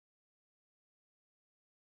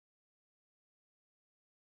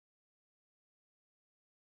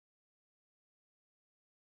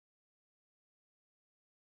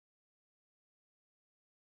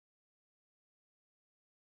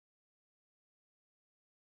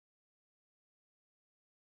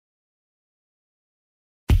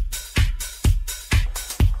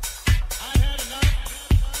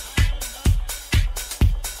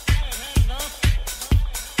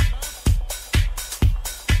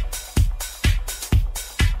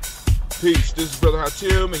Peace. This is Brother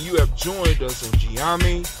Hatim, and you have joined us on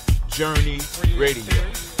Gye-Nyame Journey Radio.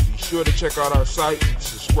 Be sure to check out our site and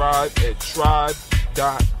subscribe at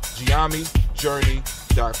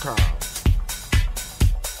tribe.gyenamejourney.com.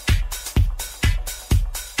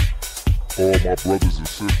 All my brothers and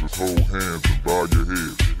sisters, hold hands and bow your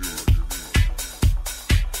heads.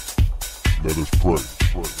 Let us pray.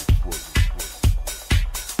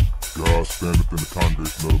 God standeth in the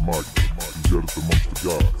congregation of the mighty. He judgeth amongst the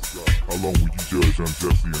gods. How long will you judge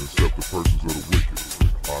unjustly and accept the persons of the wicked?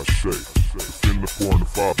 Ashe. Defend the poor and the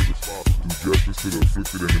fatherless. Do justice to the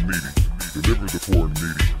afflicted and the needy. Deliver the poor and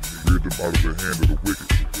needy. Rid them out of the hand of the wicked.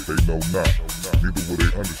 They know not, neither will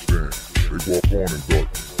they understand. They walk on in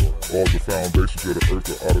darkness. All the foundations of the earth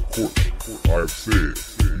are out of court. I have said,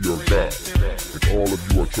 ye are God, and all of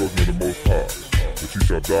you are children of the Most High. But you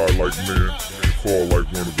shall die like men and fall like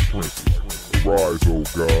one of the princes. Arise, O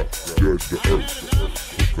God, judge the earth,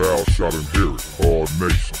 for thou shalt inherit all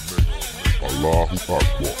nations. Allahu Akbar.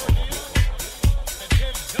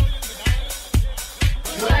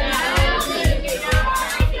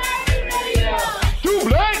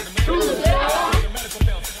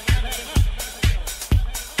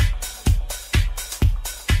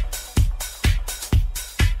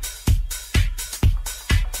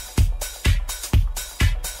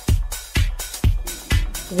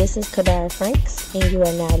 This is Kadara Franks, and you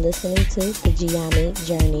are now listening to the Gye-Nyame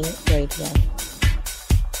Journey Radio.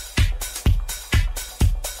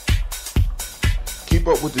 Keep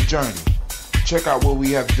up with the journey. Check out what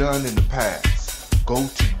we have done in the past. Go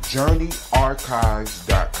to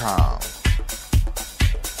journeyarchives.com.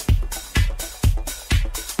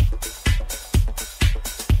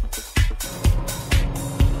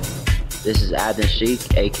 This is Adnan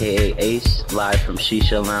Sheik, aka Ace, live from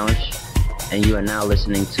Shisha Lounge, and you are now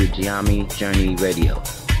listening to Gye-Nyame Journey Radio.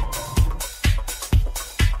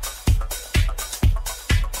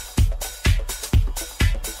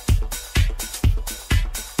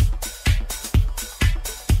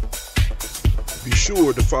 Be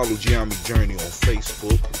sure to follow Gye-Nyame Journey on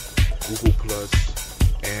Facebook, Google+,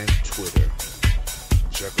 and Twitter.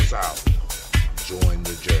 Check us out. Join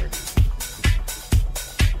the journey.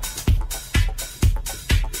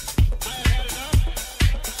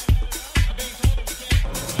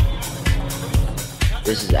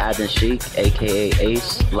 This is Adnan Sheik, aka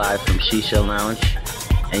Ace, live from Shisha Lounge,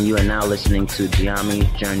 and you are now listening to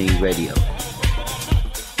Gye-Nyame Journey Radio.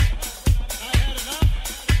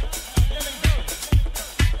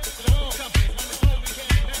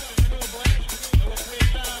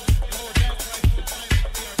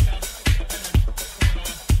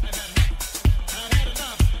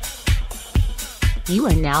 You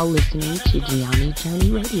are now listening to Gye-Nyame Journey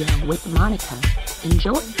Radio with Monica.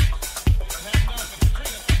 Enjoy.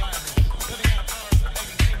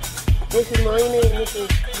 This is Melina, and this is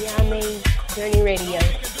Gye-Nyame Journey Radio.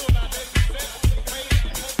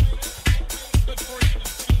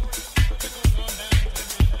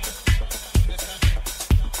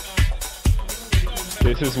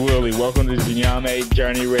 This is Willie. Welcome to Gye-Nyame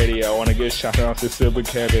Journey Radio. I want to give shout out to Silver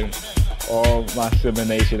Kevin, all my Silver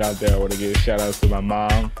Nation out there. I want to give shout out to my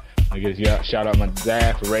mom. I want to give shout out to my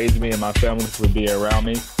dad for raising me and my family for being around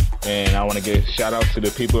me. And I want to give shout out to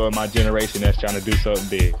the people of my generation that's trying to do something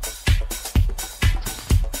big.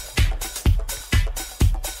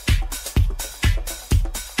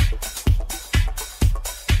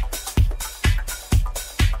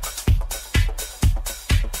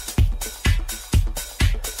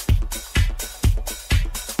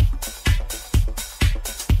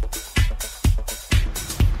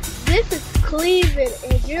 This is Cleveland,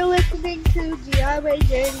 and you're listening to Gye-Nyame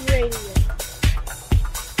Journey Radio.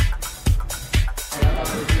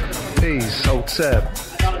 Peace, Hotep.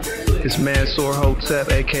 It's Mansour Hotep,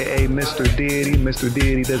 aka Mr. Deity. Mr.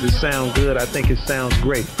 Deity, does it sound good? I think it sounds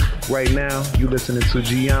great. Right now, you listening to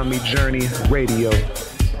Gye-Nyame Journey Radio.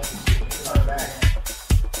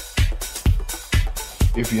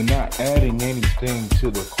 If you're not adding anything to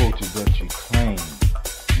the culture that you claim,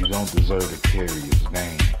 you don't deserve to carry his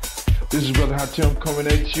name. This is Brother Hatim coming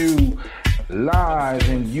at you live,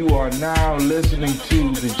 and you are now listening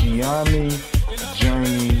to the Gye-Nyame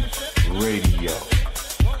Journey Radio.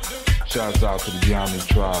 Shouts out to the Gye-Nyame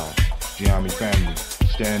tribe, Gye-Nyame family.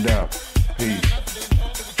 Stand up. Peace.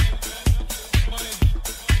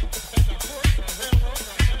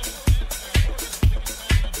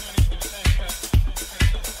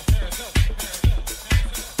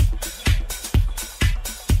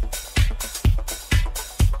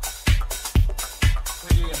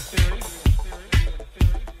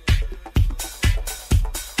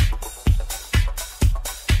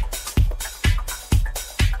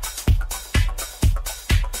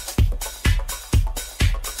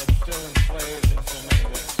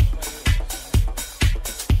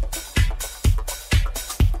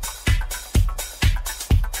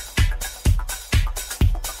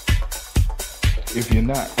 If you're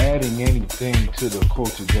not adding anything to the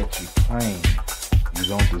culture that you claim, you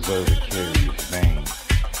don't deserve to carry his name.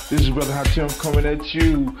 This is Brother Hatim coming at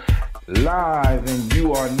you live, and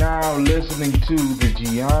you are now listening to the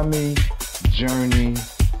Gye-Nyame Journey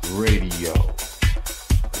Radio.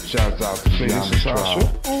 Shouts out to Gye-Nyame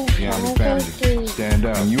Tribe, Gye-Nyame family. Stand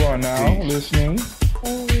up. And you are now listening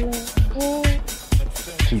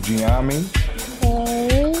to Gye-Nyame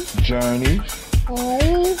Journey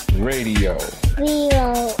Radio.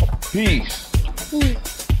 Peace.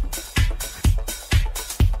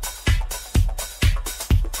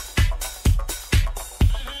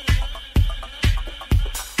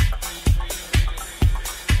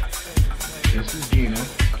 This is Gina.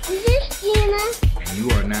 This is Gina. And you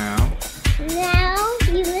are now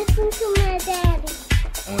You listen to my daddy.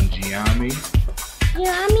 on Gye-Nyame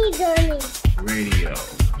Gye-Nyame Journey Radio.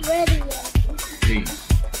 Radio. Peace.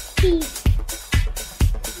 Peace.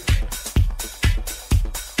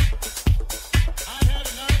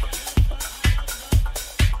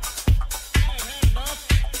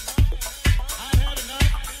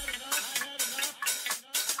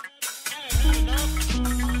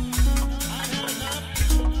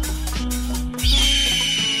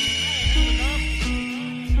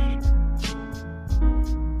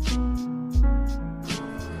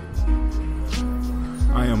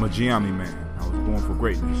 I am a Gye-Nyame man. I was born for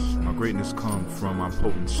greatness. My greatness comes from my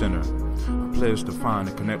potent sinner. I pledge to find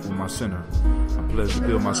and connect with my sinner. I pledge to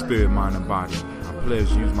build my spirit, mind, and body. I pledge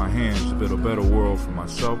to use my hands to build a better world for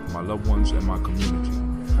myself, my loved ones, and my community.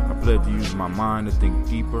 I pledge to use my mind to think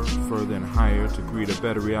deeper, further, and higher to create a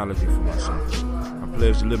better reality for myself. I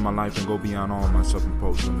pledge to live my life and go beyond all my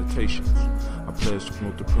self-imposed limitations. I pledge to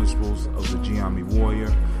promote the principles of the Gye-Nyame warrior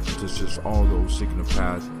and to assist all those seeking the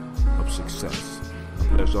path of success.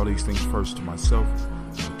 I pledge all these things first to myself,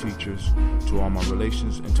 my teachers, to all my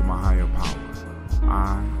relations, and to my higher power.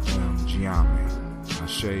 I am Gye-Nyame.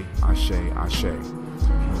 Ashe, Ashe, Ashe.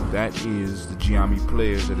 That is the Gye-Nyame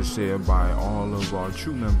pledge that is said by all of our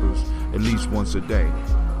true members at least once a day.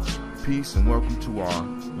 Peace and welcome to our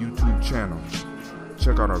YouTube channel.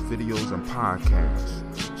 Check out our videos and podcasts.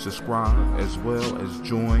 Subscribe as well as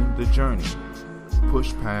join the journey.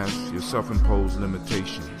 Push past your self-imposed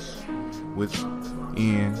limitations within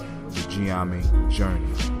the Gye-Nyame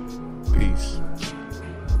journey. Peace.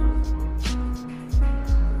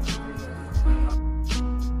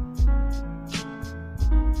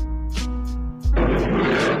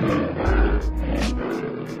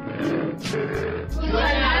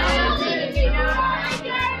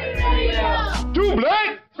 Too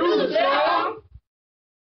black.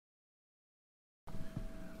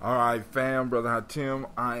 All right, fam, Brother Hatim,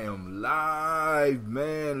 I am live,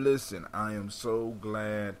 man. Listen, I am so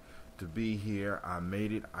glad to be here. I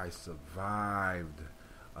made it. I survived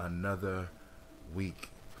another week,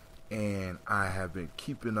 and I have been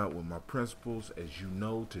keeping up with my principles. As you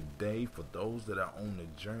know, today, for those that are on the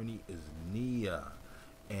journey, is Nia,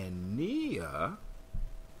 and Nia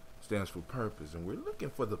stands for purpose, and we're looking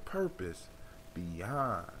for the purpose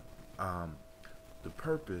beyond the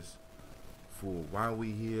purpose for why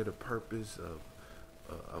we here, the purpose of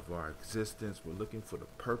our existence. We're looking for the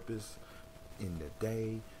purpose in the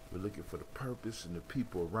day. We're looking for the purpose in the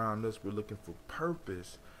people around us. We're looking for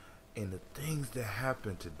purpose in the things that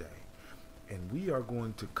happen today. And we are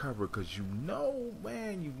going to cover, because you know,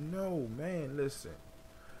 man, listen.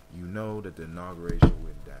 You know that the inauguration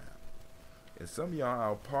went down. And some of y'all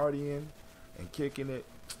out partying and kicking it.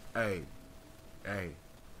 Hey,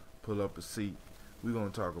 pull up a seat. We're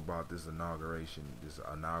going to talk about this inauguration, this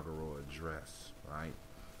inaugural address, right?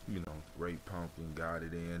 You know, Great Pumpkin got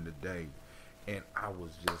it in today. And I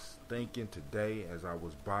was just thinking today as I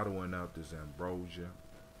was bottling up this ambrosia,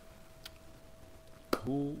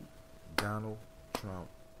 who Donald Trump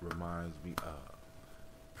reminds me of.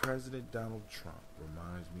 President Donald Trump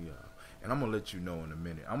reminds me of. And I'm going to let you know in a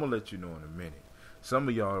minute. Some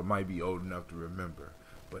of y'all might be old enough to remember.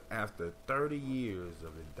 But after 30 years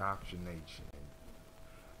of indoctrination,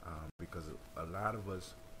 because a lot of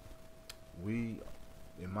us, in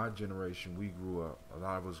my generation, a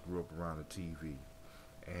lot of us grew up around the TV.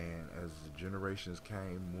 And as the generations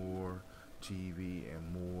came, more TV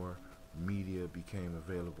and more media became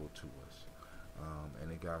available to us.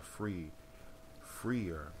 And it got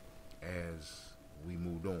freer as we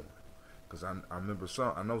moved on. Because I remember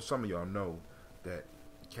I know some of y'all know that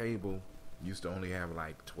cable used to only have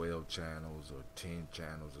like 12 channels or 10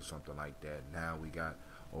 channels or something like that. Now we got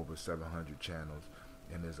over 700 channels,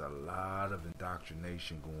 and there's a lot of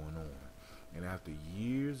indoctrination going on. And after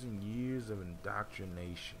years and years of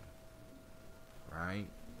indoctrination, right,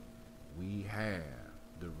 we have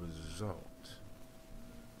the result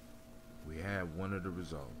we had one of the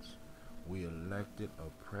results. We elected a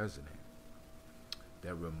president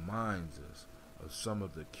that reminds us of some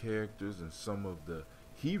of the characters and some of the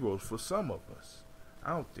heroes for some of us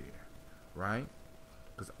out there, right?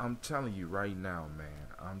 Because I'm telling you right now, man,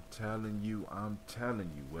 I'm telling you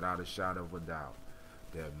without a shadow of a doubt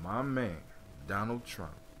that my man, Donald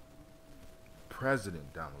Trump,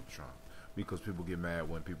 President Donald Trump, because people get mad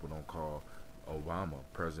when people don't call Obama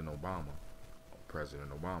President Obama.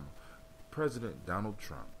 President Donald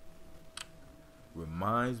Trump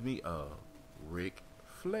reminds me of Ric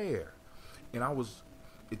Flair. And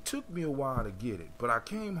it took me a while to get it, but I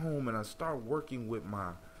came home and I started working with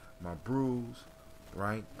my brews,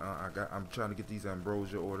 right? I'm trying to get these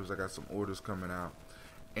ambrosia orders. I got some orders coming out,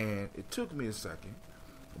 and it took me a second,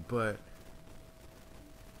 but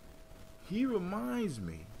he reminds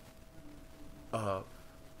me of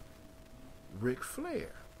Ric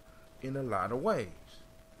Flair in a lot of ways.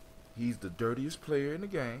 He's the dirtiest player in the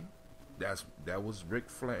game. That was Ric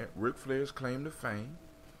Flair's claim to fame.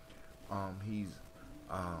 He's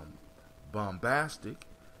bombastic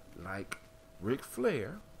like Ric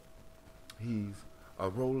Flair. He's a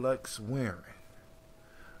Rolex wearing,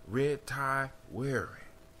 red tie wearing,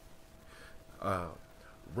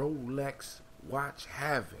 Rolex watch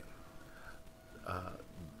having, and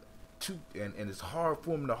it's hard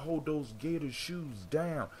for him to hold those gator shoes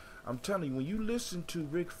down. I'm telling you, when you listen to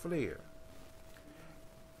Ric Flair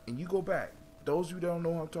and you go back, those of you that don't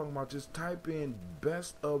know what I'm talking about, just type in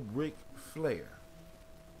best of Ric Flair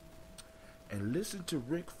and listen to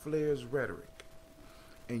Ric Flair's rhetoric,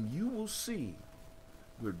 and you will see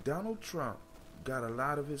where Donald Trump got a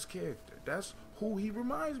lot of his character. That's who he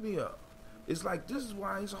reminds me of. It's like, this is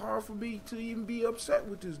why it's hard for me to even be upset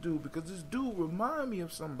with this dude, because this dude remind me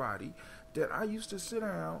of somebody that I used to sit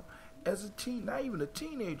down as not even a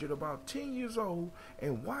teenager, about 10 years old,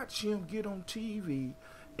 and watch him get on TV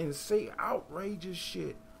and say outrageous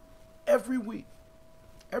shit every week.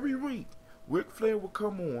 Every week, Ric Flair would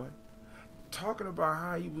come on talking about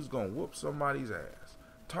how he was going to whoop somebody's ass,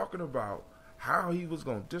 talking about how he was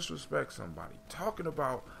going to disrespect somebody, talking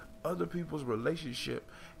about other people's relationship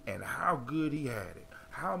and how good he had it,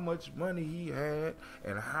 how much money he had,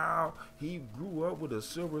 and how he grew up with a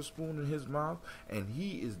silver spoon in his mouth, and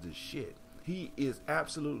he is the shit. He is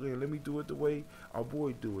absolutely, and let me do it the way our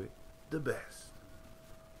boy do it, the best.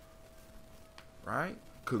 Right?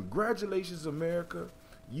 Congratulations, America.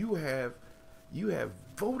 You have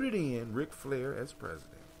voted in Ric Flair as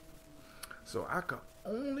president. So I can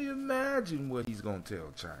only imagine what he's gonna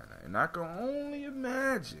tell China, and I can only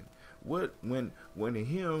imagine what when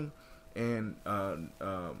him and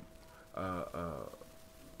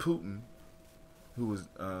Putin, who was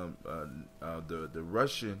the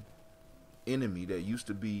Russian enemy that used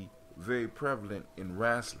to be very prevalent in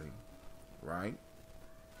wrestling, right?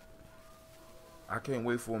 I can't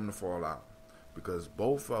wait for them to fall out, because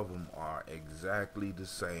both of them are exactly the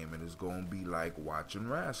same, and it's going to be like watching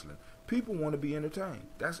wrestling. People want to be entertained.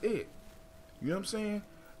 That's it. You know what I'm saying?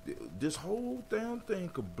 This whole damn thing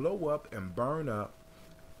could blow up and burn up,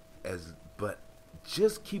 but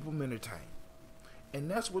just keep them entertained.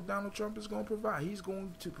 And that's what Donald Trump is going to provide. He's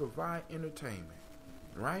going to provide entertainment,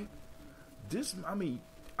 right? We're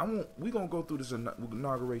going to go through this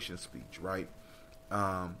inauguration speech, right?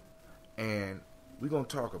 And we're going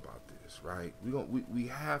to talk about this, right? We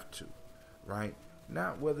have to, right?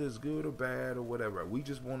 Not whether it's good or bad or whatever.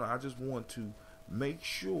 I just want to make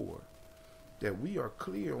sure that we are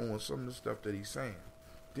clear on some of the stuff that he's saying.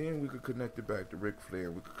 Then we could connect it back to Ric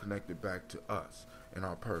Flair. We could connect it back to us and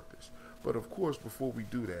our purpose. But of course, before we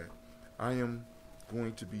do that, I am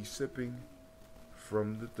going to be sipping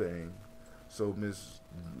from the thing. So Miss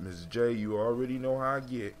J, you already know how I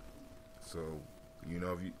get. So, you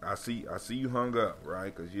know, I see you hung up,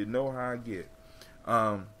 right? Because you know how I get.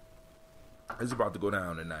 It's about to go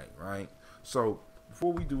down tonight, right? So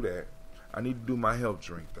before we do that, I need to do my health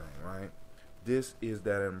drink thing, right? This is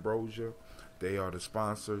that ambrosia. They are the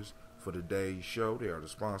sponsors for today's show. They are the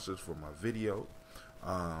sponsors for my video.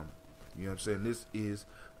 You know what I'm saying? This is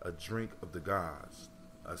a drink of the gods.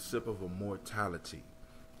 A sip of immortality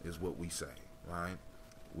is what we say, right?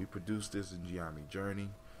 We produce this in Gye-Nyame Journey.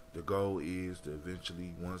 The goal is to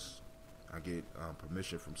eventually, once I get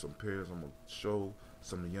permission from some peers, I'm going to show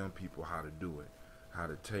some of the young people how to do it. How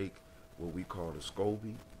to take what we call the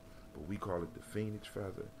SCOBY, but we call it the phoenix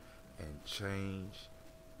feather, and change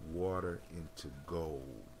water into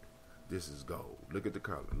gold. This is gold. Look at the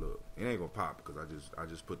color. Look, it ain't gonna pop because I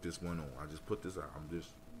just put this one on. I just put this out.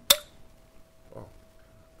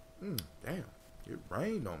 Damn, it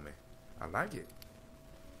rained on me. I like it.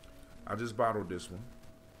 I just bottled this one.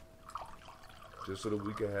 just so that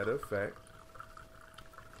we can have the effect.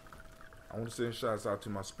 I want to send shouts out to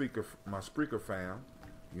my speaker fam.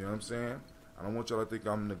 You know what I'm saying? I don't want y'all to think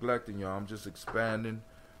I'm neglecting y'all. I'm just expanding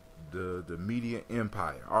the media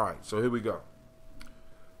empire. All right, so here we go.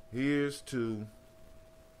 Here's to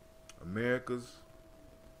America's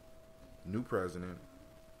new president.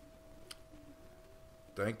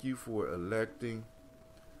 Thank you for electing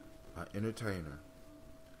an entertainer.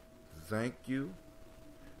 Thank you,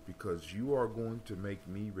 because you are going to make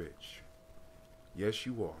me rich. Yes,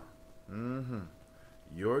 you are.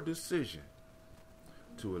 Your decision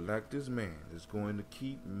to elect this man is going to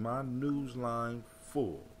keep my news line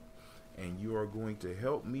full, and you are going to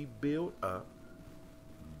help me build up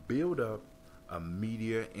a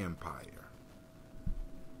media empire.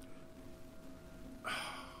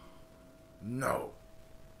 No.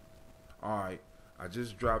 Alright, I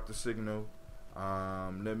just dropped the signal.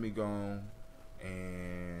 Let me go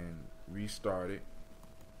and restart it.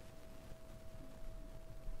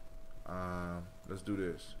 Let's do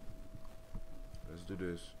this.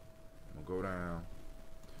 I'm gonna go down.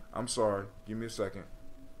 I'm sorry, give me a second.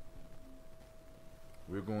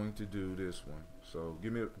 We're going to do this one. So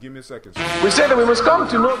give me a second. We say that we must come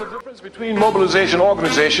to know the difference between mobilization and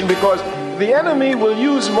organization, because the enemy will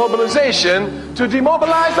use mobilization to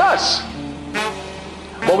demobilize us.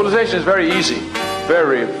 Mobilization is very easy.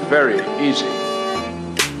 Very, very easy.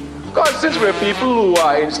 Because since we're people who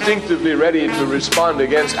are instinctively ready to respond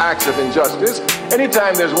against acts of injustice,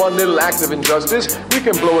 anytime there's one little act of injustice, we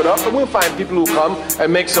can blow it up, and we'll find people who come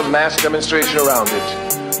and make some mass demonstration around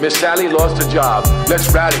it. Miss Sally lost a job. Let's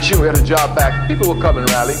rally. She will get a job back. People will come and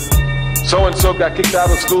rally. So-and-so got kicked out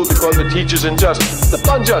of school because the teacher's unjust. The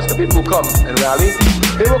unjust, the people will come and rally.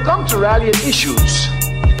 They will come to rally at issues.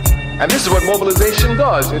 And this is what mobilization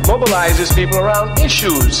does. It mobilizes people around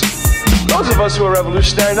issues. Those of us who are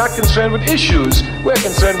revolutionary are not concerned with issues. We're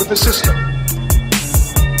concerned with the system.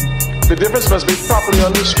 The difference must be properly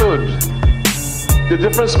understood. The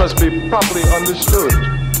difference must be properly understood.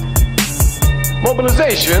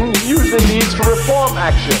 Mobilization usually leads to reform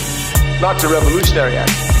action, not to revolutionary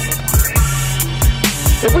action.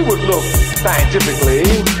 If we would look scientifically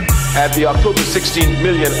at the October 16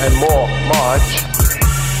 million and more march,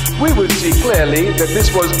 we would see clearly that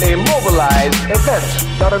this was a mobilized event,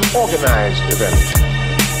 not an organized event.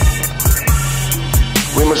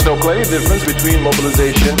 We must know clearly the difference between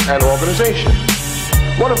mobilization and organization.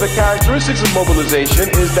 One of the characteristics of mobilization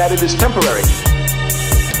is that it is temporary.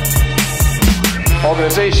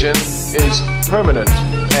 Organization is permanent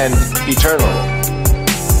and eternal.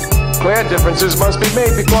 Clear differences must be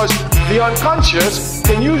made, because the unconscious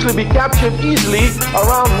can usually be captured easily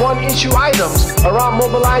around one-issue items, around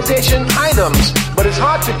mobilization items, but it's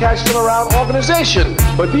hard to catch them around organization.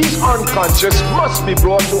 But these unconscious must be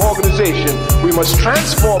brought to organization. We must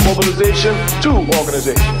transform mobilization to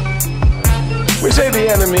organization. We say the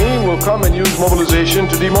enemy will come and use mobilization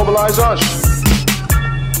to demobilize us.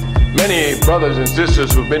 Many brothers and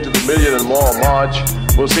sisters who've been to the million and more march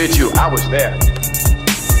will say to you, I was there.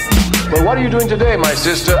 But what are you doing today, my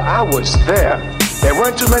sister? I was there. There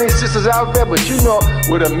weren't too many sisters out there, but you know,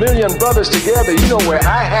 with 1 million brothers together, you know where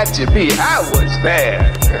I had to be. I was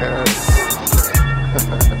there.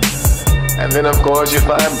 And then, of course, you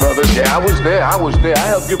find brothers, yeah, I was there. I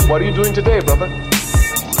helped you. What are you doing today, brother?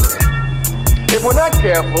 If we're not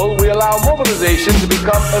careful, we allow mobilization to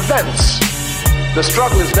become events. The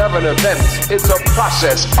struggle is never an event. It's a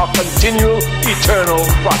process, a continual, eternal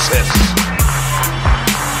process.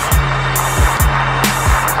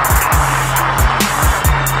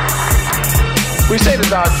 We say it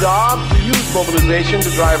is our job to use mobilization to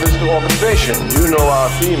drive us to organization. You know our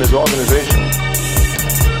theme is organization.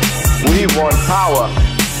 We want power.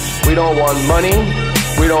 We don't want money.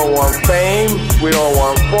 We don't want fame. We don't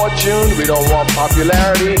want fortune. We don't want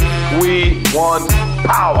popularity. We want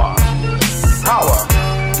power. Power.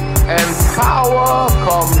 And power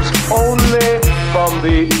comes only from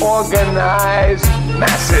the organized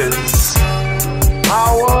masses.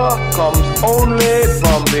 Power comes only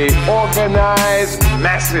from the organized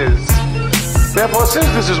masses. Therefore, since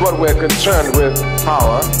this is what we're concerned with,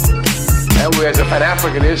 power, and we as a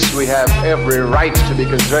Pan-Africanist, we have every right to be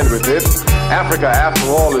concerned with it. Africa, after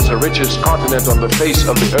all, is the richest continent on the face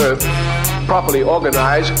of the earth. Properly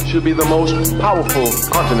organized, should be the most powerful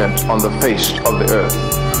continent on the face of the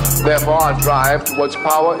earth. Therefore, our drive towards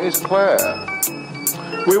power is clear.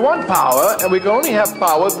 We want power, and we can only have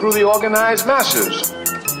power through the organized masses.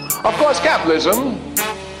 Of course, capitalism,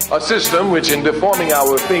 a system which in deforming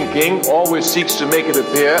our thinking always seeks to make it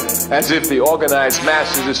appear as if the organized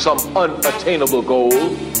masses is some unattainable goal,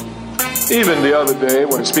 Even the other day,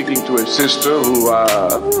 when speaking to a sister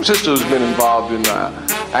who's been involved in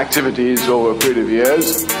activities over a period of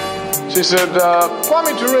years, she said,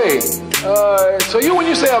 Kwame Ture, so when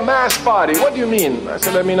you say a mass party, what do you mean? I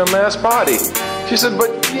said, I mean a mass party. She said,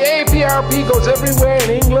 but the APRP goes everywhere in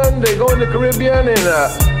England, they go in the Caribbean, in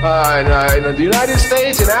the United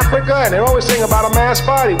States, in Africa, and they're always saying about a mass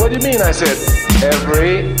party. What do you mean? I said,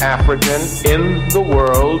 every African in the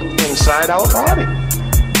world inside our party.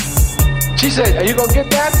 She said, are you going to get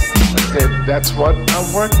that? I said, that's what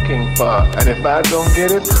I'm working for. And if I don't get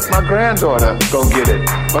it, my granddaughter going to get it.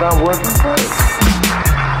 But I'm working for it.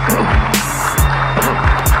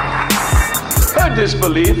 Her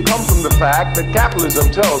disbelief comes from the fact that capitalism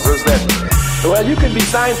tells us that, well, you can be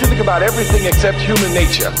scientific about everything except human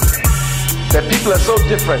nature. That people are so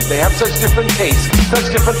different, they have such different tastes, such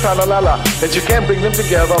different tra-la-la-la, that you can't bring them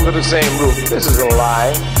together under the same roof. This is a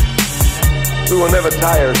lie. We will never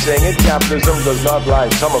tire of saying it. Capitalism does not lie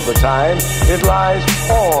some of the time. It lies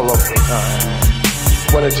all of the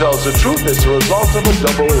time. When it tells the truth, it's a result of a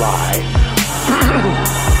double lie.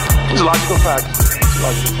 It's a logical fact. It's a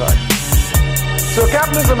logical fact. So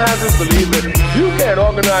capitalism has this belief that you can't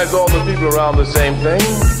organize all the people around the same thing.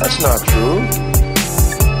 That's not true.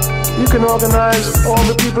 You can organize all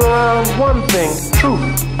the people around one thing, truth.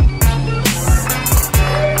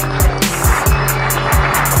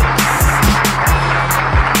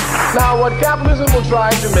 Now, what capitalism will try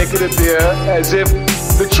to make it appear as if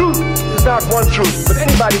the truth is not one truth, but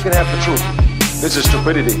anybody can have the truth. This is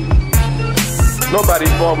stupidity.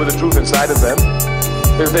 Nobody's born with the truth inside of them.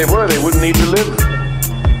 If they were, they wouldn't need to live.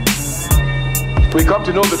 We come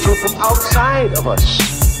to know the truth from outside of us.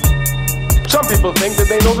 Some people think that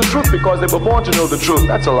they know the truth because they were born to know the truth.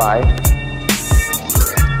 That's a lie.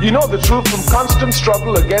 You know the truth from constant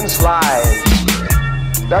struggle against lies.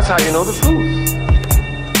 That's how you know the truth.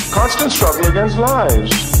 Constant struggle against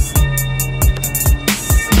lies.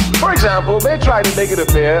 For example, they try to make it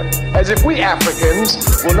appear as if we Africans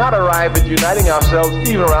will not arrive at uniting ourselves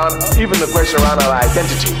even the question around our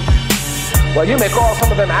identity. Well, you may call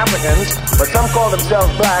some of them Africans, but some call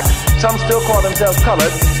themselves black, some still call themselves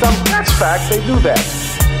colored, that's fact, they do that.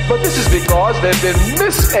 But this is because they've been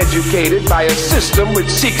miseducated by a system which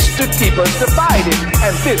seeks to keep us divided.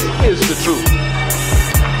 And this is the truth.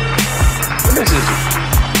 This is it.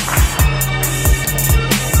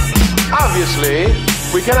 Obviously,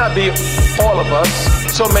 we cannot be all of us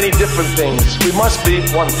so many different things. We must be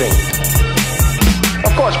one thing.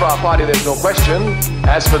 Of course, for our party, there's no question.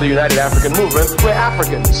 As for the United African Movement, we're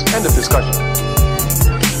Africans. End of discussion.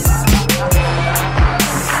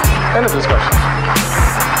 End of discussion.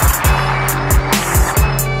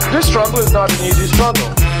 This struggle is not an easy struggle.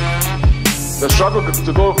 The struggle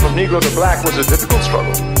to go from Negro to black was a difficult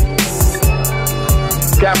struggle.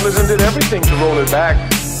 Capitalism did everything to roll it back.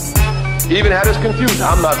 Even had us confused.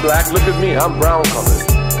 I'm not black, look at me, I'm brown colored.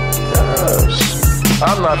 Yes.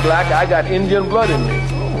 I'm not black, I got Indian blood in me.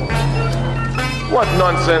 What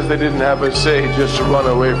nonsense they didn't have us say just to run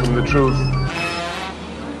away from the truth.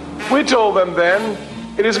 We told them then,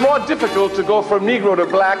 it is more difficult to go from Negro to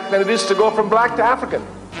black than it is to go from black to African.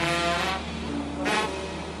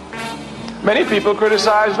 Many people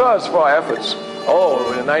criticized us for our efforts.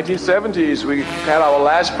 Oh, in the 1970s, we had our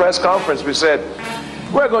last press conference. We said,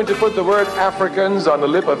 we're going to put the word Africans on the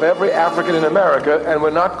lip of every African in America, and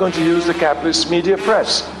we're not going to use the capitalist media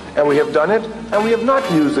press. And we have done it, and we have not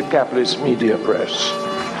used the capitalist media press.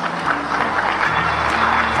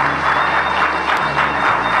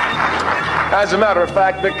 As a matter of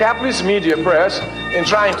fact, the capitalist media press, in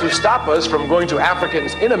trying to stop us from going to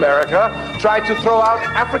Africans in America, tried to throw out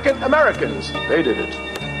African Americans. They did it.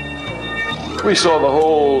 We saw the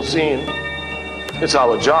whole scene. It's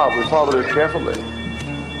our job. We followed it carefully.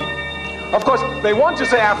 Of course, they want to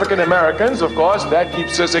say African Americans. Of course, that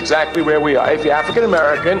keeps us exactly where we are. If you're African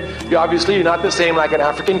American, you're not the same like an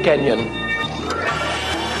African Kenyan.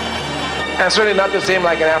 And certainly not the same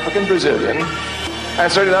like an African Brazilian. And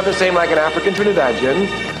certainly not the same like an African Trinidadian,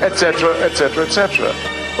 etc., etc., etc.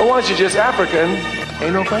 But once you're just African,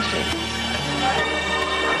 ain't no question.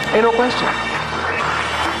 Ain't no question.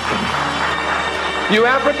 You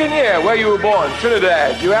African, yeah, where you were born?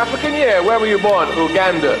 Trinidad. You African, yeah, where were you born?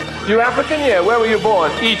 Uganda. You African, yeah, where were you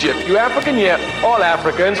born? Egypt. You African, yeah, all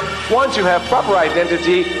Africans. Once you have proper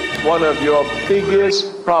identity, one of your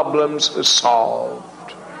biggest problems is solved.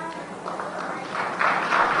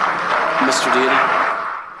 Mr. Deity.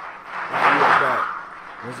 We are back.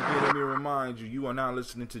 Once again, let me remind you, you are now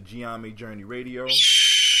listening to Gye-Nyame Journey Radio.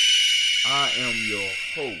 I am your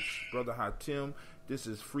host, Brother Hatim. This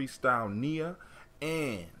is Freestyle Nia.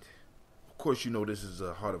 And, of course, you know this is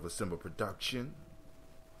a Heart of a Simba production.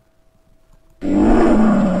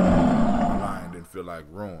 My lion didn't feel like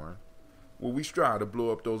roaring. Well, we strive to blow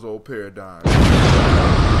up those old paradigms. Now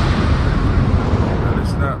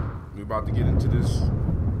listen up. We're about to get into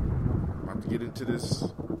this.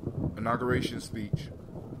 Inauguration speech.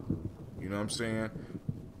 You know what I'm saying?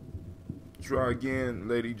 Try again,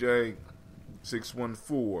 Lady J.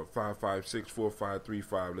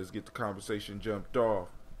 614-556-4535. Let's get the conversation jumped off.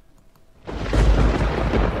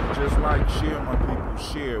 Just like share, my people,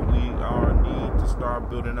 share. We are in need to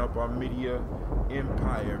start building up our media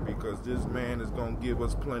empire because this man is going to give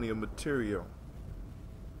us plenty of material.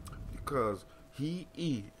 Because he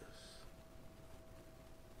is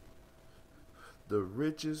the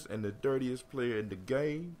richest and the dirtiest player in the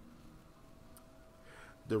game.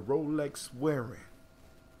 The Rolex wearing,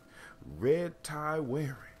 red tie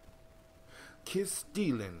wearing, kiss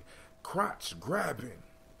stealing, crotch grabbing,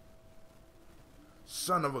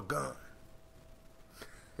 son of a gun.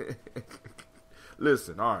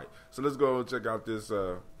 Listen, all right. So let's go check out this.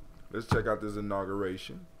 Let's check out this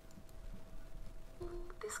inauguration.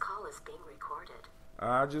 This call is being recorded.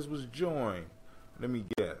 I just was joined. Let me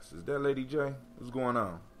guess. Is that Lady J? What's going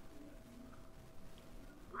on?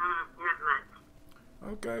 Not much.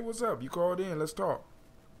 Okay, what's up? You called in. Let's talk.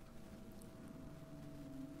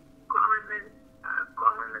 Calling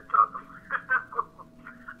to talk.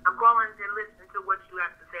 I'm calling to listen to what you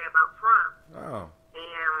have to say about Trump. Oh.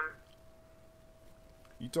 And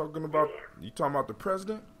you talking about the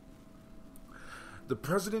president? The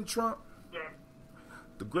President Trump? Yes.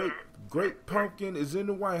 The great pumpkin is in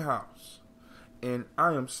the White House. And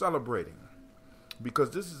I am celebrating because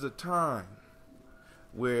this is a time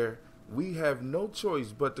where we have no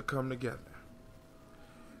choice but to come together.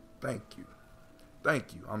 Thank you.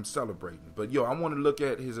 I'm celebrating. But I want to look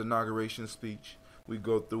at his inauguration speech. We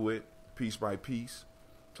go through it piece by piece,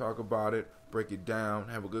 talk about it, break it down,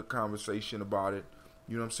 have a good conversation about it.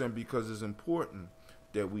 You know what I'm saying? Because it's important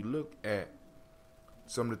that we look at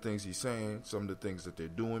some of the things he's saying, some of the things that they're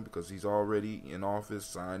doing, because he's already in office,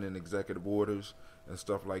 signing executive orders and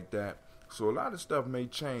stuff like that. So a lot of stuff may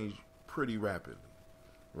change pretty rapidly,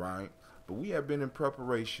 right? But we have been in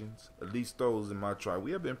preparations, at least those in my tribe.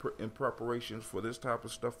 We have been in preparations for this type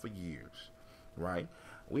of stuff for years, right?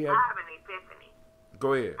 I have an epiphany.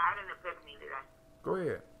 Go ahead. I had an epiphany today. Go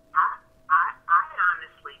ahead. I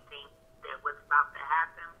honestly think that what's about to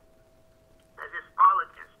happen, because it's all a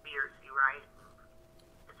conspiracy, right?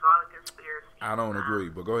 It's all a conspiracy. I don't agree,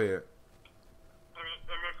 but go ahead.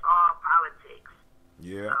 And it's all politics.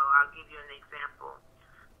 Yeah. So I'll give you an example.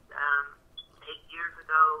 8 years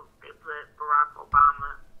ago, they put Barack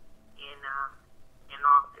Obama in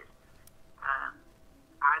office.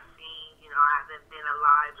 I've seen, I haven't been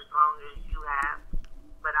alive as long as you have,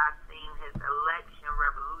 but I've seen his election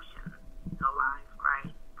revolution alive,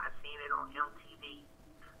 right? I've seen it on MTV.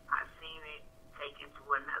 I've seen it taken to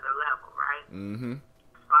another level, right? Mm-hmm.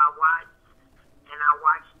 So I watched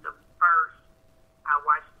the first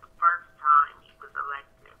time he was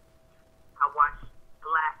elected. I watched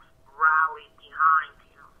blacks rally behind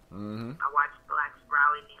him. Mm-hmm. I watched blacks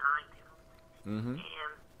rally behind him. Mm-hmm.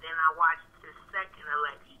 And then I watched his second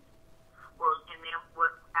election. Well, and then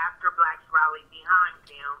after blacks rallied behind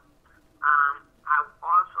him, I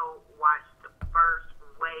also watched the first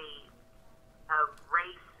wave of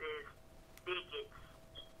racist bigots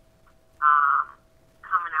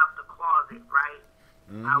coming out the closet, right?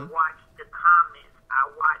 Mm-hmm. I watched the comments. I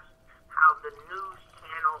watched how the news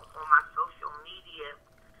channel on my social media,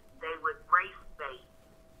 they would race bait,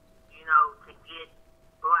 to get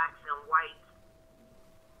blacks and whites,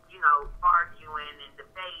 arguing and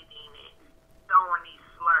debating and throwing these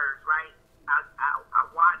slurs, right? I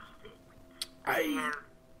watched it. And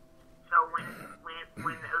so when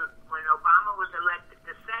Obama was elected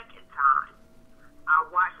the second time, I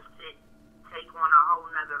watched it take on a whole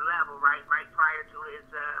nother level, right prior to his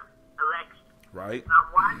election. Right. So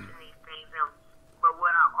I'm watching these things, but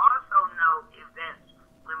what I also know is that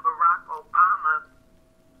when Barack Obama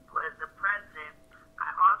was the president,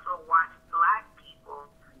 I also watched black people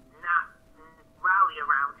not rally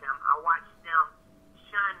around him. I watched them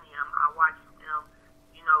shun him. I watched them,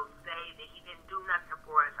 say that he didn't do nothing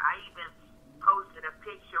for us. I even posted a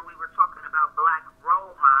picture. We were talking about black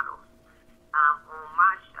role models on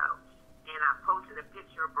my show. And I posted a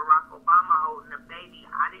picture of Barack Obama holding a baby.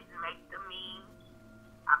 I didn't make the meme.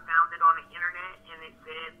 I found it on the internet, and it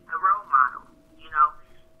said a role model,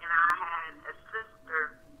 And I had a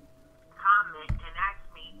sister comment and ask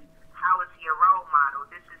me, how is he a role model?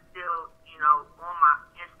 This is still, on my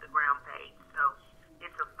Instagram page. So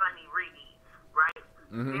it's a funny read, right?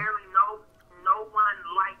 Mm-hmm. Barely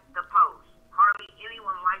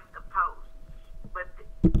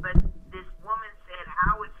But this woman said,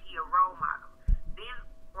 how is he a role model? Then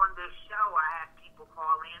on this show, I had people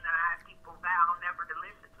call in, and I had people vow never to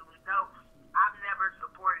listen to me. So I've never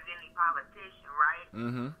supported any politician, right?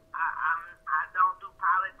 Mm-hmm. I don't do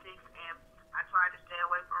politics, and I try to stay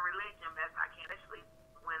away from religion best I can, especially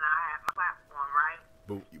when I have my platform, right?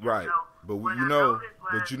 But right, so but we're gonna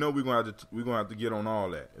have to get on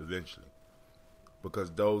all that eventually,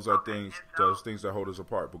 because those are things that hold us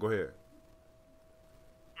apart. But go ahead.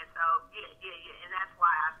 And so and that's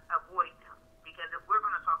why I avoid them, because if we're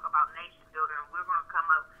gonna talk about nation building, we're gonna come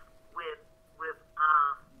up with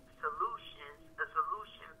solutions, a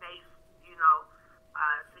solution based,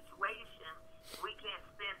 situation. We can't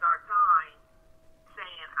spend our time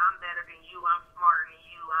saying I'm better than you, I'm smarter than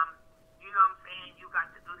you, you know what I'm saying? You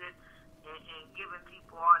got to do this and giving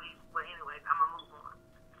people all these. But anyways, I'm gonna move on.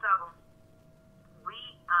 So we,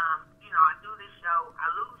 I do this show. I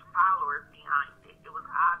lose followers behind it. It was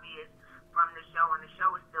obvious from the show, and the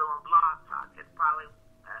show is still on Blog Talk. It's probably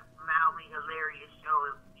a mildly hilarious show.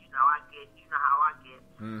 You know how I get.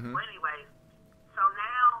 Mm-hmm. Well, anyways, so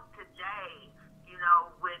now today,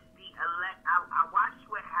 with the I watched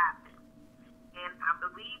what happened, and I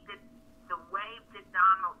believe that the way that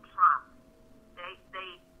Donald Trump, they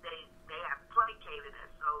have placated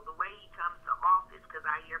us. So the way he comes to office, because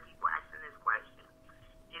I hear people asking this question,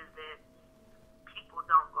 is that people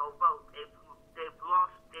don't go vote. They've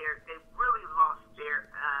really lost their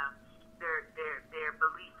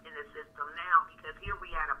belief in the system now, because here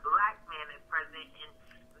we had a black man as president, and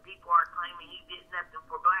people are claiming he did nothing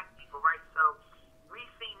for black people, right? So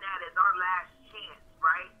we've seen that as our last chance,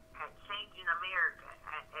 right, at changing America,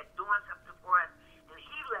 at doing something for us, and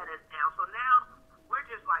he let us down. So now we're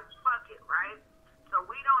just like, fuck it, right? So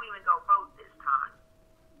we don't even go vote this time.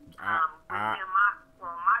 On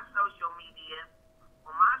my social media,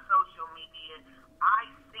 I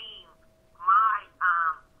seen my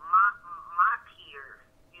peers,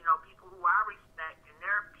 people who I respect in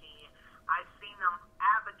their opinion, I seen them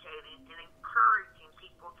advocating and encouraging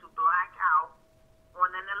people to black out on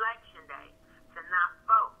an election day, to not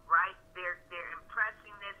vote, right? They're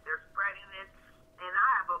impressing this, they're spreading this, and I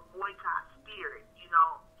have a boycott spirit,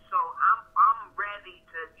 so I'm ready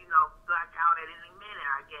to, black out at any minute,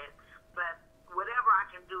 I guess. But whatever I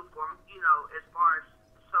can do for, as far as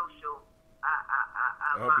social,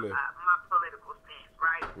 my political stance,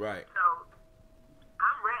 right? Right. So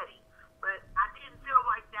I'm ready, but I didn't feel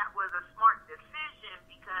like that was a smart decision,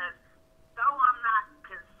 because though I'm not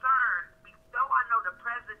concerned, though I know the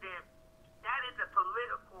president, that is a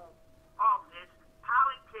political office.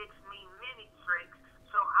 Politics mean many tricks.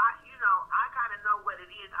 So I kind of know what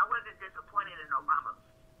it is. I wasn't disappointed in Obama,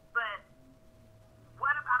 but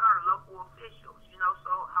what about our local officials?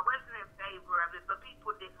 So I wasn't in favor of it, but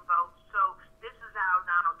people didn't vote. So this is how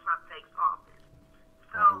Donald Trump takes office.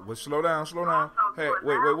 So Well, slow down. Hey,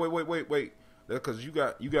 wait. Because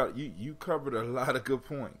you covered a lot of good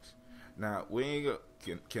points. Now we ain't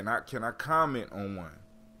can I comment on one?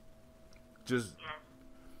 Just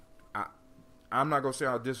yes. I'm not gonna say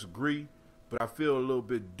I disagree, but I feel a little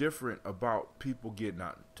bit different about people getting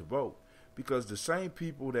out to vote, because the same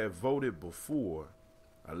people that voted before,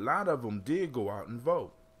 a lot of them did go out and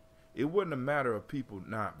vote. It wasn't a matter of people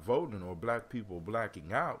not voting or black people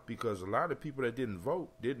blacking out, because a lot of people that didn't vote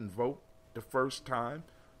the first time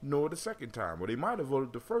nor the second time, or they might have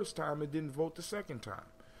voted the first time and didn't vote the second time.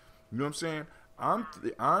 You know what I'm saying?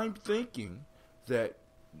 I'm thinking that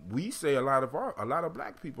we say a lot of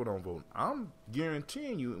black people don't vote. I'm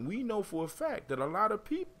guaranteeing you, and we know for a fact that a lot of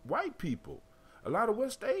white people, a lot of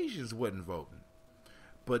West Asians wasn't voting,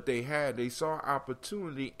 but they saw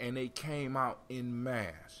opportunity and they came out in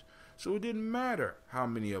mass. So it didn't matter how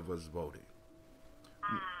many of us voted.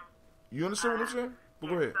 You understand what I'm saying? But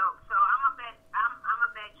go ahead. So I'm a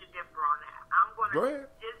beg to differ on that. I'm gonna go ahead.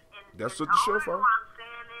 That's what the show for. The only reason why I'm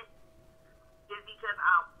saying it is because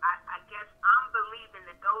I guess I'm believing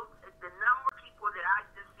that the number of people that I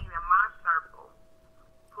just seen in my circle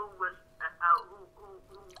who was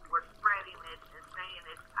who were spreading this and saying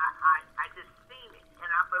this, I just seen it, and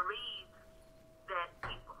I believe that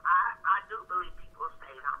people. I do believe people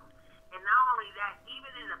stayed home, and not only that,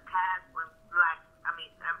 even in the past when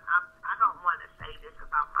I don't want to say this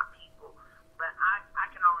about my people, but I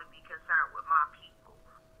can only be concerned with my people.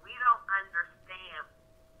 We don't understand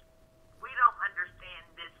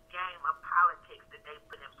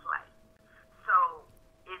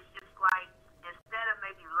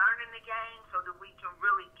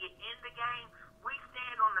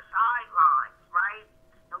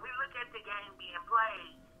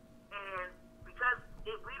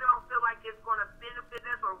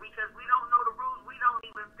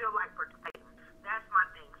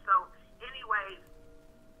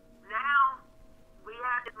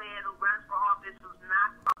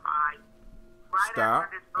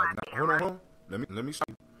hold on. Let me say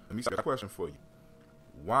a question for you.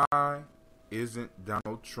 Why isn't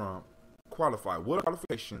Donald Trump qualified? What are the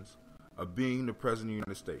qualifications of being the president of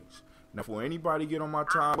the United States? Now, before anybody get on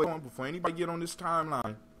this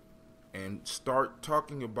timeline and start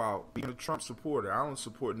talking about being a Trump supporter, I don't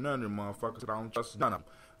support none of them motherfuckers. I don't trust none of them.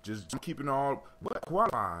 Just keeping all. What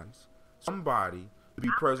qualifies somebody to be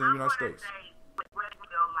president of the United States?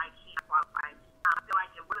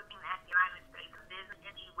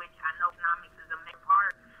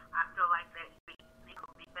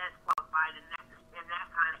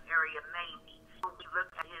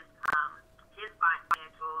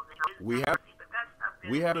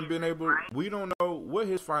 We haven't been able. Right? We don't know what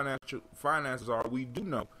his finances are. We do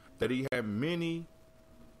know that he had many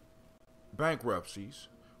bankruptcies.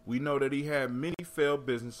 We know that he had many failed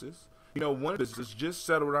businesses. You know, one business just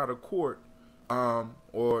settled out of court,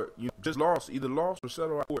 or just either lost or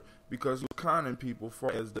settled out of court because he was conning people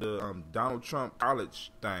for as the Donald Trump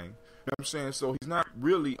college thing. You know what I'm saying? So he's not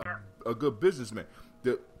really a good businessman.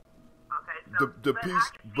 The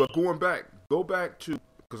piece, but go back to,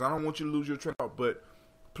 because I don't want you to lose your train of thought, but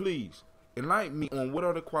please enlighten me on what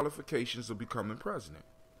are the qualifications of becoming president,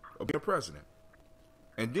 of being a president,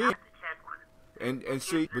 and then and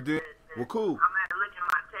see, but then well, cool. I'm gonna look in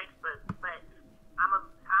my textbook, but I'm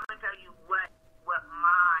gonna tell you what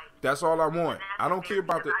my. That's all I want. I don't care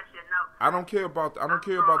about the. I don't care about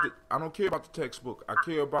the textbook. I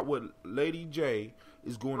care about what Lady J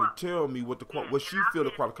is going to tell me what she feel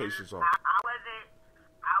the qualifications are.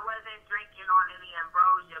 I wasn't drinking on any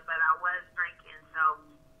ambrosia, but I was drinking, so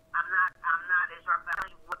I'm not as drunk.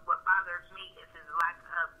 What bothers me is his lack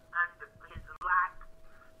of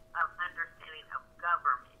understanding of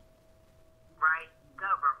government, right?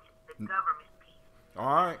 The government piece.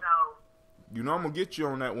 All right. So I'm gonna get you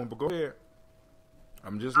on that one, but go ahead.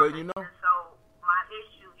 I'm just letting you know. So my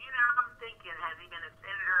issue, I'm thinking, has he been a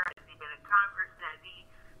senator? Has he been a congressman? Has he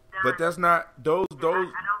done? But that's not those. I don't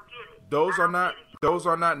get it. Those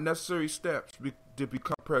are not necessary steps to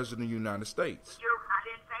become president of the United States. I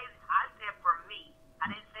didn't say. I said for me. I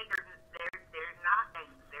didn't say there's not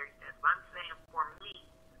necessary steps. I'm saying for me.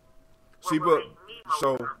 See, but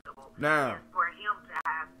so now for him to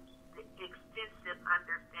have the extensive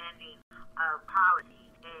understanding of policy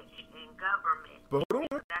and government. But hold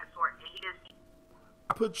on. That sort. And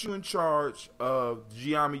I put you in charge of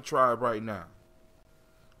the Gye-Nyame tribe right now.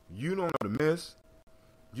 You don't know the myths.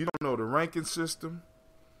 You don't know the ranking system.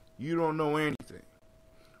 You don't know anything.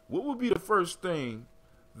 What would be the first thing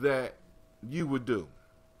that you would do?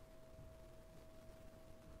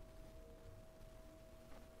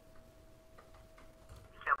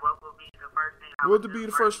 What would be the first thing? What would be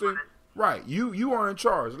the first thing? Right. You are in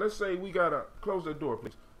charge. Let's say we gotta close that door,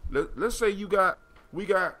 please. Let's say we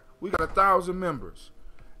got 1,000 members,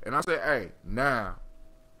 and I say, hey, now,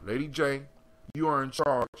 Lady J, you are in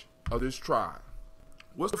charge of this tribe.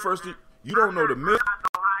 What's the first thing? You don't know the myth. I'm not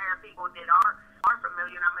gonna hire people that are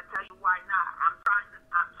familiar, and I'm gonna tell you why not. I'm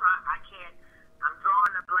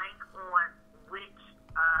drawing a blank on which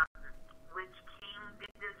king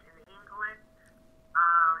did this in England,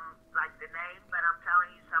 like the name, but I'm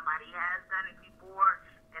telling you somebody has done it before,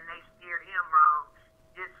 and they steered him wrong,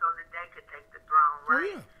 just so that they could take the throne,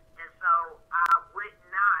 right? Oh, yeah. And so I would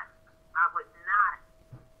not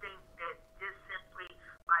think that just simply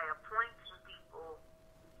by appointing people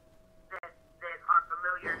that are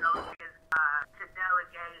familiar and those to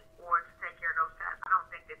delegate or to take care of those tasks, I don't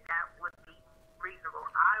think that would be reasonable.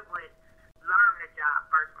 I would learn the job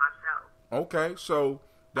first myself. Okay, so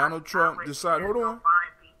Donald Trump decided. Hold on.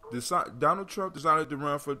 Donald Trump decided to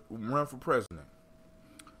run for president.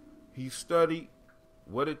 He studied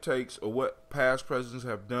what it takes or what past presidents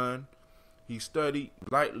have done. He studied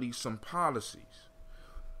lightly some policies.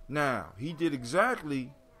 Now, he did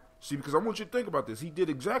exactly, because I want you to think about this. He did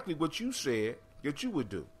exactly what you said that you would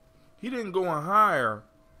do. He didn't go and hire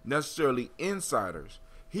necessarily insiders.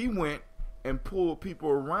 He went and pulled people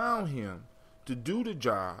around him to do the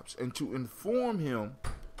jobs and to inform him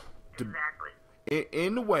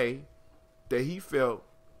in the way that he felt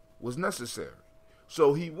was necessary.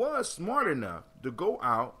 So he was smart enough to go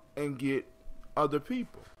out and get other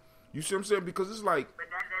people. You see what I'm saying? Because it's like, but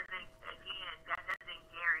that doesn't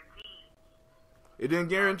guarantee. It didn't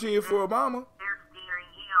guarantee it for Obama. They're steering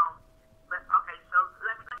him. But okay, so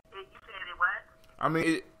you said it what? I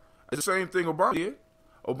mean, it's the same thing Obama did.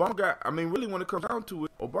 Really, when it comes down to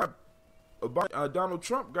it, Donald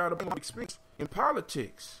Trump got a experience in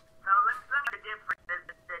politics. So let's look at the difference. The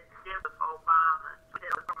difference with Obama.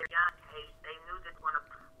 From a young age, they knew they were going to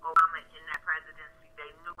put Obama in that presidency. They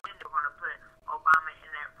knew when they were going to put Obama in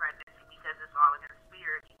that presidency because it's all a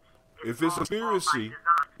conspiracy. if it's a conspiracy,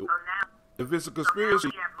 So now, if it's a conspiracy,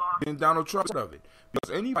 we have lost. then Donald Trump's out of it. Because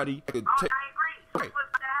anybody could Oh, take. I agree. Right. That's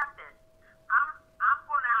what's going to happen.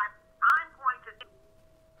 I'm going to do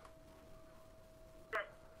that.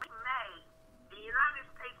 The United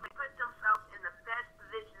States may put themselves in the best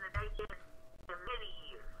position that they can in many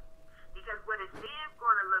years. Because what it is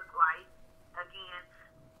going to look like, again,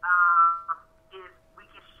 is we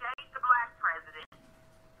can shade the black president.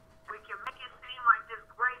 We can make it seem like this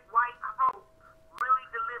great white hope really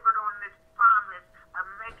delivered on this promise of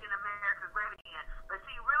making America great again. But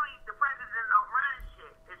see, really, the president don't run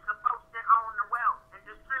shit. It's supposed to own the wealth and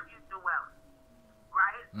distribute the wealth,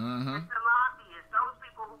 right? Mm-hmm. It's the lobbyists, those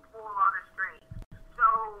people who pull on the strings. So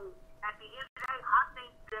at the end of the day, I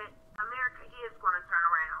think that America is going to turn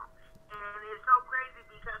around. And it's so crazy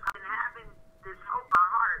because I've been having this hope in my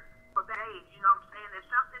heart for days. You know what I'm saying? If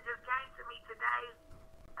something just came to me today,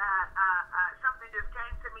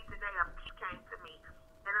 a peace came to me,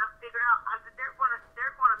 and I figured out, I said, they're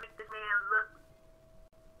gonna make this man look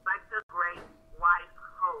like the great white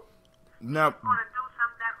hope. Now, He's gonna do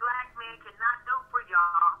something that black man cannot do for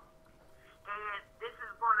y'all, and this is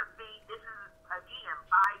again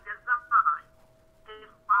by design. It's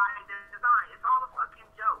by design. It's all a fucking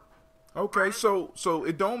joke. okay, right? so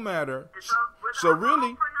it don't matter. Was So I really,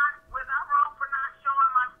 wrong for not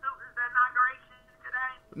showing my students the inauguration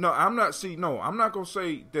today? no, I'm not gonna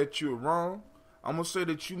say that you're wrong. I'm gonna say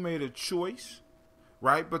that you made a choice,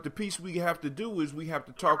 right? But the piece we have to do is we have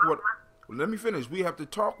to talk. Let me finish. We have to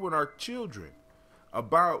talk with our children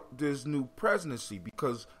about this new presidency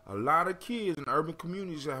because a lot of kids in urban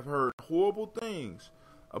communities have heard horrible things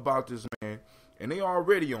about this man, and they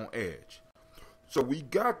already on edge. So we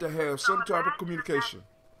got to have some type of communication.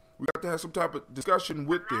 We got to have some type of discussion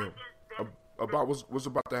with them about what's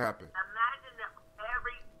about to happen. Imagine that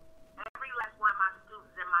every last one of my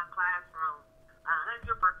students in my classroom, 100%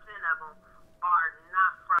 of them are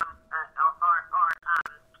not from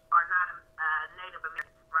are not Native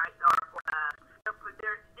Americans, right?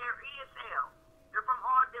 They're ESL. They're from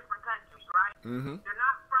all different countries, right? Mm-hmm. They're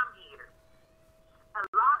not from here. A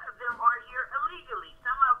lot of them are here illegally.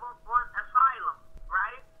 Some of them want asylum,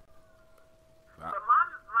 right? But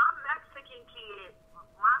my Mexican kid,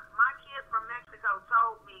 my kid from Mexico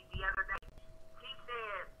told me the other day, he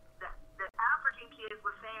said that the African kids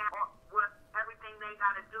were saying what everything they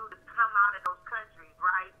got to do to come out of those countries,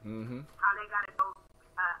 right? Mm-hmm. How they got to go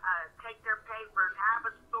take their papers, have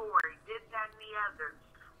a story, this, that, and the other.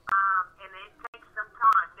 And it takes some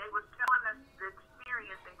time. They were telling us the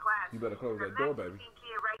experience in class. You better close that door, baby. The Mexican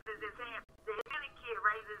kid raises his hand. The Hispanic kid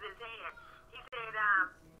raises his hand. He said,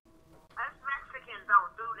 us Mexicans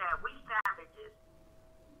don't do that. We savages.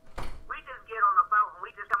 We just get on the boat and we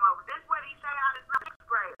just come over. This is what he said out of his sixth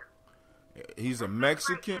grader. He's a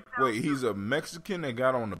Mexican. Wait, he's a Mexican that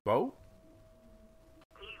got on the boat?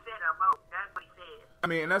 He said a boat. That's what he said. I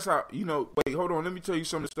mean, that's how, wait, hold on. Let me tell you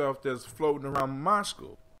some of the stuff that's floating around my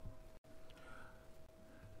school.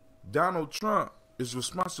 Donald Trump is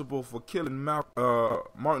responsible for killing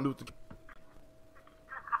Martin Luther King.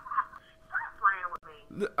 Stop playing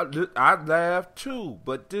with me. I laugh too,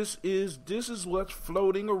 but this is what's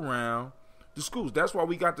floating around the schools. That's why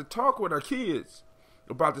we got to talk with our kids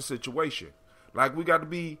about the situation. Like we got to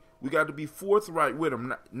be forthright with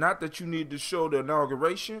them. Not that you need to show the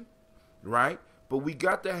inauguration, right? But we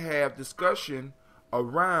got to have discussion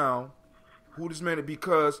around who this man is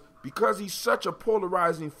because he's such a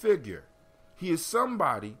polarizing figure. He is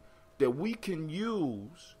somebody that we can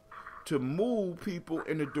use to move people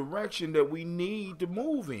in the direction that we need to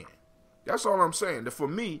move in. That's all I'm saying. For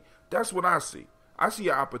me, that's what I see. I see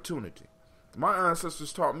an opportunity. My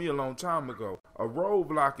ancestors taught me a long time ago, a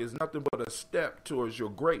roadblock is nothing but a step towards your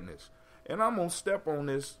greatness. And I'm going to step on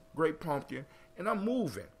this great pumpkin, and I'm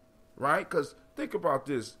moving, right? Because think about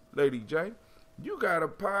this, Lady J. You got a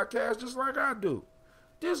podcast just like I do.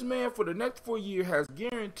 This man for the next 4 years has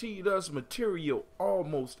guaranteed us material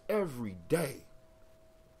almost every day.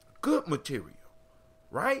 Good material,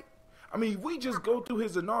 right? I mean, we just go through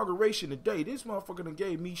his inauguration today. This motherfucker done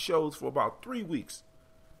gave me shows for about 3 weeks.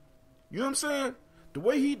 You know what I'm saying? The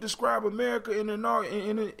way he described America in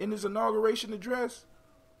his inauguration address,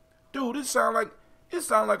 dude, it sound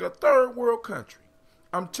like a third world country.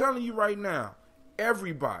 I'm telling you right now,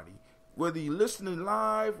 everybody, whether you're listening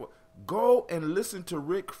live, go and listen to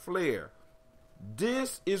Ric Flair.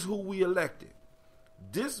 This is who we elected.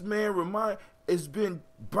 This man it's been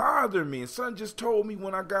bothering me. And son just told me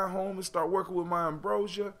when I got home and start working with my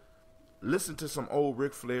ambrosia, listen to some old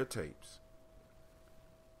Ric Flair tapes.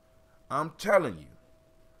 I'm telling you,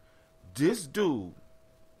 this dude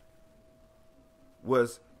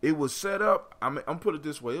was it was set up. I'm put it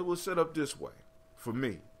this way. It was set up this way for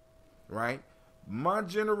me, right? My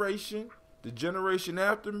generation, the generation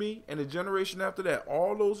after me, and the generation after that,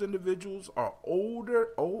 all those individuals are older,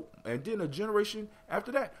 and then a generation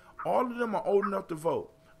after that, all of them are old enough to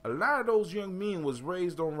vote. A lot of those young men was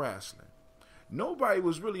raised on wrestling. Nobody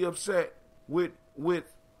was really upset with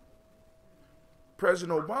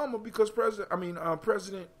President Obama because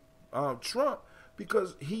President Trump,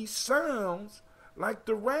 because he sounds like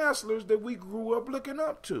the wrestlers that we grew up looking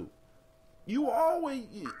up to.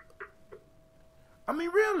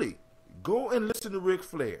 Really, go and listen to Ric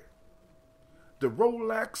Flair. The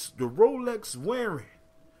Rolex wearing,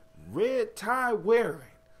 red tie wearing,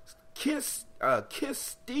 kiss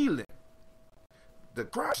stealing, the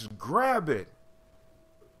crotch grabbing.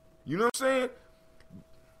 You know what I'm saying?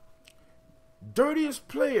 Dirtiest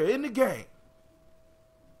player in the game.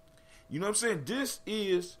 You know what I'm saying? This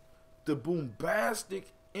is the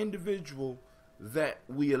bombastic individual that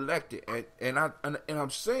we elected, and I'm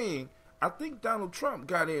saying I think Donald Trump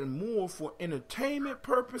got in more for entertainment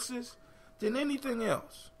purposes than anything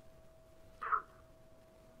else,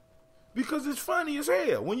 because it's funny as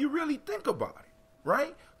hell when you really think about it,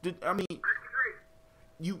 right?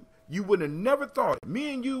 You would have never thought it.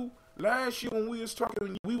 Me and you last year when we was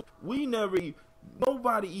talking, we never,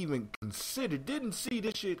 nobody even considered, didn't see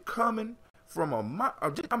this shit coming from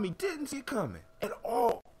didn't see it coming at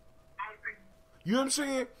all. You know what I'm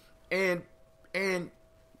saying? And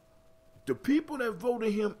the people that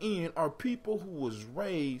voted him in are people who was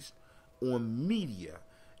raised on media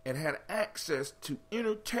and had access to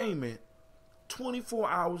entertainment 24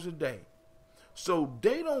 hours a day. So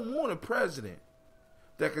they don't want a president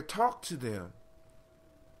that could talk to them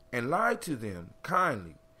and lie to them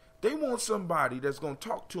kindly. They want somebody that's going to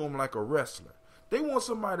talk to them like a wrestler. They want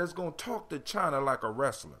somebody that's going to talk to China like a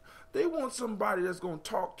wrestler. They want somebody that's going to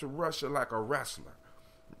talk to Russia like a wrestler.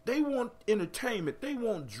 They want entertainment. They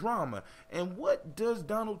want drama. And what does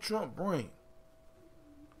Donald Trump bring?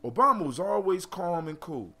 Obama was always calm and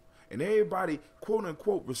cool. And everybody, quote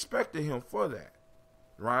unquote, respected him for that.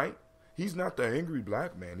 Right? He's not the angry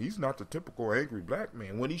black man. He's not the typical angry black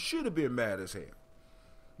man when he should have been mad as hell.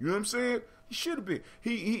 You know what I'm saying? He should have been.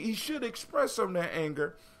 He should express some of that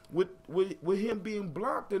anger with him being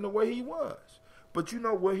blocked in the way he was. But you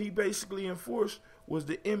know what he basically enforced was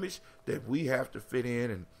the image that we have to fit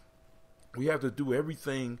in and we have to do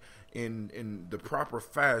everything in the proper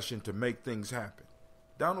fashion to make things happen.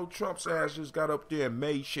 Donald Trump's ass just got up there and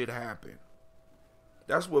made shit happen.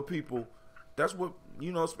 That's what,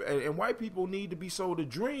 you know, and white people need to be sold a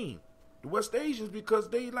dream. The West Asians, because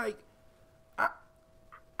they like,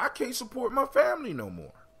 I can't support my family no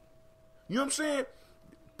more. You know what I'm saying?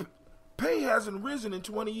 Pay hasn't risen in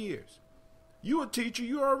 20 years. You a teacher,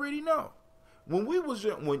 you already know. When we was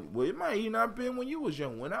young, well, it might even not been when you was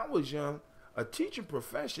young. When I was young, a teaching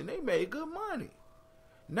profession, they made good money.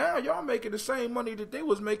 Now y'all making the same money that they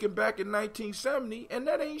was making back in 1970, and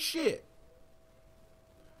that ain't shit.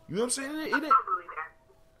 You know what I'm saying? I don't believe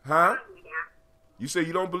that. Huh? You say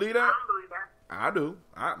you don't believe that? I don't believe that. I do.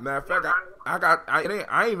 Matter of fact,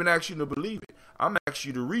 I ain't even ask you to believe it. I'm asking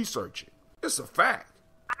you to research it. It's a fact.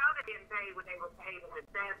 I know they're getting paid what they were paid in the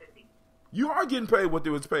 70s. You are getting paid what they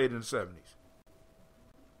was paid in the 70s.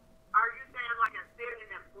 Are you saying like a serious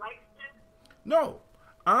inflation? No.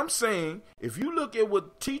 I'm saying if you look at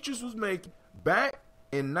what teachers was making back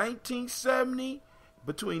in 1970,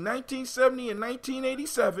 between 1970 and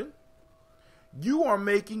 1987, you are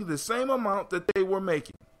making the same amount that they were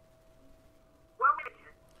making. What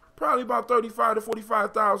wages? Probably about $35,000 to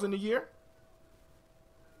 $45,000 a year.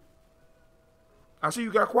 I see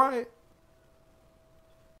you got quiet.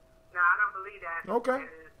 No, I don't believe that. Okay.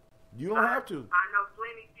 You don't have to. I know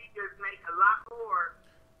plenty of teachers make a lot more.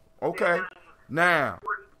 Okay. Now.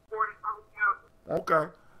 40,000. Okay.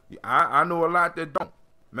 I know a lot that don't.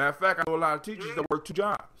 Matter of fact, I know a lot of teachers that work 2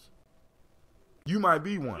 jobs. You might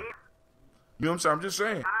be one. Yeah. You know what I'm saying? I'm just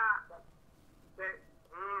saying.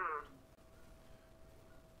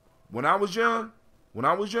 When I was young,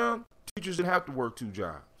 teachers didn't have to work 2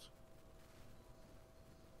 jobs.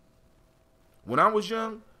 When I was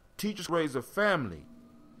young, teachers raised a family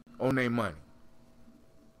on their money.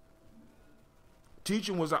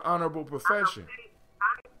 Teaching was an honorable profession. It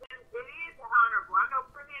is honorable. I know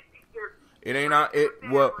plenty of teachers. It ain't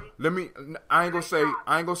well. I ain't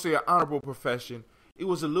gonna say an honorable profession. It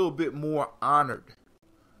was a little bit more honored.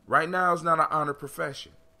 Right now, it's not an honored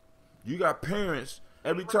profession. You got parents.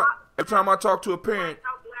 Every time I talk to a parent,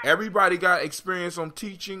 everybody got experience on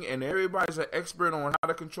teaching, and everybody's an expert on how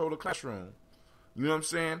to control the classroom. You know what I'm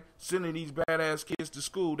saying? Sending these badass kids to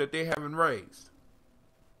school that they haven't raised.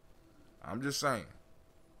 I'm just saying.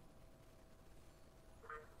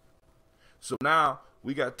 So now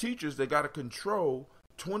we got teachers that got to control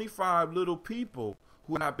 25 little people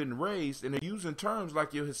who have not been raised, and they're using terms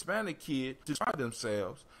like your Hispanic kid to describe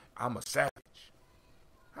themselves. I'm a savage.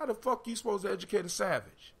 How the fuck you supposed to educate a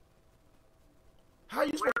savage? How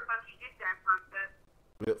you supposed to get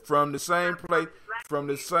that from the same place? From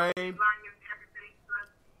the same.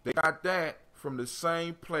 They got that from the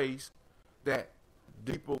same place that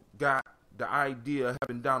people got the idea of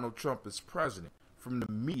having Donald Trump as president, from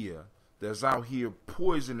the media that's out here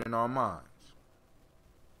poisoning our minds.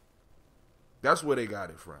 That's where they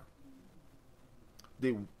got it from.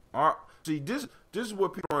 They are this is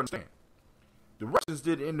what people understand. The Russians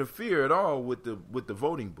didn't interfere at all with the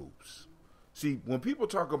voting booths. See, when people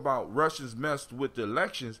talk about Russians messed with the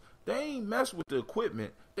elections, they ain't messed with the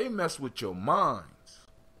equipment. They messed with your minds,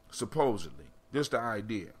 supposedly. This the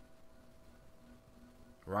idea.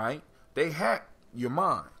 Right? They hacked your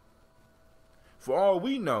mind. For all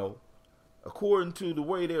we know, according to the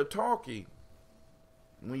way they're talking,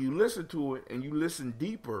 when you listen to it and you listen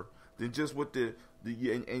deeper than just what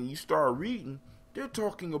and you start reading, they're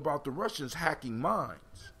talking about the Russians hacking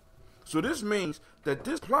minds. So this means that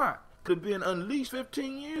this plot could have been unleashed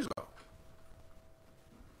 15 years ago.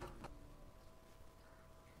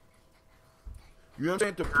 You know what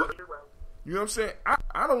I'm saying? You know what I'm saying?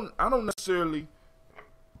 I don't necessarily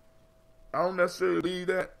believe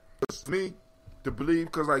that. It's me to believe,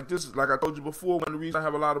 because like this is, like I told you before, one of the reasons I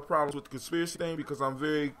have a lot of problems with the conspiracy thing, because I'm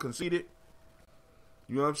very conceited.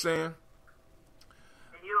 You know what I'm saying? And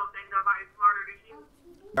you don't think nobody's smarter than you?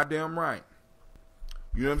 Goddamn right.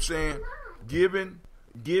 You know what I'm saying? Given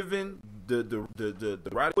the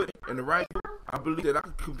right equipment and the right group, I believe that I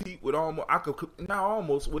could compete with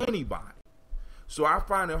almost with anybody. So I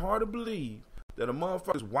find it hard to believe that a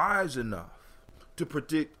motherfucker is wise enough to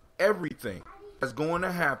predict everything that's going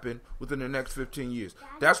to happen within the next 15 years.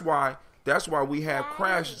 That's why we have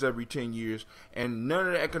crashes every 10 years, and none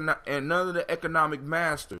of the economic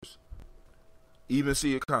masters even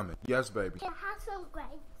see it coming. Yes, baby. Can I have some grapes?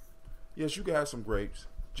 Yes, you can have some grapes.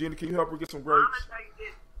 Gina, can you help her get some grapes?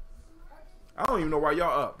 I don't even know why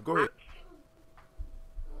y'all up. Go ahead.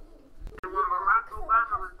 When Barack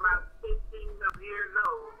Obama was about 15 years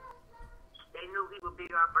old, they knew he would be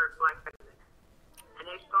our first black president. And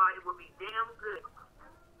they thought it would be damn good,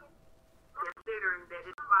 considering that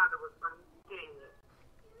his father was from Kenya.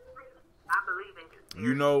 I believe in conspiracy.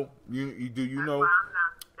 You know, do you know?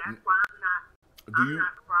 That's why I'm not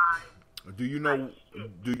surprised. Do you know?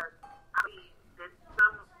 Do I believe that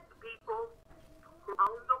some people who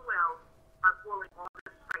own the wealth are pulling all the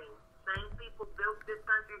strings. Same people built this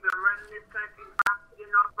country, been running this country, profiting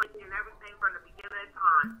off money and everything from the beginning of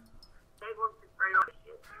time. They will destroy all this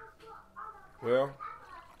shit. Well,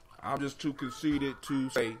 I'm just too conceited to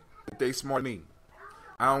say that they smart me.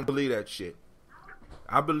 I don't believe that shit.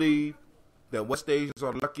 I believe that West Asians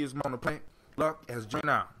are the luckiest on the planet. Luck has joined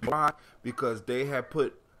out. Why? Because they have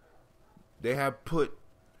put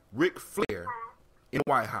Ric Flair in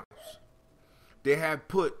the White House. They have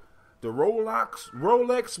put the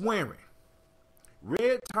Rolex wearing,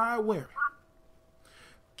 red tie wearing,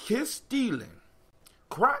 kiss stealing,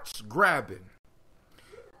 crotch grabbing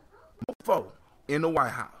mofo in the White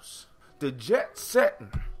House. The jet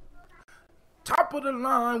setting, top of the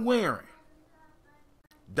line wearing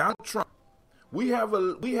Donald Trump. We have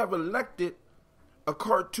elected a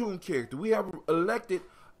cartoon character. We have elected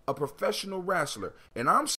a professional wrestler. And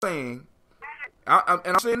I'm saying,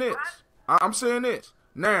 I'm saying this.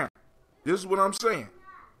 Now, this is what I'm saying.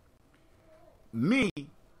 This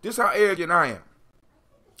is how arrogant I am.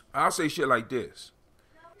 I'll say shit like this.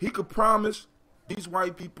 He could promise these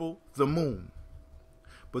white people the moon,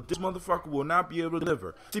 but this motherfucker will not be able to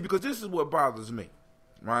deliver. See, because this is what bothers me,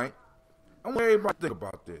 right? I want everybody to think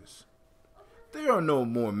about this. There are no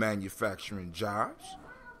more manufacturing jobs.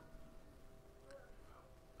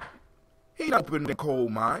 He not opening the coal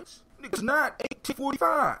mines. It's not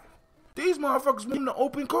 1845. These motherfuckers want him to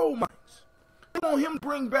open coal mines. They want him to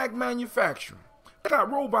bring back manufacturing. They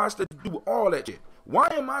got robots that do all that shit. Why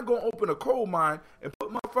am I going to open a coal mine and put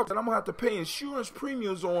motherfuckers that I'm going to have to pay insurance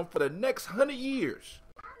premiums on for the next 100 years?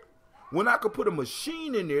 When I could put a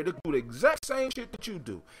machine in there to do the exact same shit that you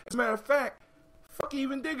do. As a matter of fact, fuck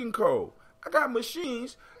even digging coal. I got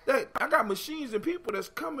machines and people that's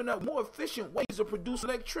coming up more efficient ways to produce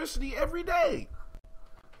electricity every day.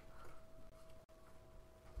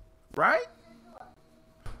 Right?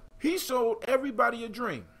 He sold everybody a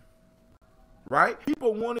dream. Right?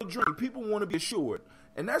 People want a dream. People want to be assured.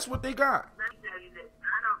 And that's what they got. Let me tell you this.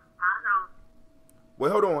 I don't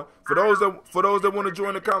Wait, hold on. For those that want to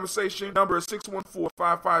join the conversation, number is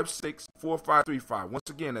 614-556-4535. Once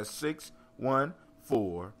again, that's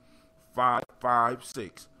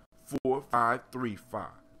 614-556-4535.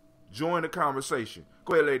 Join the conversation.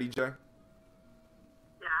 Go ahead, Lady J. Yeah, I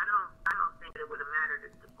don't think it would have mattered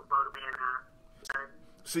if the vote man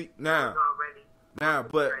See, now,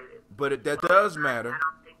 but that does matter.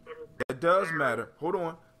 That does matter. Hold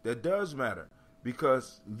on. That does matter.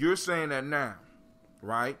 Because you're saying that now,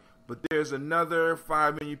 right? But there's another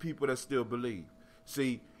 5 million people that still believe.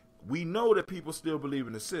 See, we know that people still believe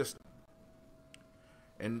in the system.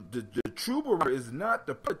 And the true barometer is not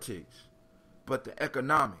the politics, but the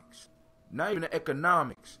economics. Not even the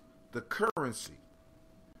economics, the currency,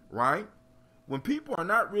 right? When people are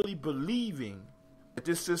not really believing that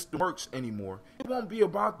this system works anymore, it won't be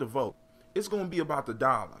about the vote. It's going to be about the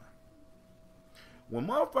dollar. When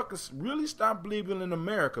motherfuckers really stop believing in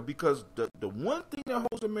America, because the one thing that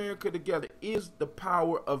holds America together is the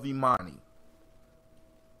power of Imani.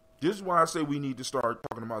 This is why I say we need to start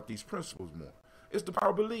talking about these principles more. It's the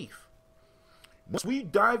power of belief. Once we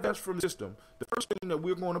divest from the system, the first thing that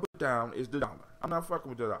we're going to put down is the dollar. I'm not fucking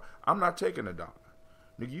with the dollar. I'm not taking the dollar.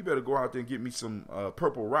 Nigga, you better go out there and get me some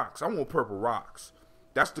purple rocks. I want purple rocks.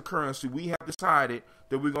 That's the currency we have decided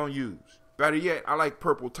that we're going to use. Better yet, I like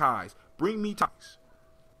purple ties. Bring me ties.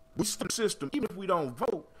 We still the system, even if we don't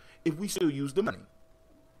vote, if we still use the money.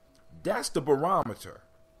 That's the barometer,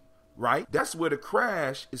 right? That's where the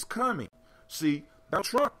crash is coming. See,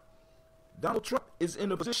 Donald Trump is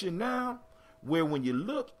in a position now where when you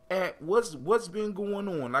look at what's been going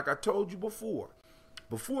on, like I told you before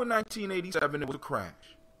 1987, it was a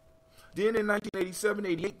crash. Then in 1987,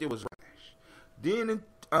 88, there was a crash. Then in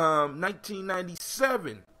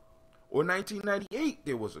 1997 or 1998,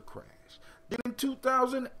 there was a crash. Then in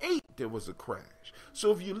 2008, there was a crash.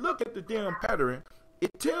 So if you look at the damn pattern,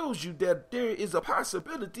 it tells you that there is a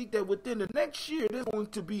possibility that within the next year, there's going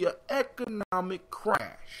to be an economic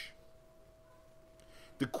crash.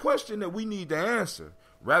 The question that we need to answer,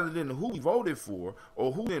 rather than who we voted for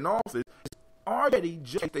or who in office, is are you ready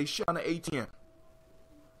just they shot on the ATM?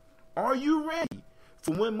 Are you ready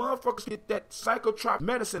for when motherfuckers get that psychotropic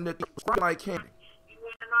medicine that they prescribe like candy? You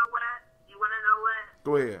want to know what?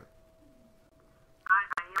 Go ahead. I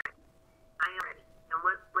am ready. And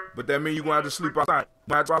what but that means you're going to have to sleep outside. You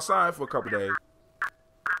might have to go outside for a couple days. But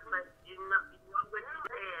you know what you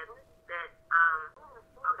said, that,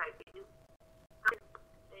 okay, did you say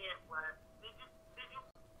what? Did you,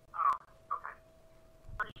 oh, okay.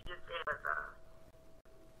 What you just said was,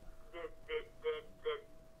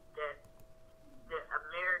 that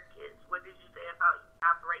Americans, what did you say about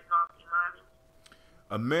operating off Imani?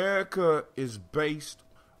 America is based,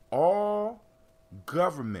 all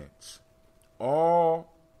governments,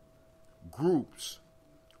 all groups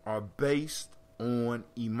are based on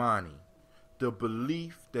Imani, the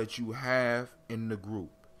belief that you have in the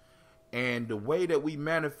group. And the way that we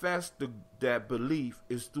manifest that belief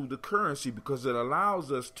is through the currency, because it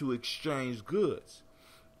allows us to exchange goods.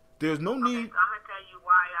 There's no need. So I'm going to tell you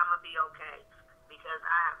why I'm going to be okay. Because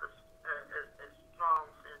I have a strong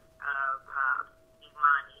sense of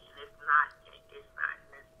Imani, and it's not in this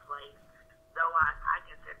place. Though I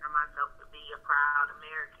consider myself to be a proud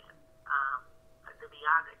American, to be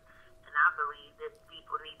honest. And I believe that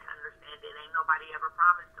people need to understand that ain't nobody ever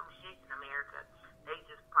promised them shit in America. They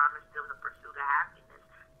just promised them the pursuit of happiness.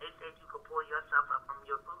 They said you could pull yourself up from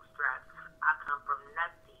your bootstraps. I come from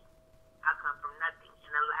nothing.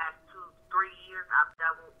 In the last 2-3 years, I've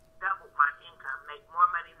doubled my income, make more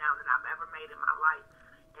money now than I've ever made in my life.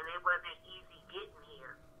 And it wasn't easy getting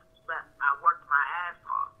here, but I worked my ass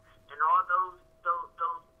off. And all those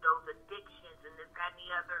addictions and this, that, and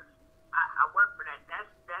the other, I work for that.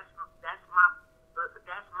 That's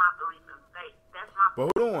my belief in faith. That's my.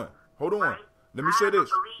 But hold on. Right? Let me say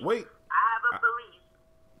this. Wait. I have a belief.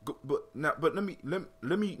 But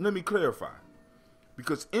let me clarify,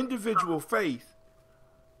 because individual faith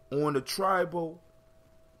on the tribal,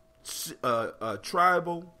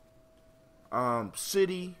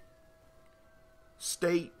 city,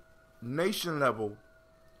 state, nation level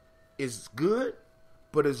is good,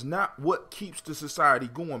 but it's not what keeps the society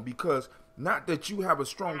going. Because not that you have a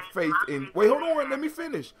strong faith in. Wait, hold on. Let me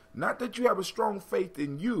finish. Not that you have a strong faith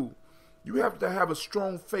in you. You have to have a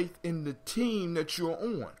strong faith in the team that you're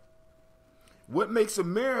on. What makes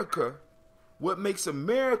America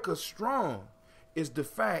strong is the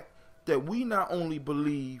fact that we not only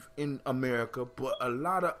believe in America, but a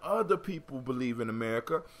lot of other people believe in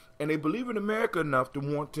America, and they believe in America enough to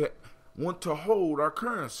want to hold our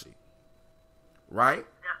currency, right? Okay.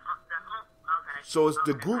 So it's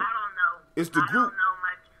the group. I don't know. It's the group. I don't know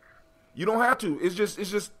You don't have to. It's just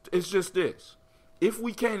this. If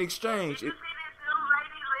we can't exchange, Did you see this new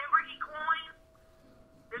Lady Liberty coin?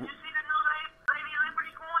 Did you see the new Lady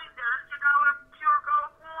Liberty coin? The $100 pure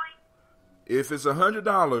gold coin? if it's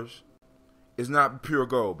 $100, it's not pure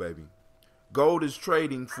gold, baby. Gold is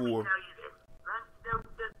trading for. Let me tell you this.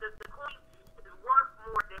 The coin is worth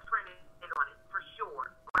more than printing on it, for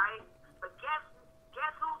sure, right? But guess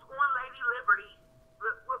who's on Lady Liberty?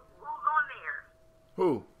 Who's on there?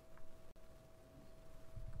 Who?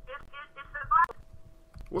 It's a black.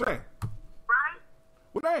 What name? Right?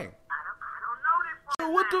 What name? I don't know this for So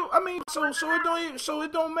what do I mean? So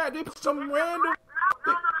it don't matter. They put some random. No, not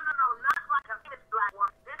like a famous black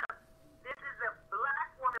woman. This is a black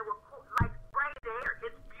woman with like braided hair.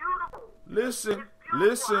 It's beautiful. Listen.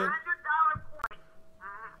 $100 coin.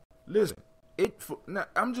 Listen. Now,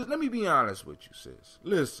 let me be honest with you, sis.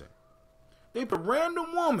 Listen. They put a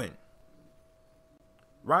random woman.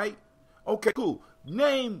 Right? Okay, cool.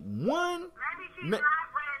 Name one. Maybe she's not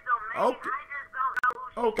random. Maybe Okay. I just don't know who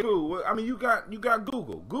she Okay, cool. Well, I mean, you got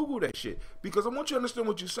Google. Google that shit. Because I want you to understand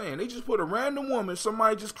what you're saying. They just put a random woman.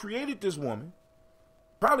 Somebody just created this woman.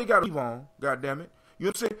 Probably got a leave on. God damn it. You know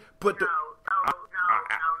what I'm saying? Put the. No.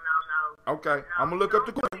 Okay, I'm gonna look up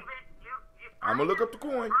the coin. I'm gonna look up the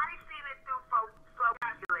coin. I seen it through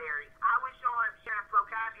vocabulary. I was sharing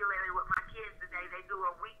vocabulary with my kids today. They do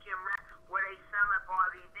a weekend rap where they sum up all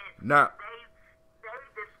the events. Now, They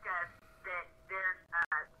discussed that there's,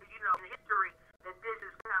 in history that this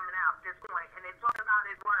is coming out, this point, and they talk about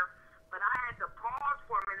his worth. But I had to pause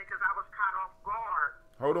for a minute because I was caught off guard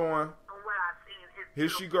hold on. on what I seen.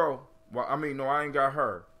 Here she go. Well, I mean, no, I ain't got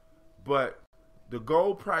her. But the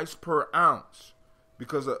gold price per ounce,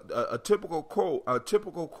 because a typical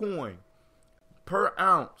coin per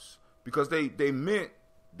ounce, because they mint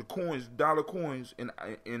the coins, dollar coins in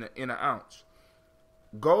an ounce.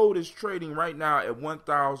 Gold is trading right now at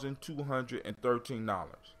 $1,213.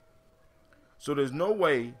 So there's no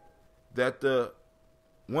way that the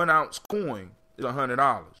 1 ounce coin is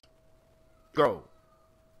 $100. Gold.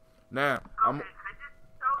 Now, Okay, I just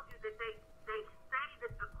told you that they say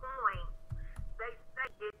that the coin, they say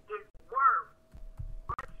it is worth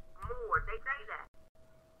much more. They say that.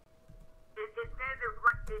 It says they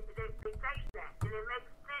say that, and it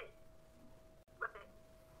makes sense. But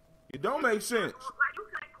it don't make sense. like you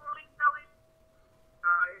say, coin, so it,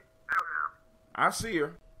 I don't know. I see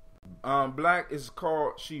her.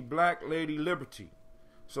 She Black Lady Liberty.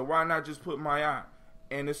 So why not just put my eye?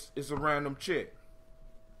 And it's a random chick.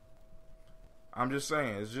 I'm just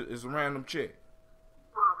saying, it's a random chick.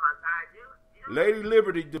 Oh my God, you Lady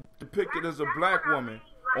Liberty depicted as a black woman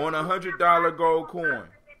on $100 gold coin.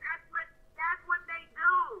 That's what they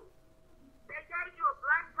do. They gave you a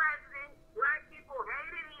black president. Black people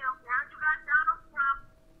hated him. Now you got Donald Trump.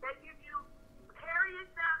 They give you Harriet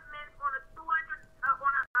Tubman on a $20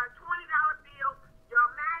 bill.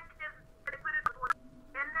 You're mad because they put it on.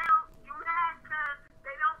 And now you mad because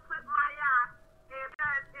they don't put my eye. And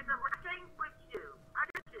because it's a thing with you. I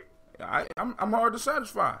get you. I'm hard to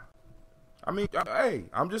satisfy. I mean, hey,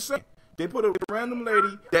 I'm just saying. They put a random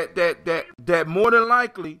lady that more than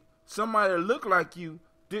likely somebody that looked like you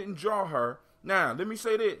didn't draw her. Now, let me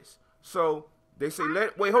say this. So they say,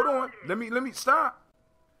 wait, hold on. Let me stop.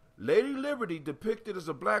 Lady Liberty depicted as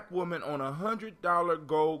a black woman on $100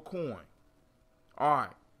 gold coin. All right.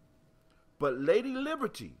 But Lady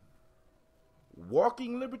Liberty,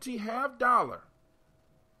 Walking Liberty half dollar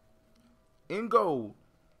in gold,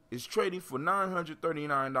 is trading for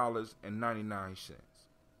 $939.99.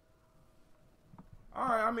 All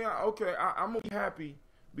right, I mean, okay, I'm gonna be happy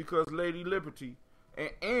because Lady Liberty,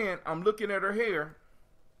 and I'm looking at her hair.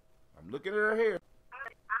 I love it.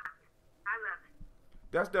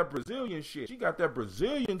 That's that Brazilian shit. She got that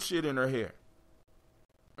Brazilian shit in her hair.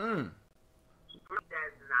 That's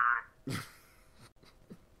not.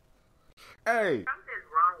 Hey, Something's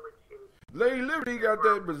wrong with you. Lady Liberty got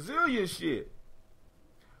that Brazilian shit.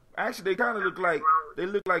 Actually, they kind of look like,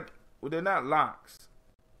 well, they're not locks.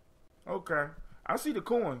 Okay. I see the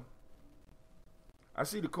coin.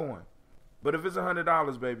 But if it's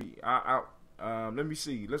 $100, baby, let me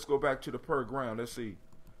see. Let's go back to the per gram. Let's see.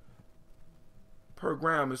 Per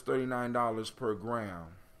gram is $39 per gram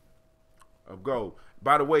of gold.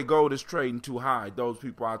 By the way, gold is trading too high. Those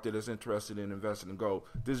people out there that's interested in investing in gold.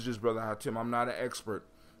 This is just Brother Hatim. I'm not an expert,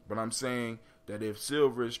 but I'm saying that if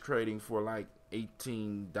silver is trading for like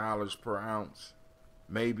 $18 per ounce,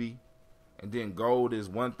 maybe, and then gold is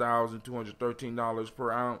 $1,213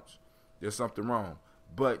 per ounce, there's something wrong.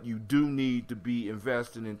 But you do need to be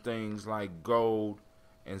investing in things like gold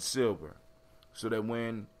and silver. so that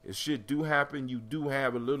when if shit do happen, you do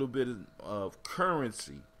have a little bit of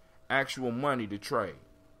currency, actual money to trade,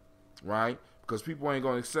 right? Because people ain't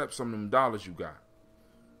gonna accept some of them dollars you got.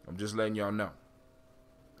 I'm just letting y'all know.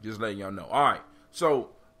 All right. So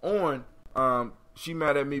she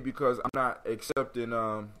mad at me because I'm not accepting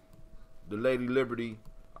the Lady Liberty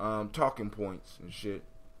talking points and shit.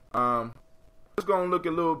 Let's go and look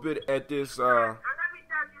a little bit at this. Let me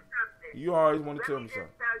tell you something. You always want to tell me something. Let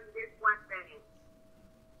me just tell you this one thing.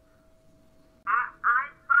 I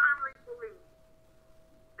firmly believe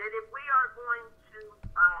that if we are going to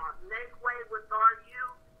make way with our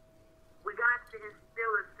youth, we got to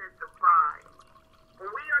instill a sense of pride. When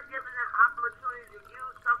we are given an opportunity to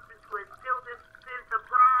use something to instill this sense of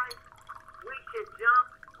pride, we should jump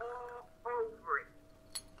all over it.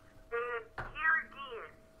 And here again,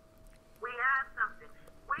 we have something.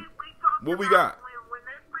 We talked what we about got? When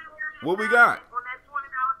they pre-married What we got? on that $20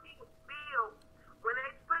 bill, when they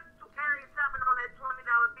put Area 7 on that $20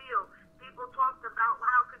 bill, people talked about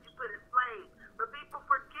how could you put a slave. But people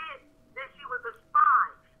forget that she was a spy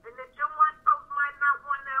and that your white folks might not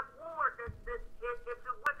won that war if it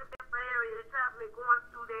wouldn't have been for Harriet Tubman going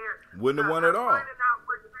through there. Wouldn't have won at all. You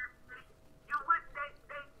wouldn't,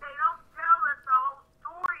 they don't tell us the whole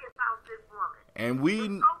story about this woman. And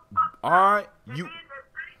we, So all right, and you. then the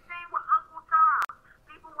same thing with Uncle Tom.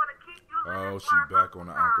 People want to keep using Oh, this she word back on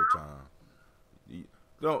the Uncle Tom, Tom.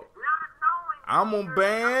 No, not knowing I'm gonna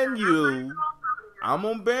ban you. I'm I'm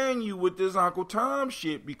gonna ban you with this Uncle Tom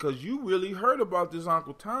shit because you really heard about this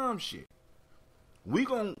Uncle Tom shit.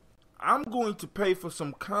 I'm going to pay for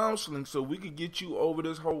some counseling so we could get you over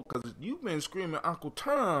this whole, because you've been screaming Uncle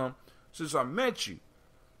Tom since I met you.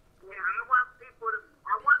 Yeah, I want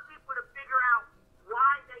people to figure out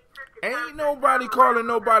why they took it. Ain't nobody calling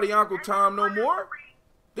nobody Uncle Tom no more.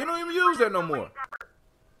 They don't even use that no more.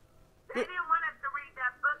 They didn't want us to read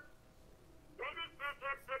that book. They didn't,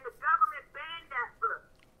 and the government banned that book,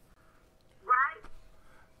 right?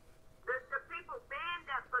 The people banned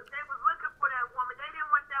that book. They was looking for that woman. They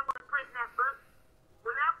didn't want that woman printing that book.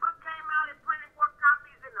 When that book came out, it printed more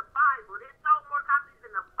copies in the Bible. It sold more copies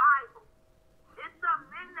in the Bible. It's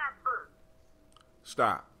something in that book.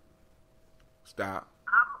 Stop.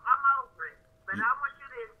 I'm over it, but I want you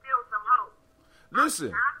to instill some hope.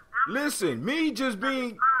 Listen. Me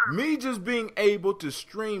just being able to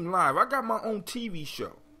stream live. I got my own TV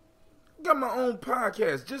show. I got my own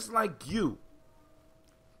podcast, just like you.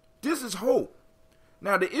 This is hope.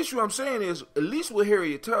 Now the issue I'm saying is, at least with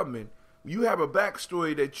Harriet Tubman, you have a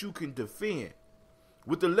backstory that you can defend.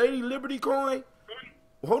 With the Lady Liberty coin,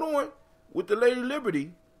 hold on. With the Lady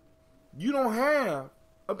Liberty, you don't have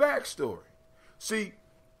a backstory. See,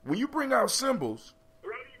 when you bring out symbols,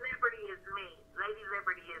 Lady Liberty is me. Lady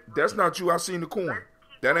Liberty is me. that's not you. I seen the coin.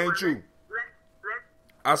 That ain't you. Let's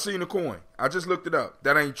I seen the coin. I just looked it up.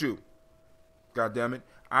 That ain't you. God damn it.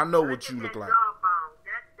 I know what you look like.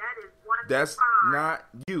 That is one That's spine. not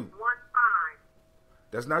you. One spine.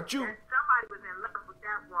 That's not you. Somebody was in love with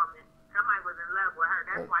that woman. Somebody was in love with her.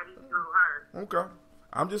 That's why he threw her. Okay.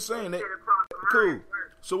 I'm just saying that. He should have crossed the Cool. line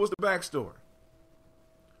first. So what's the backstory?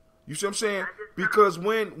 You see what I'm saying? Because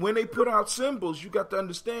when they put out symbols, you got to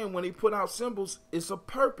understand, when they put out symbols, it's a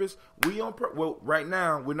purpose. Well, right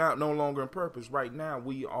now, we're not no longer in purpose. Right now,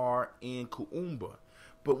 we are in Kuumba.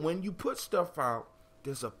 But when you put stuff out,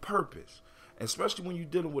 there's a purpose. Especially when you're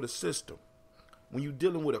dealing with a system. When you're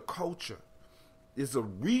dealing with a culture. There's a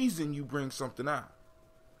reason you bring something out.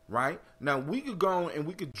 Right? Now, we could go and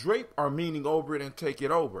we could drape our meaning over it and take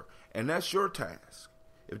it over. And that's your task.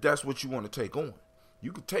 If that's what you want to take on.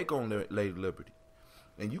 You could take on Lady Liberty.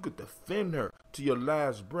 And you could defend her to your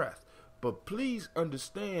last breath. But please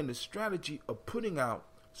understand the strategy of putting out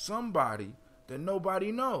somebody that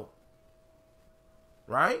nobody know.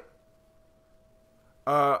 Right?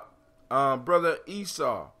 Brother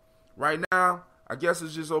Esau. Right now, I guess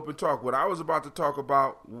it's just open talk. What I was about to talk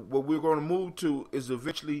about, what we're going to move to, is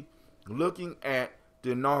eventually looking at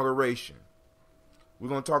the inauguration. We're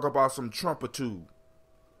going to talk about some Trumpatude.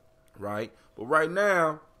 Right? But right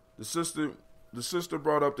now, the sister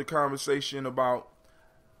brought up the conversation about,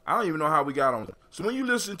 I don't even know how we got on it. So when you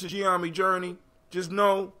listen to Gye-Nyame Journey, just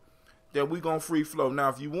know that we're going to free flow. Now,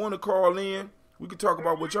 if you want to call in, we can talk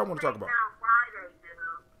about what y'all want to talk about. Friday, dude.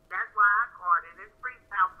 That's why I called it. It's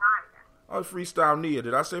Freestyle Friday. Oh, it's Freestyle Nia.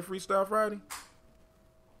 Did I say Freestyle Friday?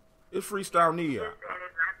 It's Freestyle Nia. I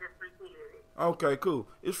just repeated it. Okay, cool.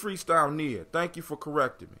 It's Freestyle Nia. Thank you for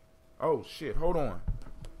correcting me. Oh, shit. Hold on.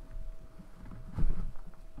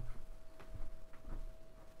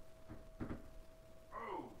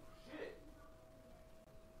 Oh, shit.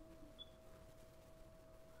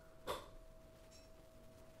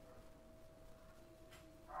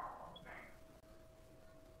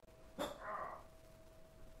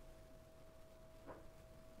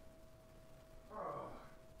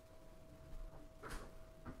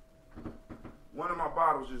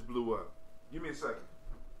 bottles just blew up. Give me a second.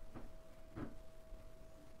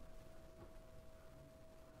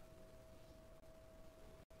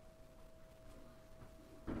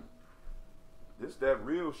 This that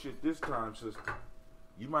real shit this time, sister.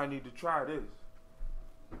 You might need to try this.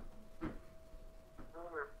 The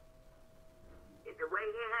way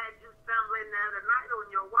he had you stumbling the other night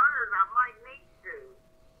on your words, I might need to.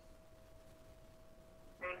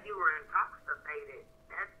 And you were intoxicated.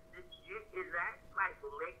 Is that like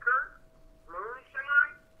liquor?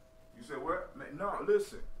 Moonshine? You said what? No,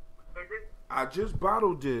 listen. Is it? I just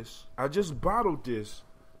bottled this.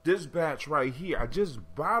 This batch right here.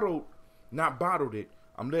 Not bottled it.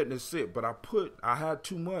 I'm letting it sit, but I had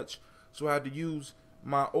too much, so I had to use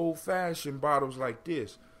my old-fashioned bottles like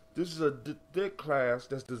this. This is a thick class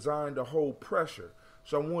that's designed to hold pressure.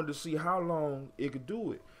 So I wanted to see how long it could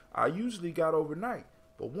do it. I usually got overnight,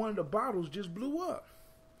 but one of the bottles just blew up.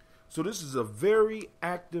 So this is a very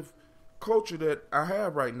active culture that I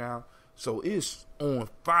have right now. So it's on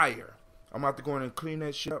fire. I'm about to go in and clean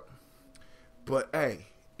that shit up. But hey,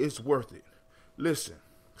 it's worth it. Listen,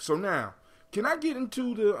 so now, can I get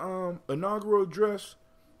into the inaugural address?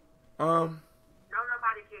 No,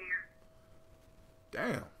 nobody cares.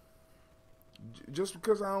 Damn. Just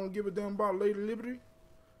because I don't give a damn about Lady Liberty?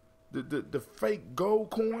 The fake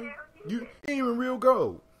gold coin? You ain't even real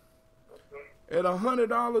gold. At $100. You're a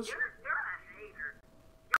hater.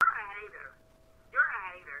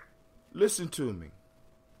 Listen to me.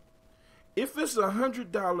 If it's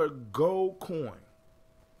 $100 gold coin,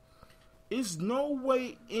 it's no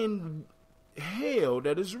way in hell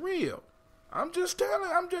that it's real. I'm just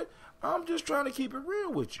trying to keep it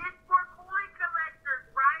real with you. It's for coin collectors,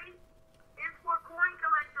 right? It's for coin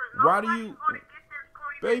collectors. Why do you,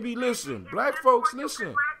 baby, listen, black folks,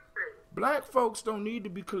 listen. Black folks don't need to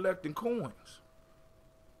be collecting coins.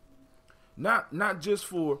 Not just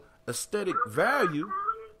for aesthetic value.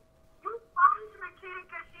 You fighting a kid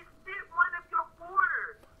because she spit one of your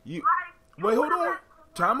quarters. Wait, hold on.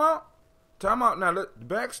 Time out. Now,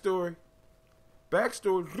 backstory.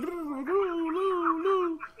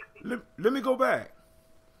 Let me go back.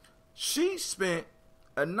 She spent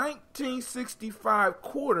a 1965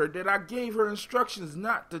 quarter that I gave her instructions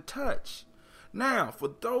not to touch. Now, for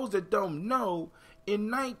those that don't know,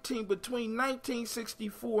 between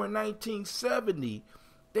 1964 and 1970,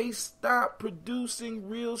 they stopped producing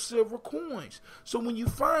real silver coins. So when you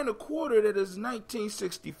find a quarter that is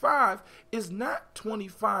 1965, it's not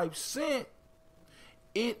 25 cents.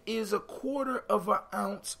 It is a quarter of an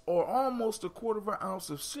ounce or almost a quarter of an ounce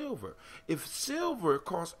of silver. If silver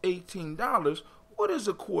costs $18, what is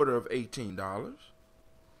a quarter of $18?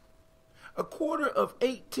 A quarter of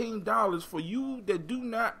 $18 for you that do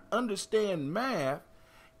not understand math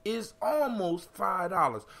is almost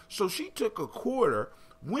 $5. So she took a quarter,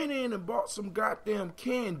 went in and bought some goddamn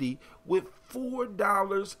candy with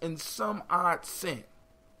 $4 and some odd cent.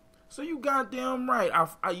 So you goddamn right.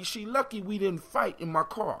 She lucky we didn't fight in my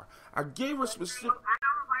car. I gave her specific. I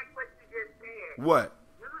don't like what you just said. What?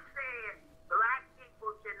 You said black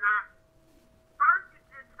people should not. First, you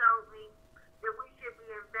just told me that we should be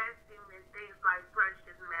investing in things like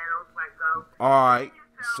precious metals, like gold. All right.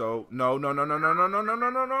 So no.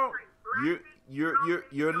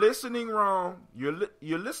 You're listening wrong.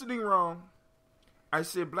 You're listening wrong. I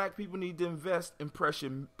said black people need to invest in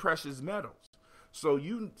precious metals. So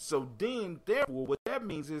therefore, what that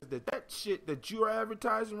means is that shit that you are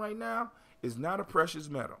advertising right now is not a precious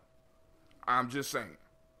metal. I'm just saying.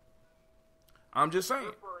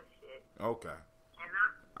 Okay.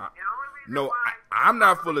 No, I'm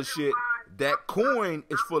not full of shit. That coin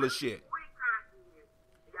is full of shit.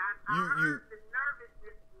 You.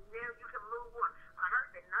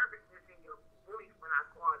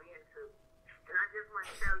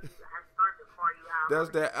 That's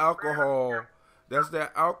that alcohol. That's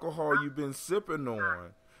that alcohol you've been sipping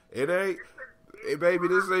on. It ain't, baby.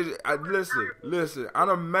 This ain't. Listen. I'm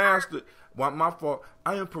a master. My fault.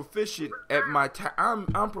 I am proficient at my.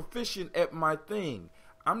 I'm proficient at my thing.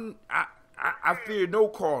 I fear no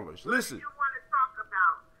callers. Listen. You want to talk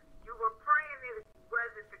about? You were praying it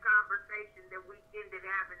wasn't the conversation that we ended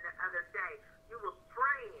having the other day. You were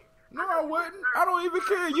praying. No, I wasn't. I don't even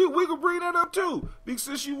care. We could bring that up too. Because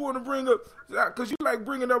since you want to bring up, because you like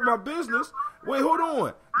bringing up my business. Wait, hold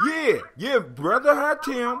on. Yeah, Brother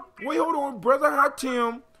Hatim. Wait, hold on. Brother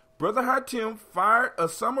Hatim fired a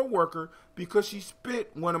summer worker because she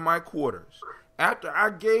spit one of my quarters. After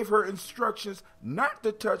I gave her instructions not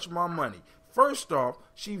to touch my money. First off,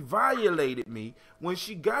 she violated me when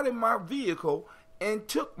she got in my vehicle and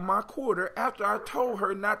took my quarter after I told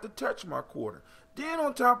her not to touch my quarter. Then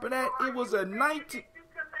on top of that, it was a 19...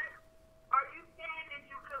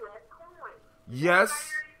 Yes,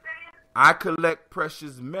 I collect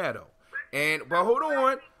precious metal. But hold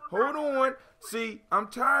on. See, I'm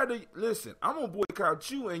tired of, listen, I'm gonna boycott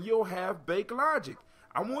you and your half-baked logic.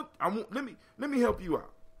 Let me help you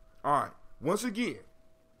out. All right, once again,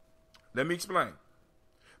 let me explain.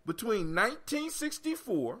 Between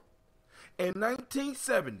 1964 and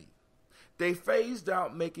 1970, they phased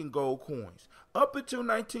out making gold coins. Up until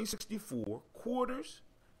 1964, quarters,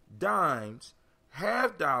 dimes,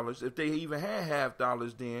 half dollars, if they even had half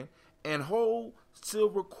dollars then, and whole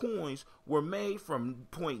silver coins were made from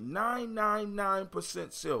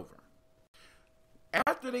 0.999% silver.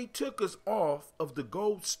 After they took us off of the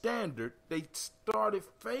gold standard, they started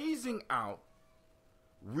phasing out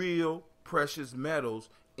real precious metals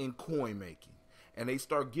in coin making. And they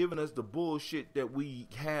start giving us the bullshit that we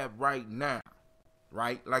have right now.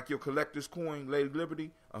 Right? Like your collector's coin, Lady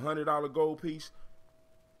Liberty, $100 gold piece,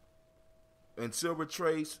 and silver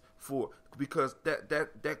trace because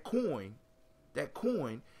that coin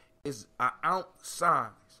is an ounce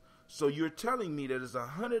size. So you're telling me that it's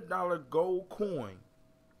 $100 gold coin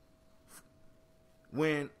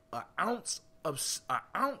when an ounce,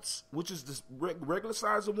 which is the regular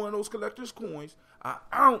size of one of those collector's coins, an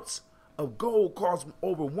ounce of gold costs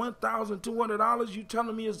over $1,200. You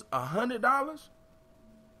telling me it's $100?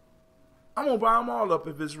 I'm gonna buy them all up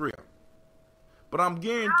if it's real. But I'm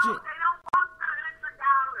guaranteed. No, they don't cost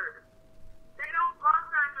 $100. They don't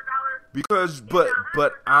cost $100.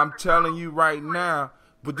 But I'm telling you right now.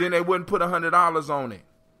 But then they wouldn't put $100 on it.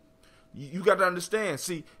 You got to understand.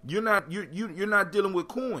 See, you're not dealing with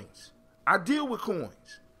coins. I deal with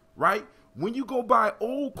coins, right? When you go buy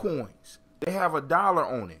old coins, they have $1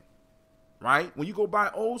 on it, right? When you go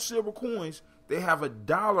buy old silver coins, they have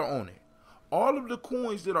 $1 on it. All of the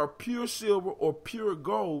coins that are pure silver or pure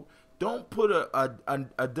gold don't put a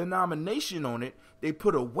denomination on it. They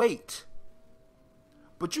put a weight.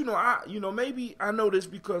 But maybe I know this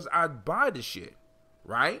because I buy the shit,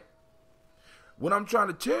 right? What I'm trying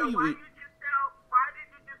to tell you is, why did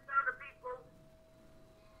you just tell the people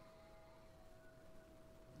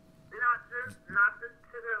not to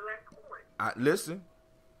elect coins? Listen,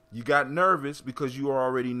 you got nervous because you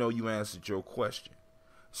already know you answered your question.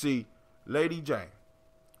 See, Lady Jane,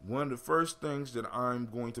 one of the first things that I'm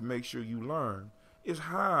going to make sure you learn is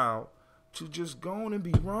how to just go on and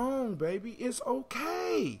be wrong, baby. It's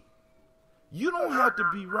okay. You don't have to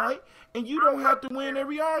be right, and you don't have to win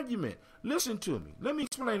every argument. Listen to me. Let me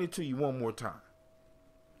explain it to you one more time.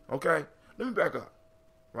 Okay? Let me back up.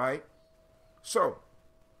 Right? So,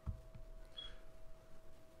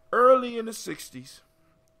 early in the 60s,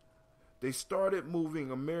 they started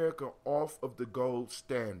moving America off of the gold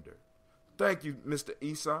standard. Thank you, Mr.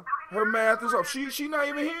 Esau. Her math is off. She not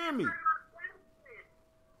even hearing me.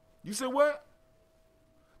 You said what?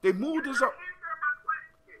 They moved us up.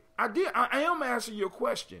 I did. I am answering your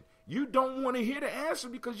question. You don't want to hear the answer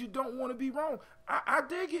because you don't want to be wrong. I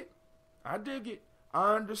dig it. I dig it.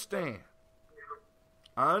 I understand.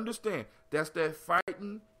 That's that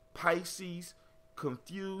fighting Pisces,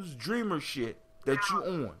 confused dreamer shit that you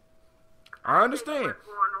on. I understand. What's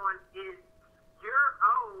going on is you're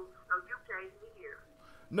old, so you can't hear.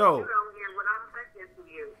 No. You don't hear what I'm saying to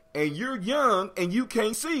you. And you're young and you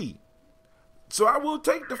can't see. So I will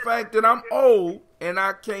take the fact that I'm old and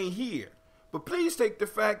I can't hear. But please take the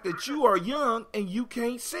fact that you are young and you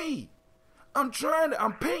can't see. I'm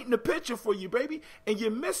painting a picture for you, baby, and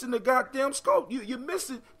you're missing the goddamn scope. You're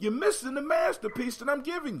missing the masterpiece that I'm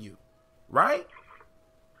giving you. Right?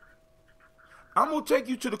 I'm going to take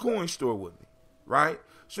you to the coin store with me, right?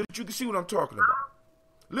 So that you can see what I'm talking about.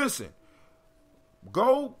 Listen,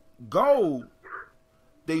 gold,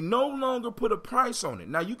 they no longer put a price on it.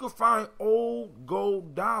 Now, you can find old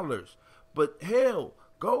gold dollars, but hell,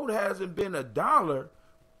 gold hasn't been $1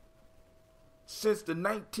 since the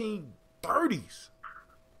 1930s.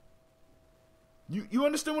 You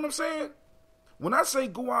understand what I'm saying? When I say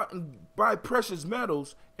go out and buy precious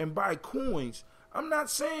metals and buy coins, I'm not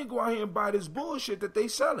saying go out here and buy this bullshit that they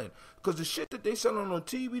selling. Because the shit that they selling on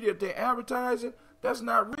TV that they advertising, that's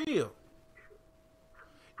not real.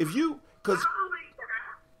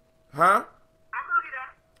 Huh?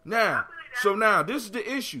 Now, this is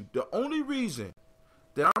the issue. The only reason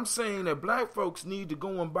that I'm saying that black folks need to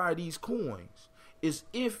go and buy these coins is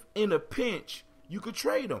if in a pinch you could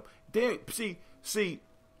trade them. See,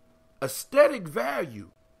 aesthetic value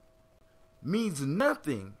means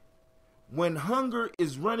nothing when hunger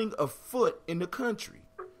is running afoot in the country.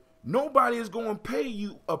 Nobody is going to pay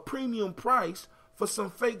you a premium price for some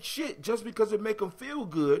fake shit just because it make them feel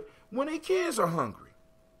good when their kids are hungry.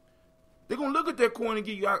 They're going to look at that coin and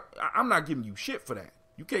give you, I'm not giving you shit for that.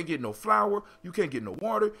 You can't get no flour. You can't get no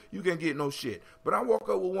water. You can't get no shit. But I walk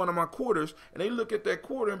up with one of my quarters, and they look at that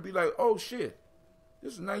quarter and be like, oh, shit,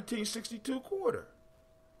 this is a 1962 quarter.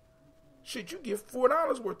 Shit, you get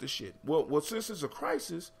 $4 worth of shit. Well, since it's a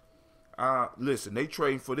crisis, listen, they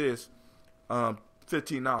trade for this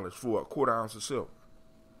 $15 for a quarter ounce of silver.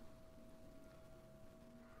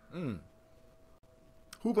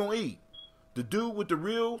 Who gonna eat? The dude with the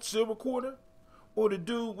real silver quarter, or the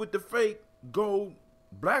dude with the fake gold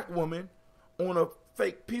black woman on a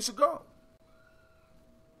fake piece of gold?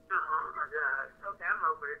 Oh my God. Okay, I'm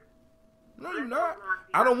over it. No, you're not.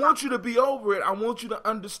 I don't want you to be over it. I want you to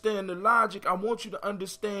understand the logic. I want you to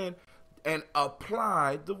understand and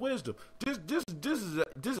apply the wisdom. This is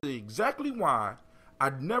exactly why I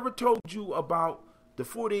never told you about the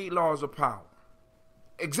 48 laws of power.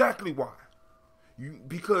 Exactly why.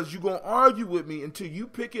 Because you're going to argue with me until you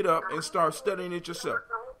pick it up and start studying it yourself.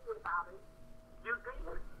 You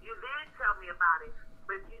did tell me about it,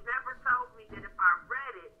 but you never told me that if I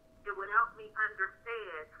read it, it would help me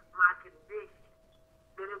understand my condition.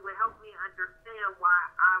 That it would help me understand why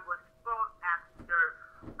I was sought after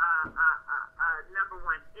number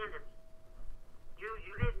one enemy. You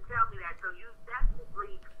didn't tell me that, so you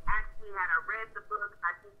definitely asked me had I read the book.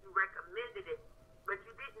 I think you recommended it, but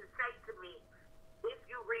you didn't say to me, if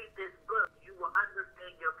you read this book, you will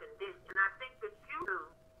understand your condition. And I think that you knew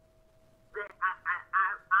that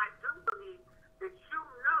I do believe that you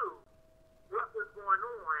knew what was going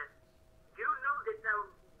on. You knew that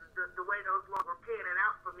the way those laws were panning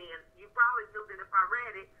out for me, and you probably knew that if I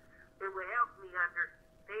read it, it would help me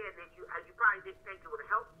understand that you probably didn't think it would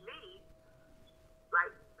help me,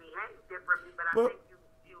 like, behave differently, but I think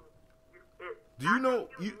you knew.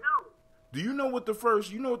 Do you know what the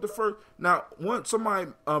first, now, once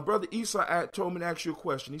somebody, Brother Esau told me to ask you a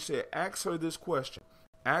question. He said, ask her this question.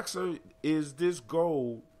 Ask her, is this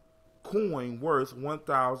gold coin worth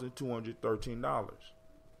 $1,213?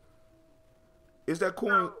 Is that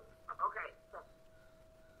coin? Okay.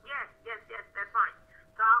 Yes, that's fine.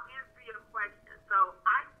 So I'll answer your question. So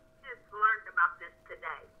I just learned about this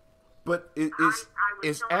today. But it's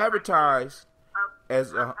advertised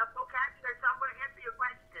as a...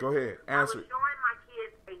 Go ahead, answer it. I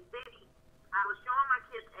was showing my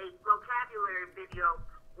kids a vocabulary video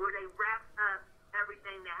where they wrap up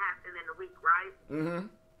everything that happened in the week, right? Mm-hmm.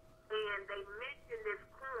 And they mentioned this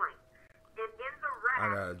coin. And in the wrap,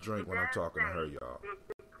 I gotta drink when I'm talking to her, y'all. It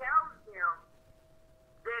tells them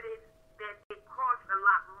that it costs a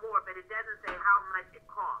lot more, but it doesn't say how much it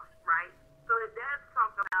costs, right? So it does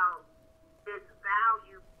talk about its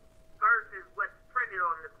value versus what's printed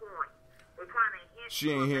on the coin. It kind of hints. She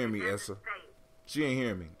ain't hearing me, Essa. She ain't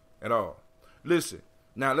hearing me at all. Listen,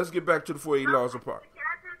 now let's get back to the 48 laws of power. Can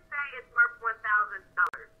I just say it's worth $1,000?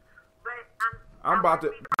 But I'm about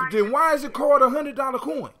to. Then why is it called $100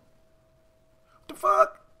 coin? What the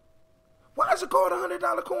fuck? Why is it called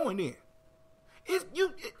 $100 coin then? It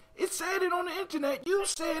said it on the internet. You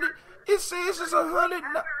said it. It says it's $100. Are there any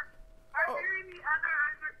other?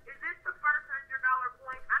 Is this the first $100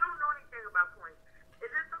 coin? I don't know anything about coins. Is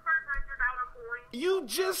this the first $100 coin? You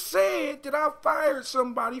just said that I fired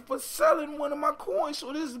somebody for selling one of my coins,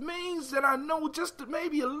 so this means that I know just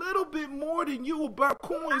maybe a little bit more than you about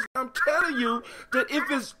coins. I'm telling you that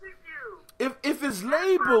if it's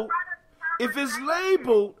labeled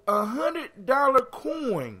 $100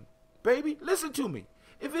 coin, baby, listen to me.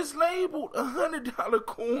 If it's labeled $100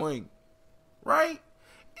 coin, right,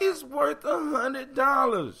 it's worth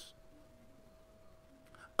 $100.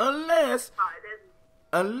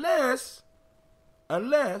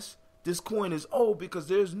 Unless this coin is old, because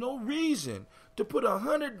there's no reason to put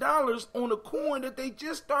 $100 on a coin that they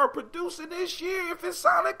just start producing this year if it's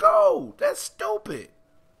solid gold. That's stupid.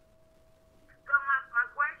 So my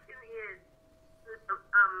question is, Mr.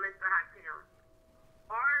 Hakim,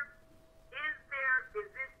 is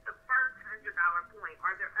this the first $100 coin?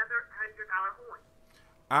 Are there other $100 coins?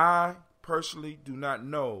 I personally do not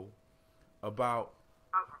know about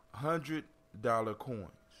 $100 coins.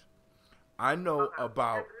 I know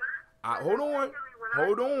about. Hold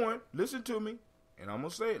on. Listen to me, and I'm gonna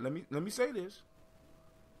say it. Let me say this.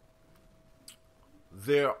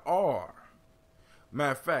 There are,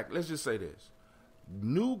 matter of fact, let's just say this: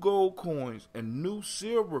 new gold coins and new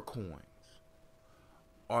silver coins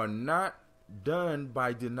are not done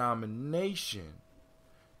by denomination.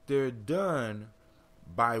 They're done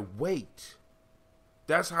by weight.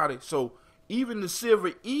 That's how they. So even the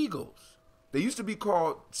silver eagles, they used to be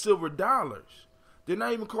called silver dollars. They're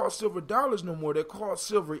not even called silver dollars no more. They're called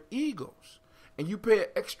silver eagles. And you pay an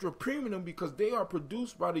extra premium because they are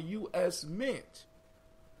produced by the U.S. Mint.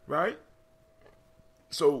 Right?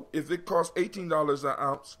 So if it costs $18 an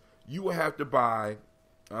ounce, you will have to buy,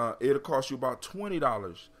 it'll cost you about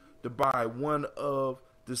 $20 to buy one of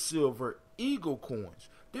the silver eagle coins.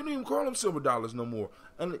 They don't even call them silver dollars no more.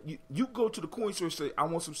 And you go to the coin store and say, I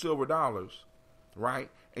want some silver dollars, right?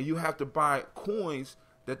 And you have to buy coins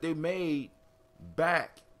that they made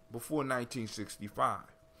back before 1965.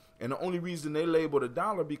 And the only reason they labeled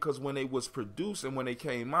 $1 because when they was produced and when they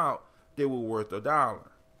came out, they were worth $1.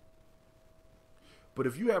 But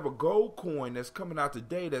if you have a gold coin that's coming out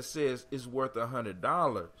today that says it's worth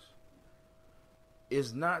 $100,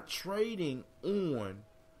 it's not trading on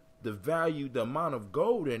the value, the amount of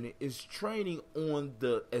gold in it, is trading on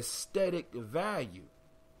the aesthetic value.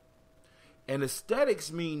 And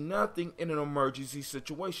aesthetics mean nothing in an emergency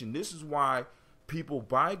situation. This is why people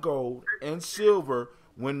buy gold and silver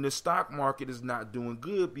when the stock market is not doing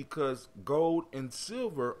good, because gold and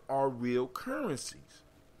silver are real currencies.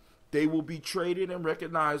 They will be traded and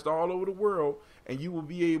recognized all over the world, and you will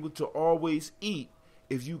be able to always eat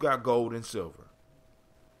if you got gold and silver.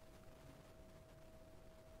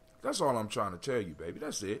 That's all I'm trying to tell you, baby.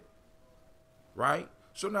 That's it. Right?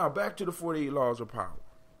 So now back to the 48 laws of power.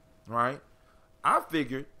 Right? I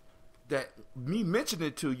figured that me mentioning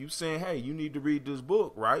it to you, saying, hey, you need to read this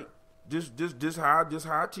book, right? This how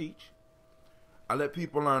I teach. I let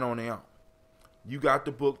people learn on their own. You got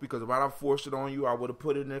the book because if I forced it on you, I would have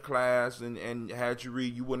put it in the class and had you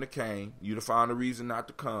read. You wouldn't have came. You'd have found a reason not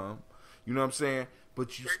to come. You know what I'm saying?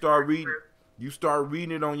 But you start reading. You start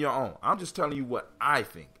reading it on your own. I'm just telling you what I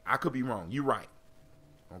think. I could be wrong. You're right.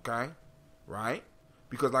 Okay? Right?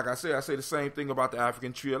 Because like I say the same thing about the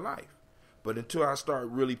African Tree of Life. But until I start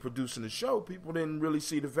really producing the show, people didn't really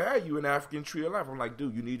see the value in the African Tree of Life. I'm like,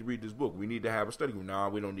 dude, you need to read this book. We need to have a study group. No,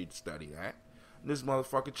 we don't need to study that. And this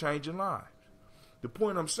motherfucker changing lives. The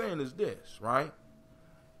point I'm saying is this, right?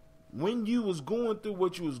 When you was going through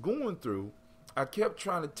what you was going through, I kept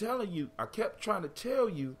trying to tell you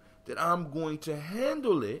that I'm going to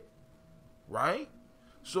handle it, right?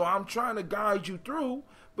 So I'm trying to guide you through,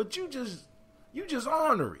 but you just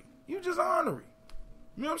ornery. You just ornery.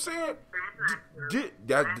 You know what I'm saying?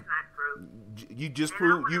 That's not true. You just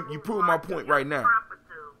prove you prove my point right now.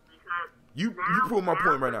 You prove my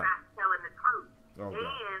point right now. Not telling the truth. Okay.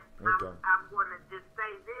 And I'm going to just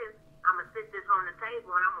say this. I'm going to sit this on the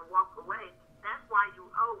table and I'm going to walk away. That's why you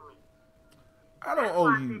owe me. I don't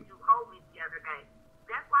owe you. That's why I said you owe me the other day.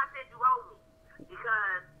 That's why I said you owe me.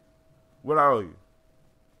 Because. What I owe you?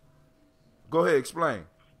 Go ahead, explain.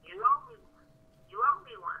 You owe me. You owe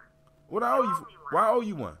me one. What I owe you? Why I owe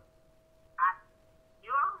you one?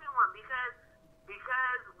 You owe me one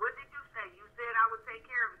because what did you say? You said I would take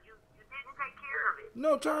care of it. You didn't take care of it.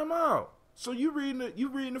 No, time out. So you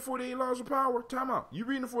reading the 48 laws of power? Time out. You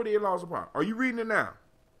reading the 48 laws of power? Are you reading it now?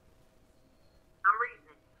 I'm reading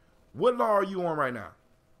it. What law are you on right now?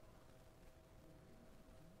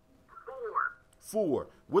 4.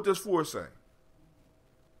 What does 4 say?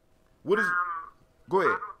 What is? Go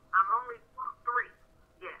ahead. I'm only 3.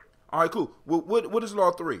 Yeah. All right, cool. What is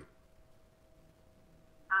law 3? Law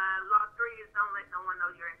 3 is don't let no one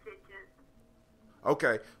know your intentions.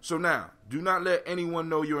 Okay, so now do not let anyone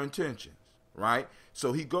know your intentions, right?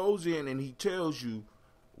 So he goes in and he tells you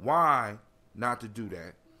why not to do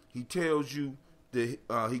that. He tells you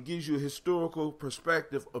he gives you a historical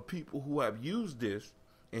perspective of people who have used this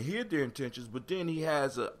and hid their intentions, but then he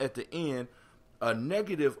has at the end a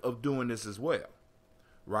negative of doing this as well,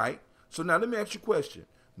 right? So now let me ask you a question.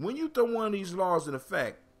 When you throw one of these laws in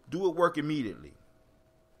effect, do it work immediately?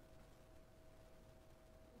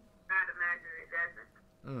 I'd imagine it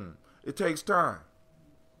doesn't. It takes time.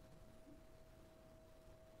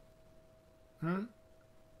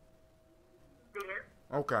 Yes.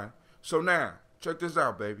 Okay. So now, check this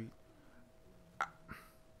out, baby.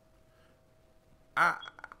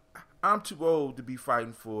 I'm too old to be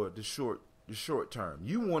fighting for the short term.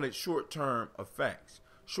 You wanted short-term effects.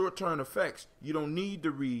 Short-term effects, you don't need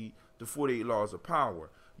to read the 48 Laws of Power.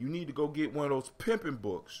 You need to go get one of those pimping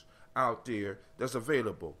books out there that's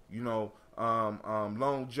available. You know,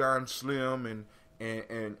 Long John Slim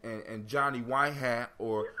and Johnny White Hat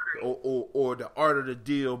or The Art of the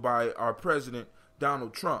Deal by our president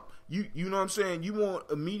Donald Trump. You know what I'm saying? You want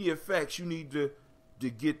immediate effects, you need to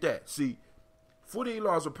get that. See, 48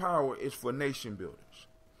 Laws of Power is for nation builders.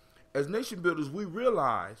 As nation builders, we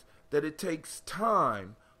realize that it takes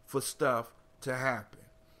time for stuff to happen.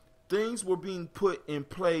 Things were being put in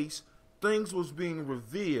place, things was being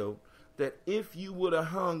revealed that if you would have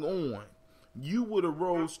hung on, you would have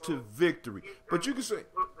rose to victory. But you can say,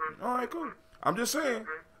 all right, cool. I'm just saying,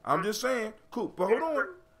 cool. But hold on.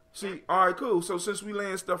 See, all right, cool. So since we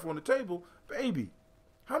laying stuff on the table, baby,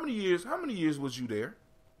 How many years was you there?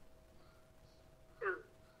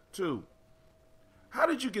 2. How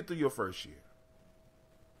did you get through your first year?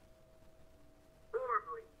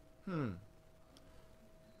 Horribly.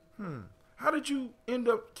 How did you end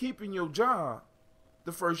up keeping your job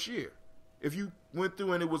the first year? If you went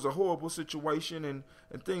through and it was a horrible situation and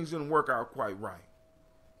things didn't work out quite right.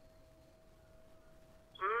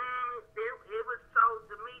 It was told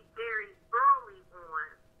to me very early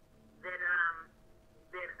on that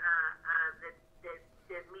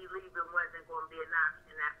me leaving wasn't going to be an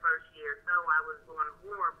option that first year, so I was going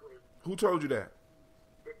horribly. Who told you that?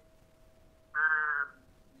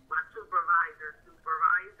 My supervisor.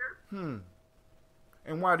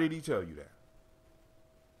 And why did he tell you that?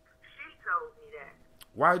 She told me that.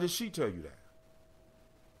 Why did she tell you that?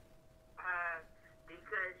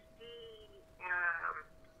 Because she,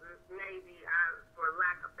 maybe, for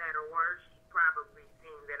lack of better words, she probably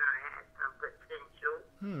seen that I had some potential.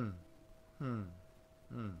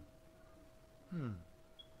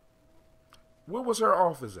 Where was her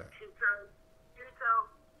office at? She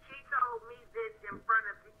told me this in front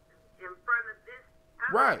of this.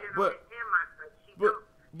 Right,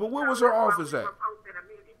 but where was her office at?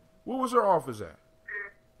 Where was her office at?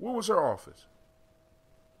 Where was her office?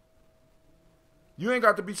 You ain't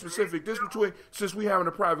got to be specific. Since we having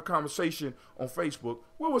a private conversation on Facebook,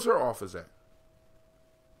 where was her office at?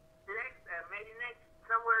 Maybe next,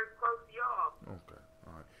 somewhere close to y'all. Okay,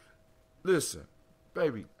 all right. Listen,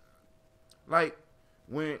 baby, like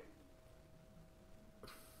when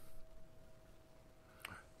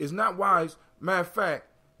it's not wise. Matter of fact,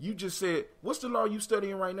 you just said, what's the law you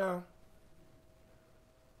studying right now?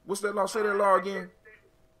 What's that law? Say that law again.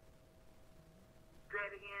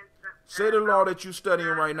 Say the law that you're studying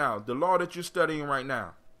right now. The law that you're studying right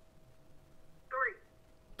now.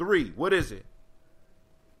 3. What is it?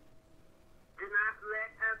 Do not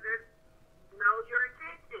let others know your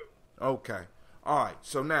intentions. Okay. All right.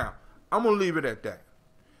 So now, I'm going to leave it at that.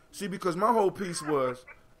 See, because my whole piece was,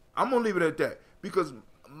 I'm going to leave it at that. Because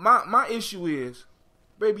my issue is,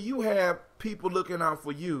 baby, you have people looking out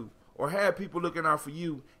for you, or have people looking out for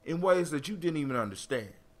you in ways that you didn't even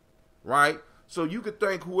understand. Right? So you could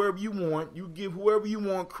thank whoever you want. You give whoever you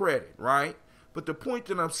want credit, right? But the point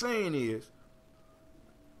that I'm saying is,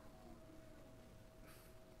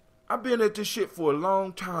 I've been at this shit for a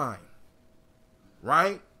long time,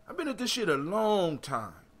 right? I've been at this shit a long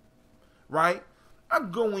time, right? I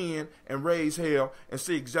go in and raise hell and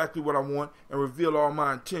say exactly what I want and reveal all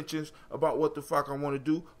my intentions about what the fuck I want to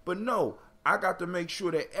do. But no, I got to make sure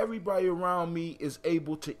that everybody around me is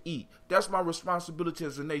able to eat. That's my responsibility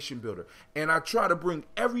as a nation builder. And I try to bring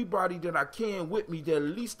everybody that I can with me, that at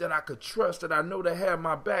least that I could trust, that I know that have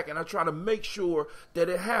my back, and I try to make sure that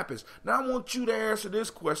it happens. Now I want you to answer this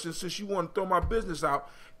question, since you want to throw my business out.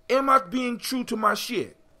 Am I being true to my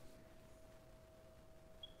shit?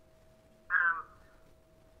 I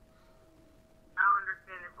don't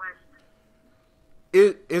understand the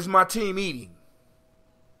question. Is my team eating?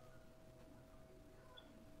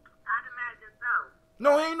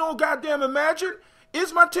 No, ain't no goddamn imagine.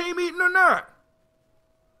 Is my team eating or not?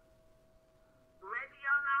 Maybe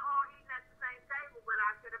y'all not all eating at the same table, but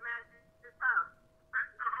I could imagine it's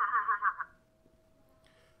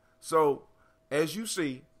So, as you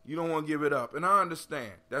see, you don't want to give it up. And I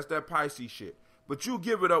understand. That's that Pisces shit. But you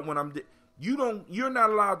give it up when I'm you're not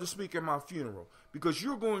allowed to speak at my funeral, because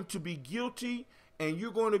you're going to be guilty, and you're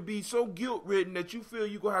going to be so guilt-ridden that you feel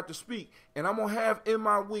you're going to have to speak. And I'm going to have in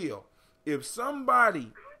my will, if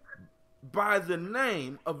somebody by the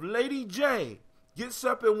name of Lady J gets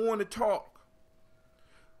up and want to talk,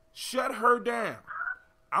 shut her down.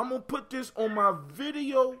 I'm going to put this on my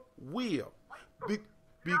video wheel.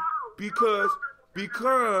 Because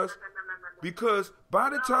by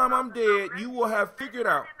the time I'm dead, you will have figured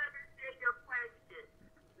out.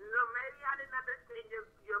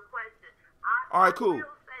 All right, cool.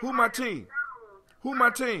 Who my team? Who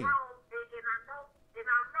my team?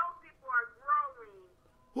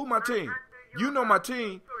 Who my team? You know my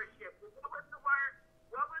team. What was the word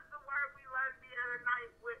we learned the other night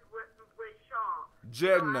with Shaw?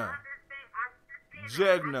 Jegna.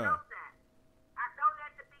 Jegna. I know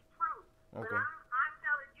that to be true. Okay. But I'm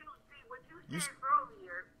telling you, see, what you said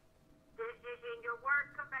earlier, in your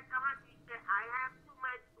words come back to hunt, you said, I have too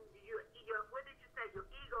much, what did you say? Your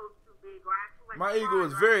ego's too big, or I have too much. My ego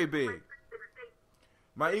is very big.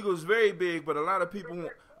 My ego is very big, but a lot of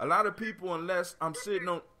people, unless I'm sitting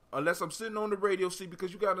on the radio, see,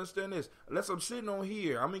 because you got to understand this, unless I'm sitting on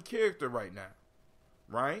here, I'm in character right now,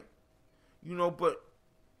 right? You know, but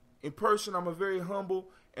in person, I'm a very humble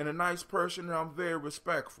and a nice person, and I'm very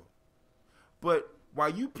respectful. But while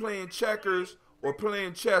you playing checkers or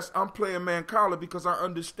playing chess, I'm playing Mancala because I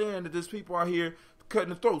understand that there's people out here cutting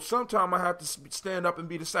the throat. Sometimes I have to stand up and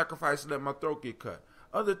be the sacrifice and let my throat get cut.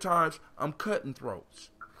 Other times I'm cutting throats.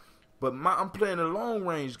 But I'm playing a long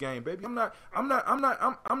range game, baby. I'm not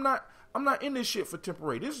in this shit for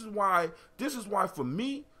temporary. This is why for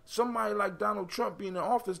me, somebody like Donald Trump being in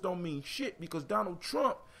office don't mean shit, because Donald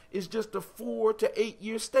Trump is just a 4 to 8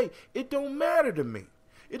 year stay. It don't matter to me.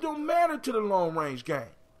 It don't matter to the long range game.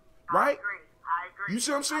 Right? I agree. You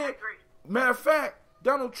see what I'm saying? Matter of fact,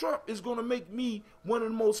 Donald Trump is going to make me one of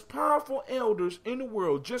the most powerful elders in the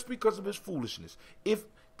world just because of his foolishness.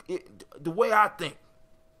 The way I think.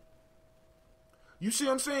 You see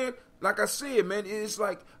what I'm saying? Like I said, man, it's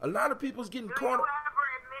like a lot of people's getting caught up.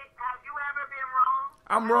 Have you ever been wrong?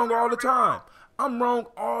 I'm wrong all the time. I'm wrong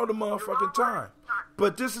all the motherfucking time.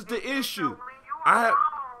 But this is the issue. I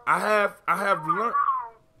have learned.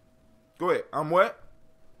 Go ahead. I'm what?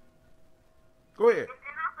 Go ahead. And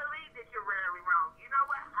I believe that you're rarely wrong. You know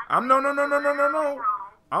what? No.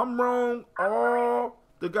 I'm wrong all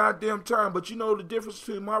the goddamn time. But you know the difference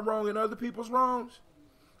between my wrong and other people's wrongs?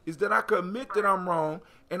 Is that I can admit that I'm wrong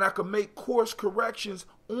and I can make course corrections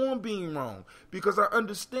on being wrong. Because I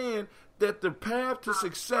understand that the path to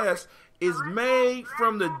success is made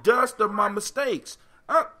from the dust of my mistakes.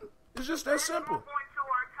 It's just that simple. Going to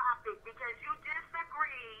our topic, because you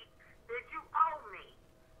disagreed that you owe me.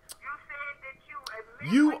 You said that you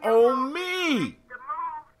owe me.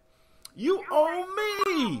 You owe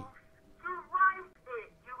me. To write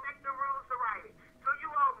it. You make the rules to write it. So you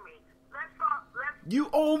owe me. Let's talk. You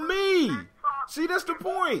owe me. See, that's the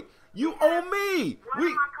point. You owe me. One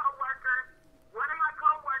of my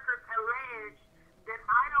coworkers alleged that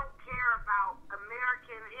I don't care about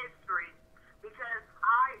American history because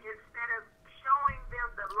instead of showing them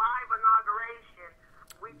the live inauguration,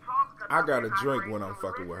 we talked about I got a drink when I'm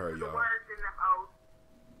fucking with her, y'all. And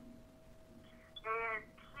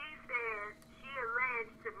she said, she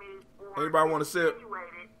alleged to me, anybody want to say it?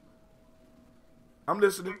 I'm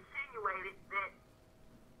listening. Insinuated that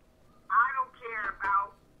I don't care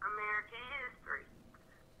about American history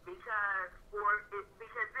because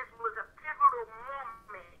this was a pivotal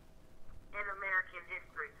moment in American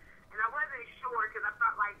history. And I wasn't sure because I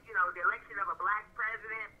thought, like, you know, the election of a black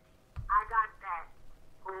president, I got that.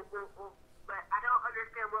 But I don't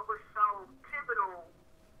understand what was so pivotal.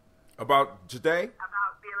 About today?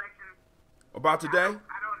 About the election. About today?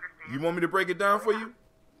 I don't understand. You want me to break it down for you?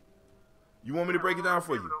 You want me to break it down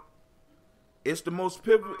for you? It's the most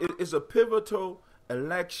pivotal. It's a pivotal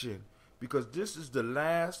election because this is the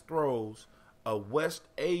last throes of West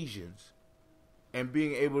Asians and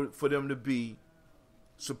being able for them to be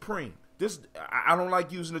supreme. This, I don't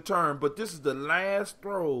like using the term, but this is the last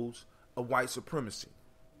throes of white supremacy.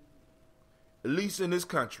 At least in this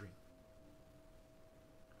country.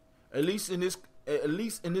 At least in this country.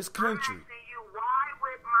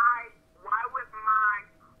 Why would my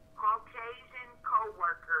Caucasian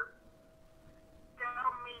coworker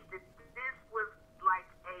tell me that this was like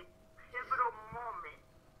a pivotal moment?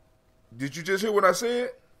 Did you just hear what I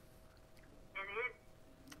said?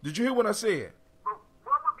 Did you hear what I said? But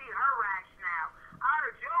what would be her rationale? I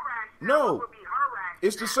heard your rationale. No, what would be her rationale?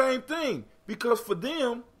 it's the same thing because for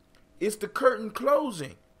them, it's the curtain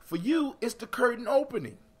closing. For you, it's the curtain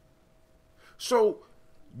opening. So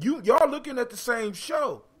y'all looking at the same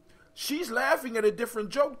show. She's laughing at a different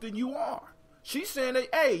joke than you are. She's saying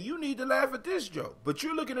that, hey, you need to laugh at this joke, but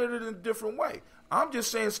you're looking at it in a different way. I'm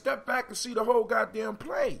just saying step back and see the whole goddamn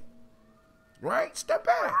play. Right? Step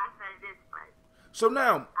back. So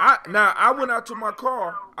now I went out to my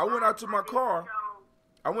car. I went out to my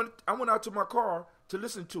car to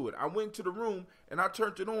listen to it. I went to the room and I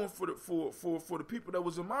turned it on for the people that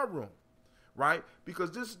was in my room, right?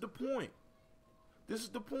 Because this is the point. This is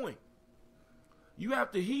the point. You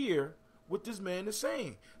have to hear what this man is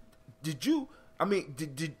saying. Did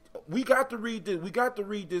we got to read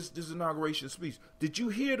this inauguration speech? Did you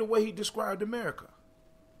hear the way he described America?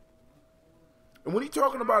 And when he's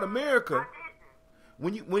talking about America,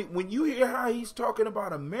 when you hear how he's talking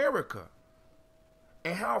about America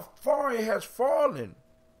and how far it has fallen,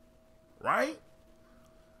 right?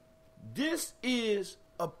 This is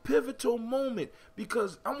a pivotal moment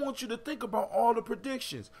because I want you to think about all the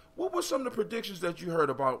predictions. What were some of the predictions that you heard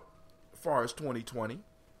about as far as 2020?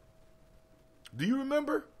 Do you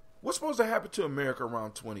remember? What's supposed to happen to America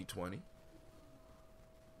around 2020?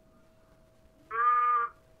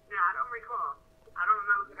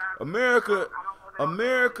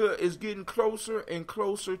 America is getting closer and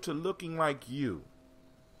closer to looking like you.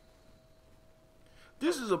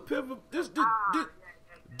 This is a pivot. This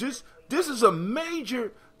This is a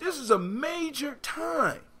major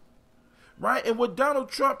time, right? And what Donald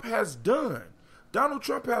Trump has done, Donald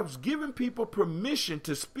Trump has given people permission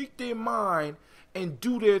to speak their mind and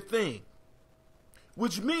do their thing,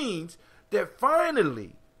 which means that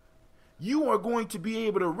finally you are going to be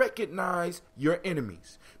able to recognize your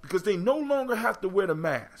enemies because they no longer have to wear the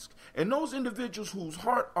mask. And those individuals whose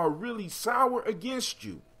heart are really sour against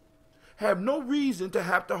you have no reason to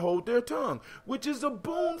have to hold their tongue, which is a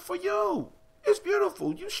boon for you. It's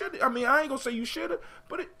beautiful. You should, I ain't going to say you should have,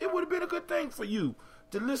 but it would have been a good thing for you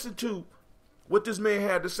to listen to what this man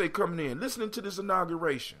had to say coming in, listening to this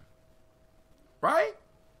inauguration. Right?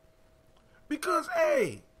 Because,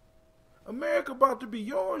 hey, America about to be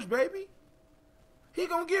yours, baby. He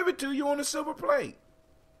gonna give it to you on a silver plate.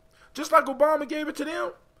 Just like Obama gave it to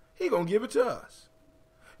them, he gonna give it to us.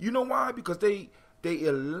 You know why? Because they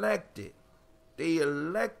elected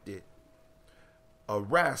a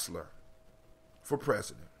wrestler for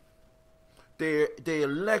president. They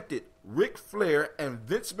elected Ric Flair and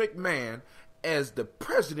Vince McMahon as the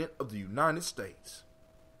president of the United States.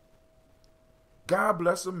 God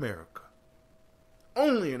bless America.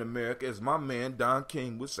 Only in America, as my man Don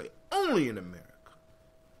King would say. Only in America.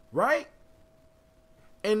 Right?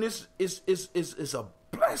 And this is a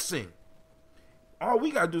blessing. All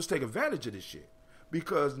we got to do is take advantage of this shit.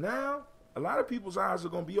 Because now, a lot of people's eyes are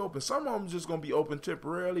going to be open. Some of them just going to be open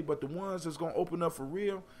temporarily, but the ones that's going to open up for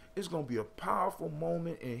real, it's going to be a powerful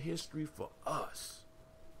moment in history for us.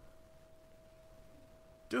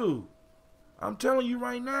 Dude, I'm telling you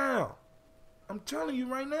right now.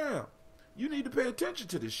 You need to pay attention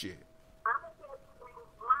to this shit. Let me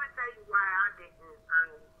tell you why I didn't.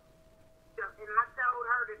 And I told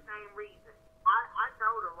her the same reason. I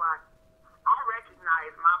told her why. I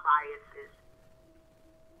recognize my biases.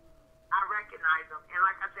 I recognize them. And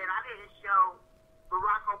like I said, I didn't show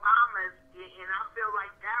Barack Obama's, and I feel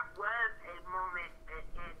like that was a moment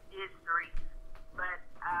in history. But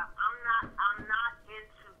I'm not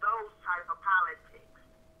into those type of politics.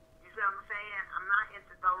 You see what I'm saying? I'm not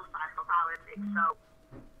into those type of politics. So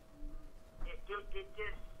it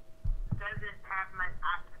just doesn't have much.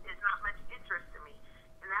 It's not much interest to me,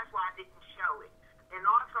 and that's why I didn't show it. And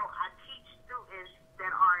also, I teach students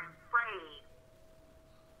that are afraid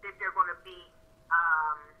that they're going to be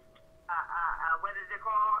what is it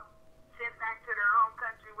called? Sent back to their home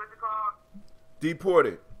country. What's it called?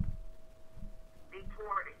 Deported.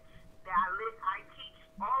 I teach,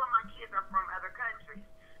 all of my kids are from other countries.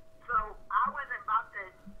 So I wasn't about to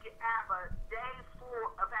have a day full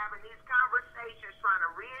of having these conversations trying to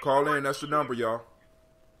reassure Call in, that's the number, y'all.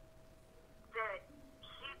 That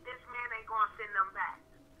this man ain't going to send them back,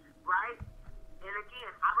 right? And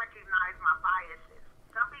again, I recognize my biases.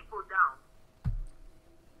 Some people don't.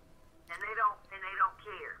 And they don't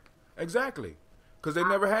care. Exactly. Because they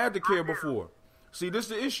never had to care before. See, this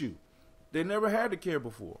is the issue. They never had to care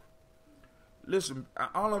before. Listen,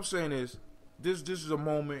 all I'm saying is, this is a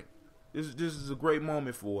moment. This is a great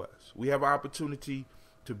moment for us. We have an opportunity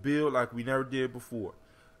to build like we never did before.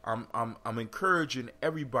 I'm encouraging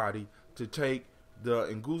everybody to take the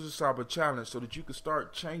Nguza Saba challenge so that you can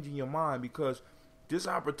start changing your mind, because this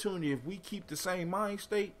opportunity, if we keep the same mind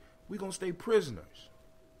state, we're gonna stay prisoners,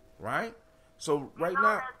 right? So right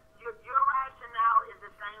now, your rationale is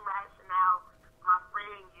the same rationale my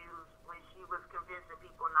friend used when she was convincing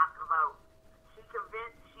people not to vote.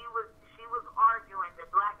 She was arguing that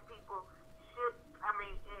black people should. I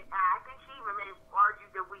think she even may argue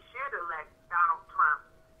that we should elect Donald Trump,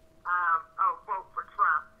 or vote for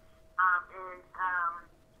Trump, and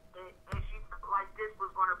she felt like this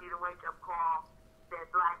was going to be the wake-up call that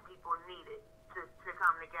black people needed to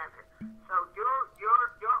come together. So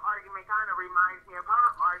your argument kind of reminds me of her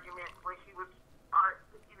argument when she was,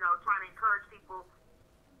 trying to encourage people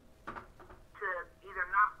to either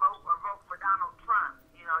not vote or vote for Donald Trump.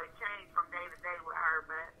 It changed from day to day with her,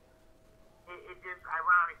 but it's just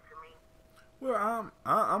ironic to me. Well,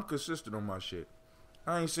 I'm consistent on my shit.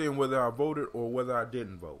 I ain't saying whether I voted or whether I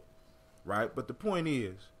didn't vote, right? But the point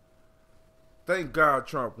is, thank God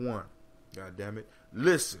Trump won. God damn it.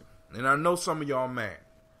 Listen, and I know some of y'all mad,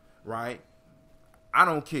 right? I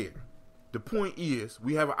don't care. The point is,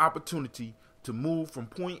 we have an opportunity to move from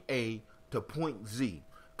point A to point Z,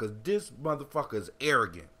 because this motherfucker is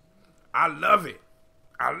arrogant. I love it.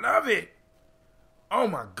 Oh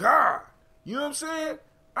my God. You know what I'm saying?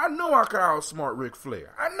 I know I could outsmart Ric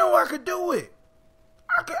Flair. I know I could do it.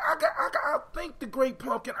 I could outthink the great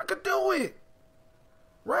pumpkin. I could do it.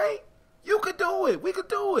 Right? You could do it. We could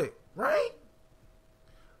do it. Right?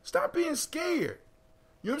 Stop being scared.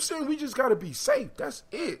 You know what I'm saying? We just got to be safe. That's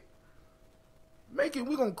it. We're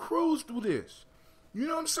going to cruise through this. You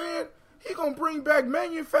know what I'm saying? He going to bring back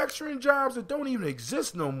manufacturing jobs that don't even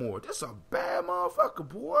exist no more. This a bad motherfucker,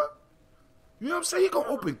 boy. You know what I'm saying? He going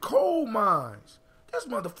to open coal mines. This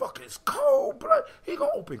motherfucker is cold blood. He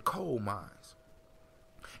going to open coal mines.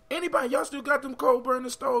 Anybody, y'all still got them coal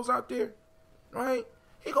burning stoves out there? Right?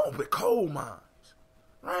 He going to open coal mines.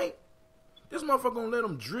 Right? This motherfucker going to let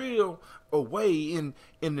them drill away in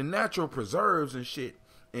the natural preserves and shit.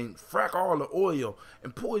 And frack all the oil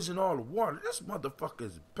and poison all the water. This motherfucker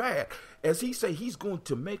is bad. As he say, he's going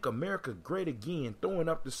to make America great again. Throwing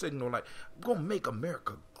up the signal like, I'm going to make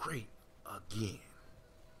America great again.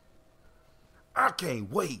 I can't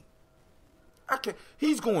wait.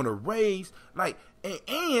 He's going to raise, like,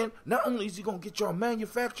 and not only is he going to get y'all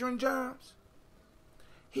manufacturing jobs,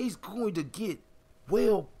 he's going to get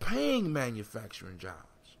well-paying manufacturing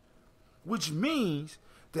jobs. Which means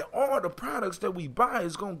that all the products that we buy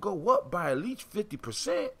is going to go up by at least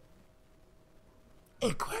 50%.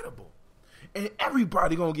 Incredible. And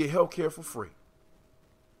everybody going to get health care for free.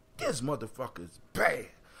 This motherfucker is bad.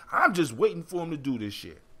 I'm just waiting for him to do this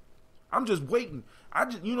shit. I'm just waiting.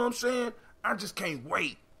 You know what I'm saying? I just can't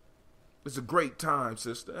wait. It's a great time,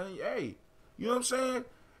 sister. Hey, you know what I'm saying?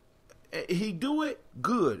 He do it,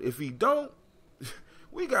 good. If he don't,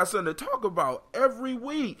 we got something to talk about every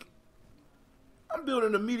week. I'm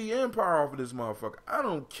building a media empire off of this motherfucker. I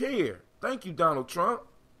don't care. Thank you, Donald Trump.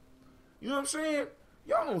 You know what I'm saying?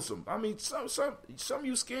 Y'all on some, I mean, some of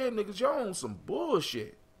you scared niggas, y'all on some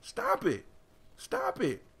bullshit. Stop it. Stop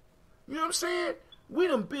it. You know what I'm saying? We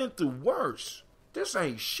done been through worse. This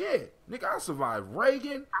ain't shit. Nigga, I survived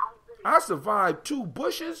Reagan. I survived 2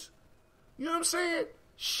 Bushes. You know what I'm saying?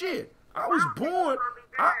 Shit. I was born.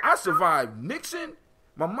 I survived Nixon.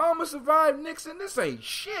 My mama survived Nixon. This ain't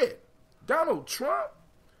shit. Donald Trump,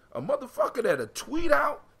 a motherfucker that'll tweet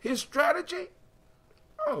out his strategy?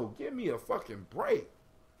 Oh, give me a fucking break.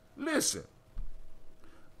 Listen,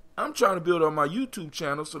 I'm trying to build on my YouTube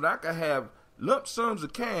channel so that I can have lump sums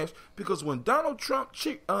of cash, because when Donald Trump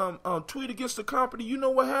tweet against the company, you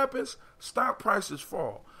know what happens? Stock prices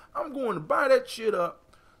fall. I'm going to buy that shit up.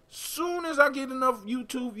 Soon as I get enough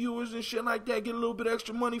YouTube viewers and shit like that, get a little bit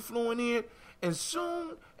extra money flowing in, and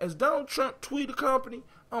soon as Donald Trump tweet the company,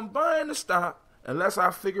 I'm buying the stock, unless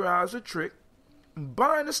I figure out it's a trick. I'm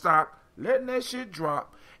buying the stock, letting that shit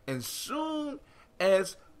drop, and soon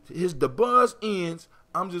as the buzz ends,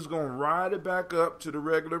 I'm just going to ride it back up to the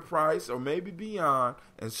regular price or maybe beyond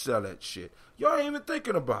and sell that shit. Y'all ain't even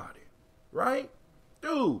thinking about it, right?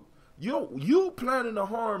 Dude, you planning to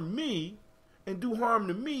harm me and do harm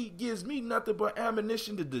to me gives me nothing but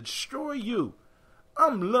ammunition to destroy you.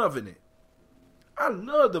 I'm loving it. I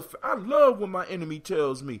love when my enemy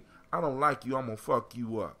tells me, I don't like you, I'm going to fuck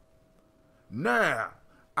you up. Now,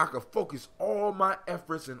 I can focus all my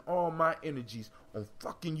efforts and all my energies on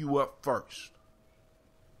fucking you up first.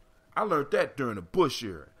 I learned that during the Bush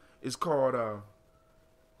era. It's called,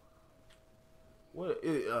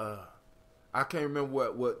 I can't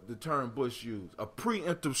remember what the term Bush used. A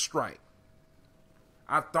preemptive strike.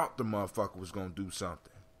 I thought the motherfucker was going to do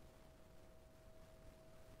something.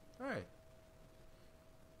 Hey.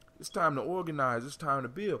 It's time to organize. It's time to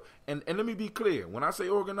build. And let me be clear. When I say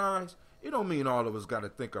organize, it don't mean all of us got to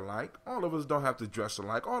think alike. All of us don't have to dress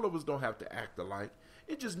alike. All of us don't have to act alike.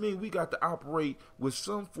 It just means we got to operate with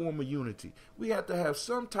some form of unity. We have to have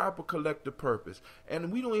some type of collective purpose.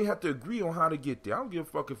 And we don't even have to agree on how to get there. I don't give a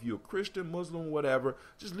fuck if you're a Christian, Muslim, whatever.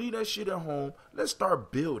 Just leave that shit at home. Let's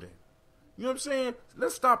start building. You know what I'm saying?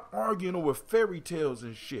 Let's stop arguing over fairy tales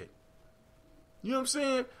and shit. You know what I'm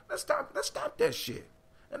saying? Let's stop that shit.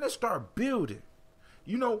 And let's start building.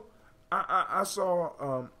 You know, I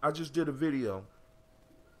saw, I just did a video,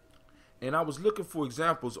 and I was looking for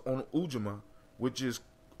examples on Ujamaa, which is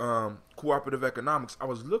cooperative economics. I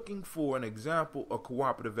was looking for an example of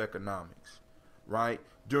cooperative economics, right,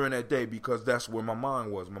 during that day, because that's where my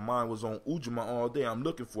mind was. My mind was on Ujamaa all day. I'm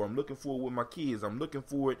looking for it with my kids. I'm looking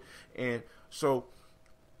for it. And so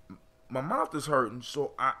my mouth is hurting,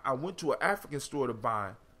 so I went to an African store to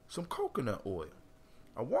buy some coconut oil.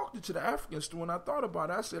 I walked into the African store and I thought about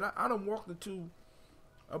it. I said, I done walked into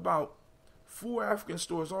about 4 African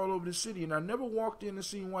stores all over the city, and I never walked in and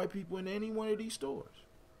seen white people in any one of these stores.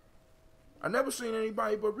 I never seen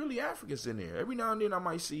anybody but really Africans in there. Every now and then I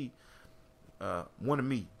might see one of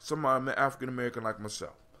me, somebody African American like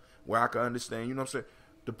myself, where I can understand, you know what I'm saying?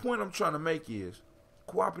 The point I'm trying to make is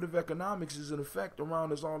cooperative economics is in effect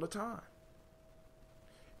around us all the time.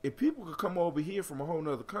 If people could come over here from a whole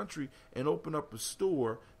nother country and open up a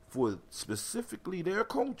store for specifically their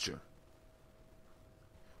culture,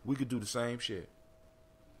 we could do the same shit.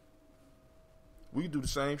 We do the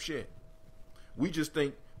same shit. We just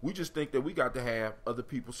think that we got to have other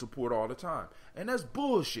people's support all the time. And that's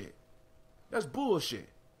bullshit. That's bullshit.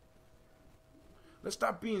 Let's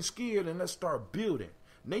stop being scared and let's start building.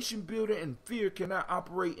 Nation building and fear cannot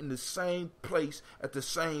operate in the same place at the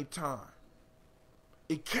same time.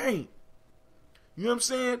 It can't. You know what I'm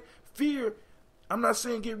saying? Fear, I'm not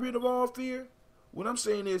saying get rid of all fear. What I'm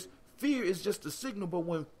saying is fear is just a signal, but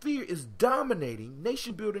when fear is dominating,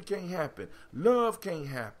 nation building can't happen. Love can't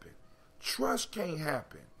happen. Trust can't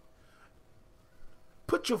happen.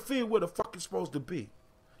 Put your fear where the fuck it's supposed to be.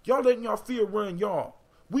 Y'all letting y'all fear run y'all.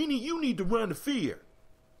 You need to run the fear.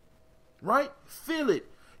 Right? Feel it.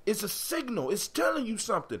 It's a signal. It's telling you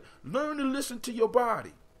something. Learn to listen to your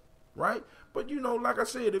body. Right? But you know, like I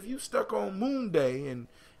said, if you stuck on Moon Day and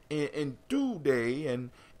Thule Day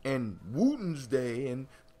and Wootens Day and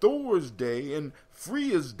Thor's Day and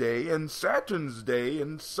Freya's Day and Saturn's Day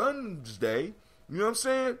and Sun's Day, you know what I'm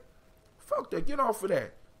saying? Fuck that. Get off of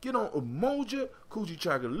that. Get on Umoja,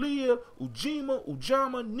 Kujichagulia, Ujima,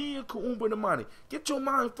 Ujama, Nia, Kuumba, Namani. Get your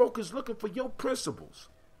mind focused looking for your principles.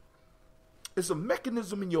 It's a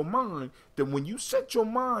mechanism in your mind that when you set your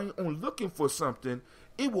mind on looking for something,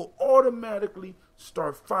 it will automatically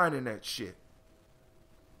start finding that shit.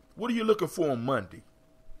 What are you looking for on Monday?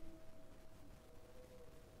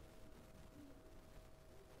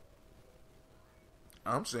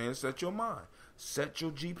 I'm saying set your mind. Set your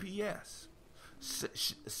GPS.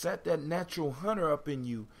 Set that natural hunter up in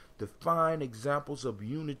you to find examples of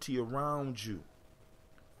unity around you.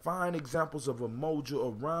 Find examples of emoji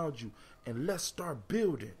around you. And let's start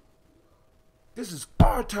building. This is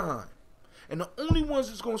our time. And the only ones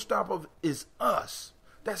that's going to stop us is us.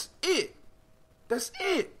 That's it. That's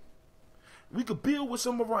it. We could build with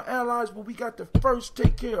some of our allies, but we got to first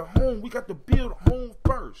take care of home. We got to build home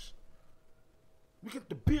first. We got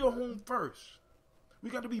to build home first. We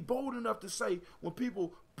got to be bold enough to say, when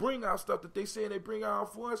people bring out stuff that they say they bring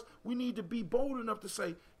out for us, we need to be bold enough to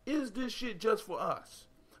say, is this shit just for us?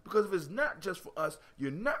 Because if it's not just for us, you're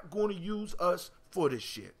not going to use us for this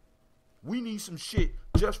shit. We need some shit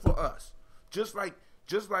just for us. Just like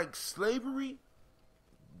slavery,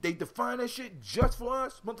 they define that shit just for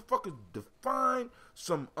us. Motherfuckers define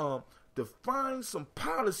some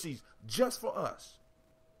policies just for us.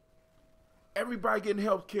 Everybody getting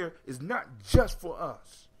health care is not just for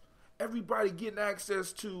us. Everybody getting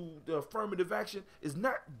access to the affirmative action is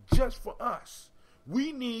not just for us.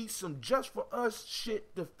 We need some just for us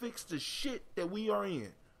shit to fix the shit that we are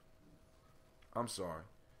in. I'm sorry.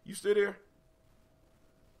 You still there?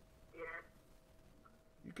 Yeah.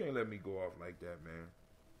 You can't let me go off like that, man.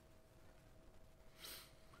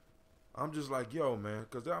 I'm just like, yo, man,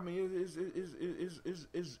 because I mean,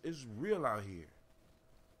 it's real out here.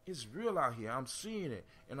 It's real out here. I'm seeing it.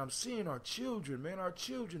 And I'm seeing our children, man. Our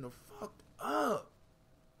children are fucked up.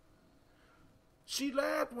 She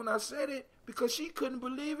laughed when I said it because she couldn't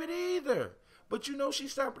believe it either. But you know, she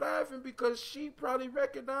stopped laughing because she probably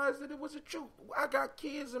recognized that it was the truth. I got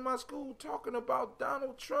kids in my school talking about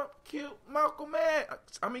Donald Trump killed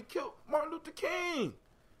killed Martin Luther King.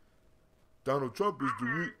 Donald Trump is the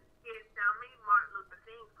real. Kids tell me Martin Luther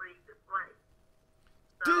King freed the slaves.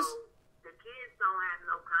 So the kids don't have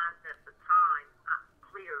no concept of time,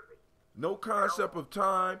 clearly. No concept of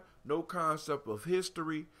time, no concept of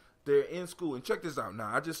history. They're in school, and check this out.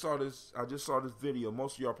 Now, I just saw this video.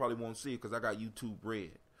 Most of y'all probably won't see it because I got YouTube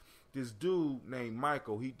Red. This dude named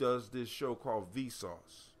Michael, he does this show called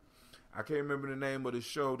Vsauce. I can't remember the name of the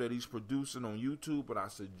show that he's producing on YouTube, but I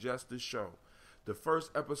suggest this show. The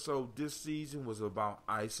first episode this season was about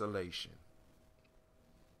isolation.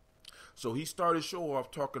 So he started show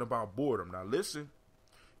off talking about boredom. Now listen,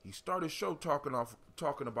 he started show talking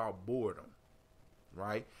about boredom.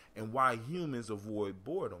 Right? And why humans avoid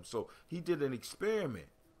boredom. So he did an experiment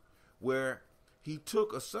where he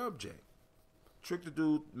took a subject, tricked the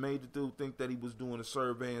dude, made the dude think that he was doing a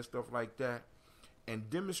survey and stuff like that, and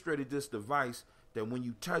demonstrated this device that when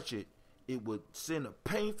you touch it, it would send a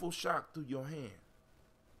painful shock through your hand.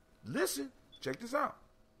 Listen, check this out.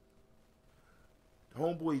 The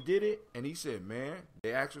homeboy did it, and he said, man,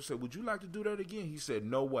 the actor said, would you like to do that again? He said,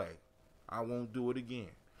 no way. I won't do it again.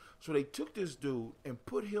 So they took this dude and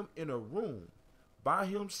put him in a room by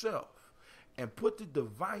himself and put the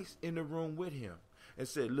device in the room with him and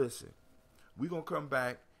said, listen, we're going to come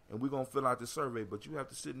back and we're going to fill out the survey, but you have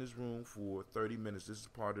to sit in this room for 30 minutes. This is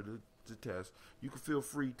part of the test. You can feel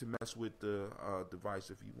free to mess with the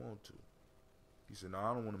device if you want to. He said, no,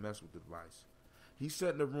 I don't want to mess with the device. He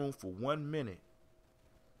sat in the room for 1 minute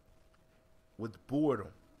with boredom.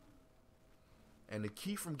 And the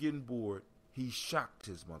key from getting bored, he shocked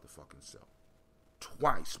his motherfucking self.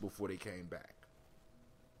 twice before they came back.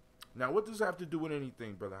 Now, what does that have to do with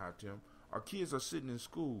anything, Brother Hatim? Our kids are sitting in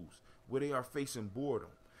schools where they are facing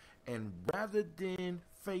boredom. And rather than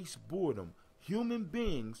face boredom, human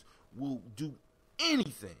beings will do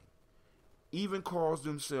anything, even cause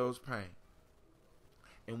themselves pain.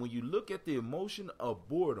 And when you look at the emotion of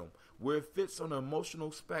boredom, where it fits on the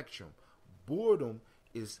emotional spectrum, boredom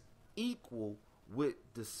is equal with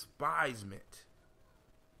despisement.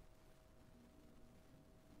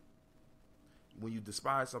 When you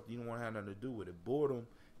despise something, you don't want to have nothing to do with it. Boredom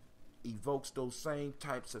evokes those same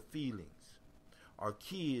types of feelings. Our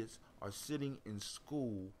kids are sitting in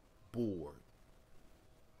school bored.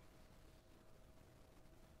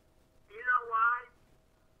 You know why?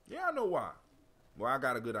 Yeah, I know why. Well, I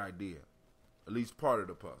got a good idea. At least part of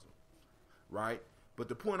the puzzle. Right? But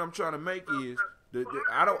the point I'm trying to make is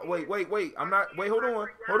I don't wait. I'm not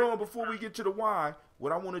hold on before we get to the why.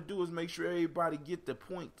 What I want to do is make sure everybody get the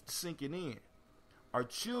point sinking in. Our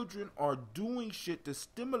children are doing shit to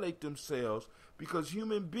stimulate themselves because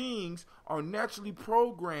human beings are naturally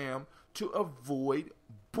programmed to avoid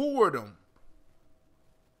boredom.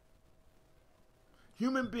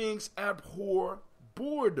 Human beings abhor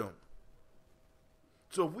boredom.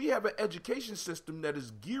 So if we have an education system that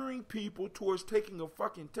is gearing people towards taking a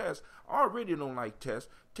fucking test, I already don't like tests.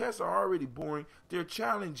 Tests are already boring. They're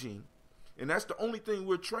challenging. And that's the only thing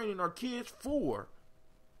we're training our kids for.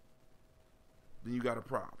 Then you got a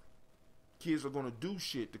problem. Kids are going to do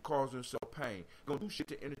shit to cause themselves pain. Going to do shit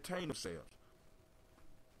to entertain themselves.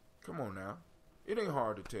 Come on now. It ain't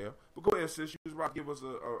hard to tell. But go ahead, sis. You was about to give us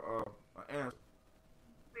an answer.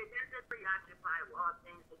 They're just preoccupied with all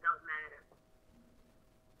things that don't matter.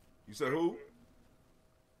 You said who?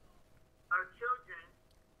 Our children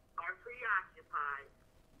are preoccupied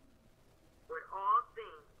with all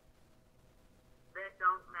things that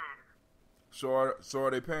don't matter. So are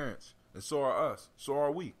their parents. And so are us. So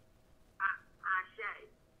are we. I say.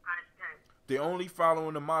 They're only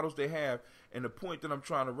following the models they have. And the point that I'm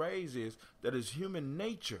trying to raise is that it's human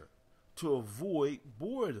nature to avoid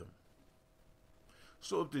boredom.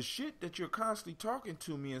 So if the shit that you're constantly talking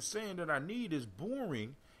to me and saying that I need is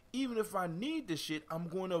boring, even if I need the shit, I'm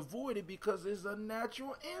going to avoid it because it's a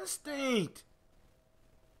natural instinct.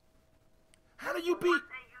 How do you beat? One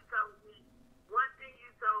thing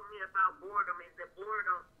you told me about boredom is that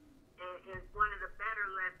boredom is one of the better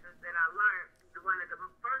lessons that I learned. One of the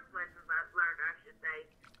first lessons I learned, I should say,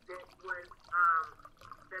 that was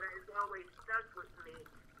that has always stuck with me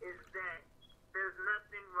is that there's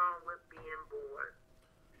nothing wrong with being bored,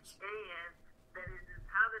 and that it is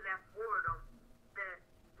out of that boredom that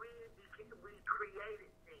we created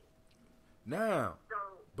things. Now,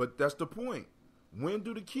 but that's the point. When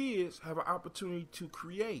do the kids have an opportunity to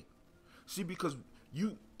create? See, because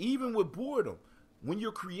you, even with boredom, when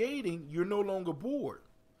you're creating, you're no longer bored.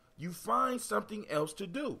 You find something else to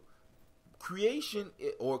do. Creation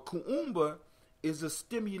or kuumba is a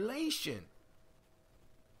stimulation.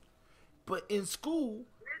 But in school...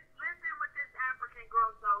 Listen what this African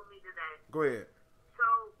girl told me today. Go ahead. So,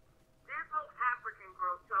 this little African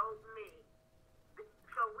girl told me,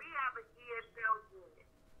 so we have an ESL unit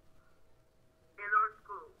in our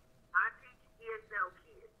school. I teach ESL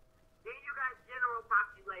kids. Then you got general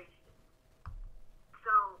population.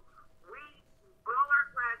 So, we all our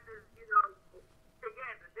classes,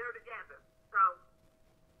 together. They're together. So,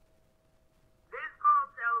 this girl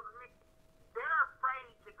tells me they're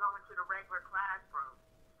afraid to go into the regular classroom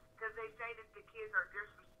because they say that the kids are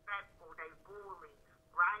disrespectful, they bully,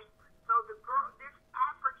 right? So this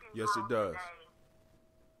African yes, girl it does. today,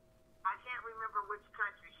 I can't remember which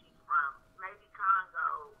country she's from, maybe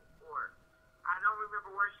Congo, or I don't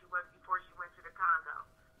remember where she was before she went to the Congo,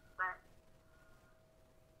 but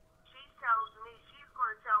she's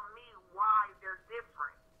going to tell me why they're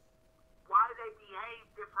different, why they behave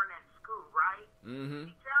different at school, right? Mm-hmm.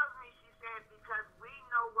 She tells me, she said, because we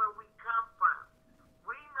know where we come from.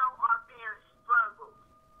 We know our parents struggled.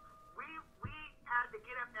 We had to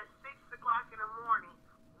get up at 6 o'clock in the morning,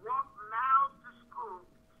 walk miles to school.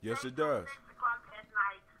 Yes, it does. 6 o'clock at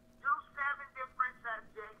night, do 7 different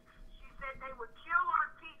subjects. She said they would kill our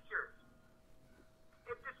teachers.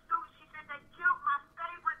 If the students, she said they killed my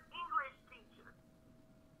favorite English teacher.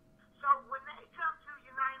 So when they come to the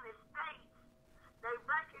United States, they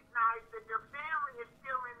recognize that their family is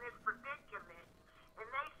still in this predicament. And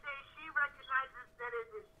they say she recognizes that it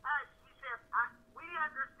is us. She said, we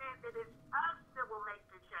understand that it's us that will make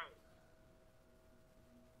the change.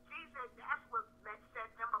 She said that's what set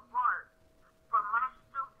them apart from my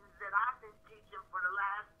students that I've been teaching for the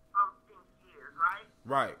last 15 years, right?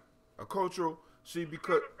 Right. A cultural, see,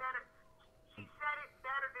 because... She said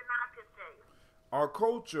Our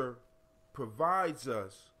culture provides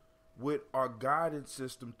us with our guidance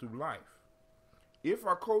system through life. If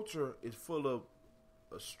our culture is full of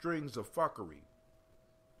strings of fuckery,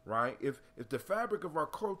 right? If the fabric of our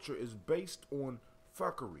culture is based on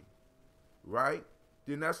fuckery, right?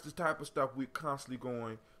 Then that's the type of stuff we're constantly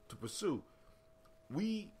going to pursue.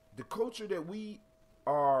 The culture that we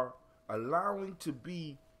are allowing to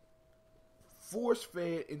be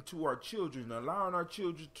force-fed into our children, allowing our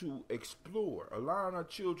children to explore, allowing our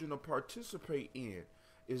children to participate in,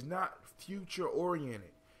 is not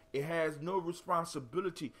future-oriented. It has no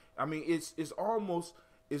responsibility. I mean, it's almost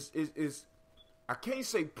I can't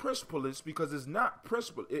say principleless because it's not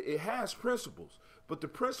principle. It has principles, but the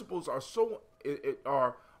principles are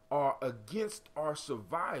are against our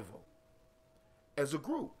survival as a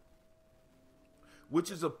group,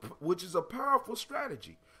 which is a powerful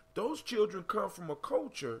strategy. Those children come from a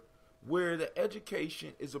culture where the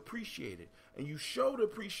education is appreciated, and you show the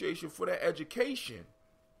appreciation for that education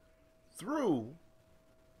through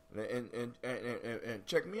and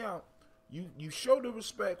check me out. You show the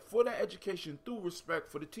respect for that education through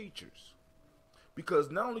respect for the teachers.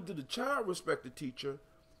 Because not only do the child respect the teacher,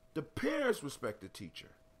 the parents respect the teacher.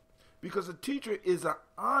 Because a teacher is an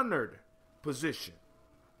honored position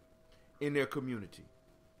in their community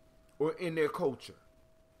or in their culture.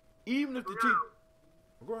 Even if the teacher...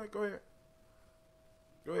 Go ahead.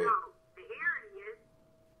 Here it is.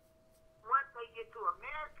 Once they get to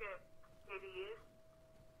America, it is,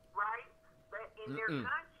 right? But in their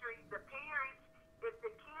country, the parents, if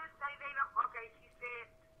the kids say they don't, okay, she said,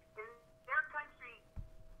 in their country,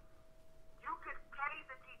 you could pay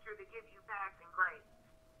the teacher to give you passing grades.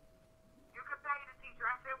 You could pay the teacher.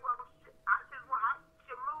 I said, well, I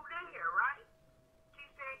should move there, right? She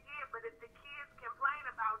said, yeah, but if the kids complain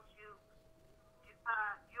about you,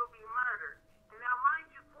 you'll be murdered. And now, mind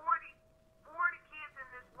you, 40 kids in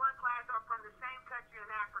this one class are from the same country in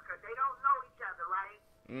Africa. They don't know each other, right?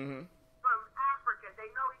 Mm-hmm. From Africa. They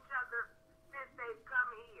know each other since they've come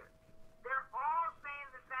here. They're all saying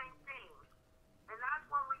the same thing. And that's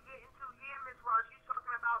when we get into, Ms. Ross, you're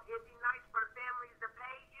talking about it'd be nice for the families to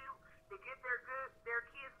pay you to get their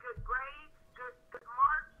kids good grades, good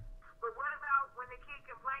marks. But what about when the kid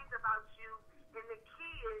complains about you and the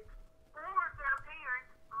kids or their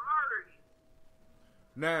parents murder you?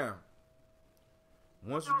 Now,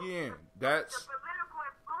 once again, that's... The political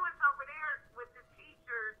influence over there with the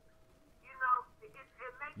teachers, it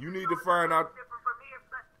makes you need to find out... different from here.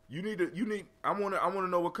 I want to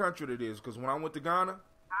know what country it is, because when I went to Ghana,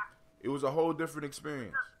 it was a whole different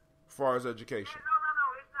experience as far as education. No,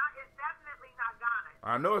 it's not. It's definitely not Ghana.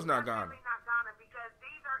 I know it's not Ghana. Definitely not Ghana because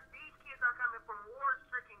these kids are coming from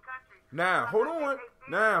war-stricken countries. Now, hold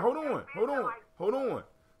on.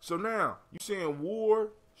 So now, you're saying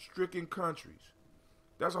war-stricken countries.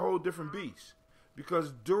 That's a whole different beast.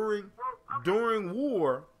 Because during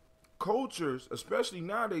war, cultures, especially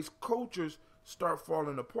nowadays, cultures start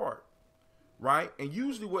falling apart. Right? And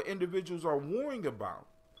usually what individuals are worrying about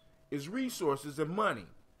is resources and money.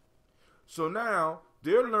 So now,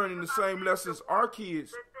 they're learning the same lessons our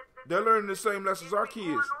kids. They're learning the same lessons our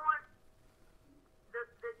kids.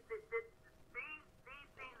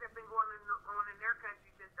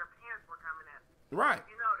 Right.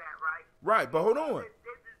 You know that, right? Right, but hold on. These are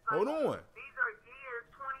years, 25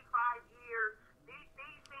 years. These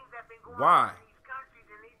things have been going Why? on in these countries,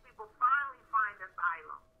 and these people finally find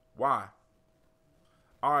asylum. Why?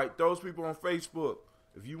 All right, those people on Facebook,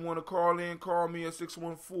 if you want to call in, call me at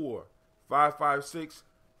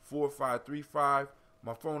 614-556-4535.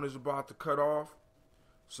 My phone is about to cut off,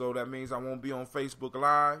 so that means I won't be on Facebook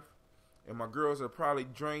Live. And my girls have probably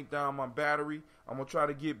drained down my battery. I'm going to try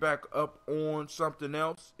to get back up on something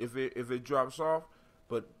else if it drops off.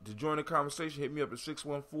 But to join the conversation, hit me up at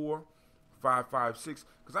 614-556.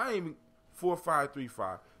 Because I ain't even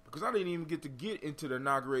 4535. Because I didn't even get into the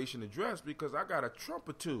inauguration address because I got a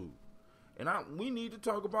Trumpatude. And we need to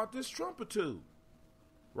talk about this Trumpatude.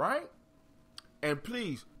 Right? And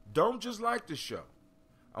please, don't just like the show.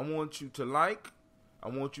 I want you to like. I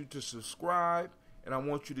want you to subscribe. And I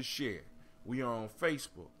want you to share. We are on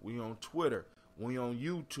Facebook. We on Twitter. We on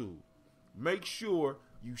YouTube. Make sure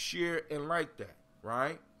you share and like that,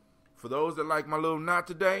 right? For those that like my little knot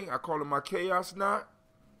today, I call it my chaos knot,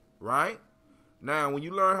 right? Now, when you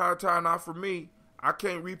learn how to tie a knot from me, I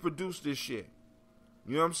can't reproduce this shit.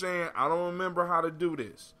 You know what I'm saying? I don't remember how to do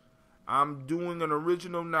this. I'm doing an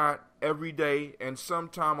original knot every day, and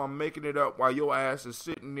sometime I'm making it up while your ass is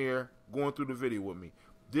sitting there going through the video with me.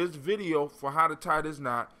 This video for how to tie this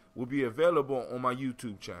knot will be available on my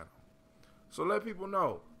YouTube channel. So let people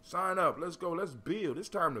know. Sign up. Let's go. Let's build. It's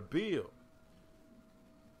time to build.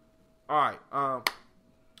 All right.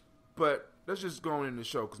 But let's just go in the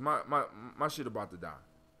show because my shit about to die.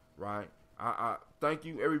 Right. I thank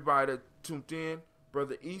you everybody that tuned in.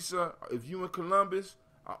 Brother Issa, if you in Columbus,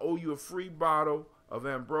 I owe you a free bottle of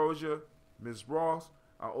ambrosia. Miss Ross,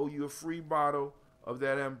 I owe you a free bottle of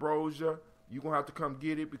that ambrosia. You're going to have to come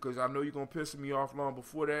get it because I know you're going to piss me off long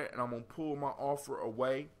before that, and I'm going to pull my offer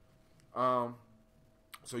away. So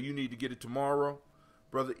you need to get it tomorrow.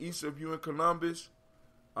 Brother Issa, if you in Columbus,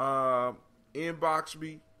 inbox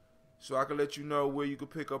me so I can let you know where you can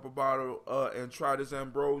pick up a bottle and try this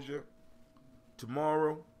ambrosia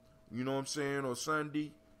tomorrow. You know what I'm saying? Or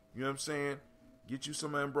Sunday. You know what I'm saying? Get you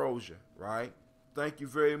some ambrosia, right? Thank you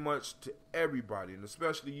very much to everybody, and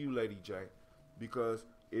especially you, Lady J, because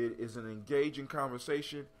it is an engaging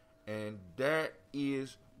conversation, and that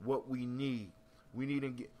is what we need. We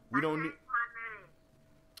don't need.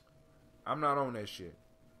 I'm not on that shit.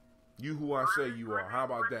 You who I say you are. How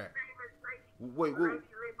about that? Wait.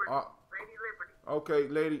 Okay,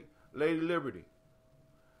 Lady Liberty.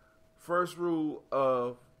 First rule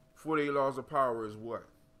of 48 Laws of Power is what?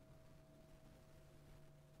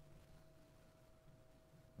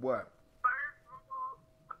 What? First rule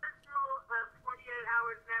of 48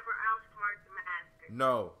 hours, never outsmart the master.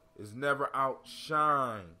 No, it's never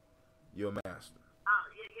outshine your master. Oh,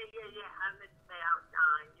 yeah. I meant to say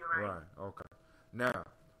outshine. You're right. Right, okay. Now,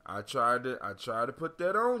 I tried to put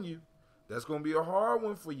that on you. That's going to be a hard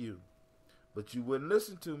one for you. But you wouldn't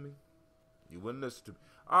listen to me.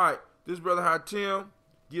 All right, this brother Hatim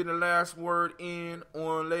getting the last word in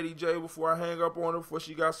on Lady J before I hang up on her before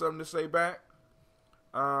she got something to say back.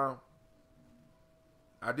 I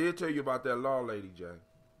did tell you about that law, Lady J.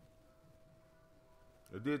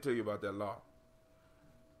 I did tell you about that law.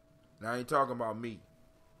 Now I ain't talking about me.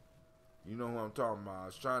 You know who I'm talking about. I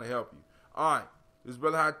was trying to help you. All right, this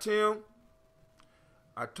brother Hatim.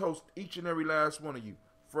 I toast each and every last one of you.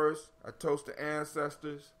 First, I toast the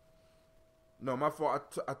ancestors. No, my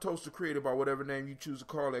fault. I toast the creator by whatever name you choose to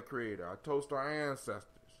call that creator. I toast our ancestors.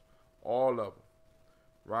 All of them.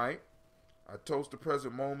 Right? I toast the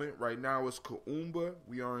present moment. Right now it's Kuumba.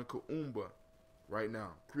 We are in Kuumba right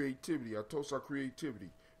now. Creativity. I toast our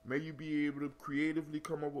creativity. May you be able to creatively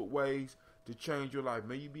come up with ways to change your life.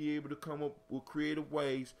 May you be able to come up with creative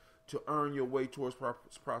ways to earn your way towards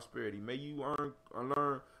prosperity. May you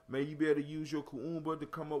learn. May you be able to use your Kuumba to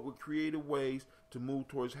come up with creative ways to move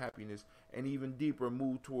towards happiness and even deeper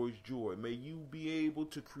move towards joy. May you be able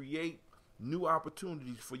to create new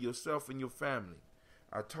opportunities for yourself and your family.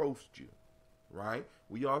 I toast you. Right?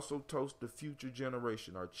 We also toast the future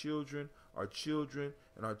generation, our children,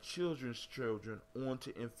 and our children's children on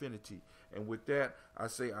to infinity. And with that, I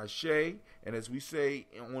say Ashe. And as we say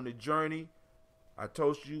on the journey, I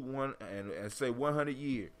toast you and say 100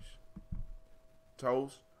 years.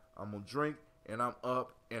 Toast. I'm going to drink, and I'm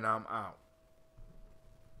up, and I'm out.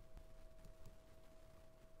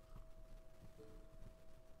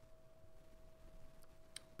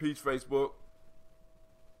 Peace, Facebook.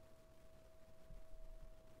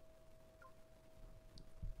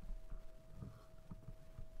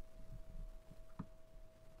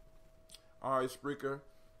 All right, Spreaker,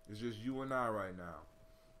 it's just you and I right now.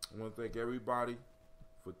 I want to thank everybody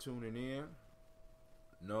for tuning in.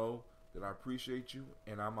 Know that I appreciate you,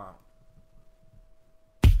 and I'm out.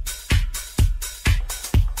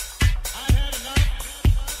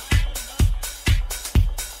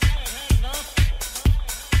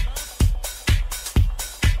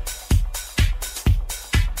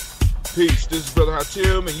 Peace, this is Brother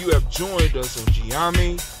Hatim, and you have joined us on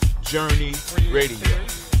Gye-Nyame Journey Radio.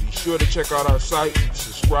 Be sure to check out our site and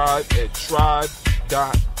subscribe at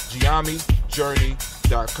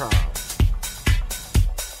tribe.gyenamejourney.com.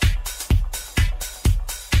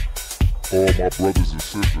 All my brothers and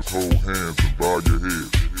sisters, hold hands and bow your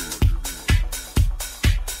heads.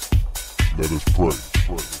 Let us pray.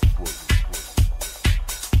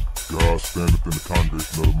 God standeth in the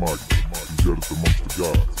congregation of the mighty. He judgeth amongst the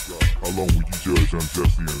gods. How long will you judge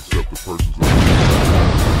unjustly and accept the persons of the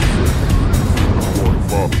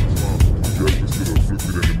Father? Judgments to the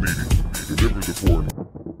afflicted and the needy. Deliver the poor.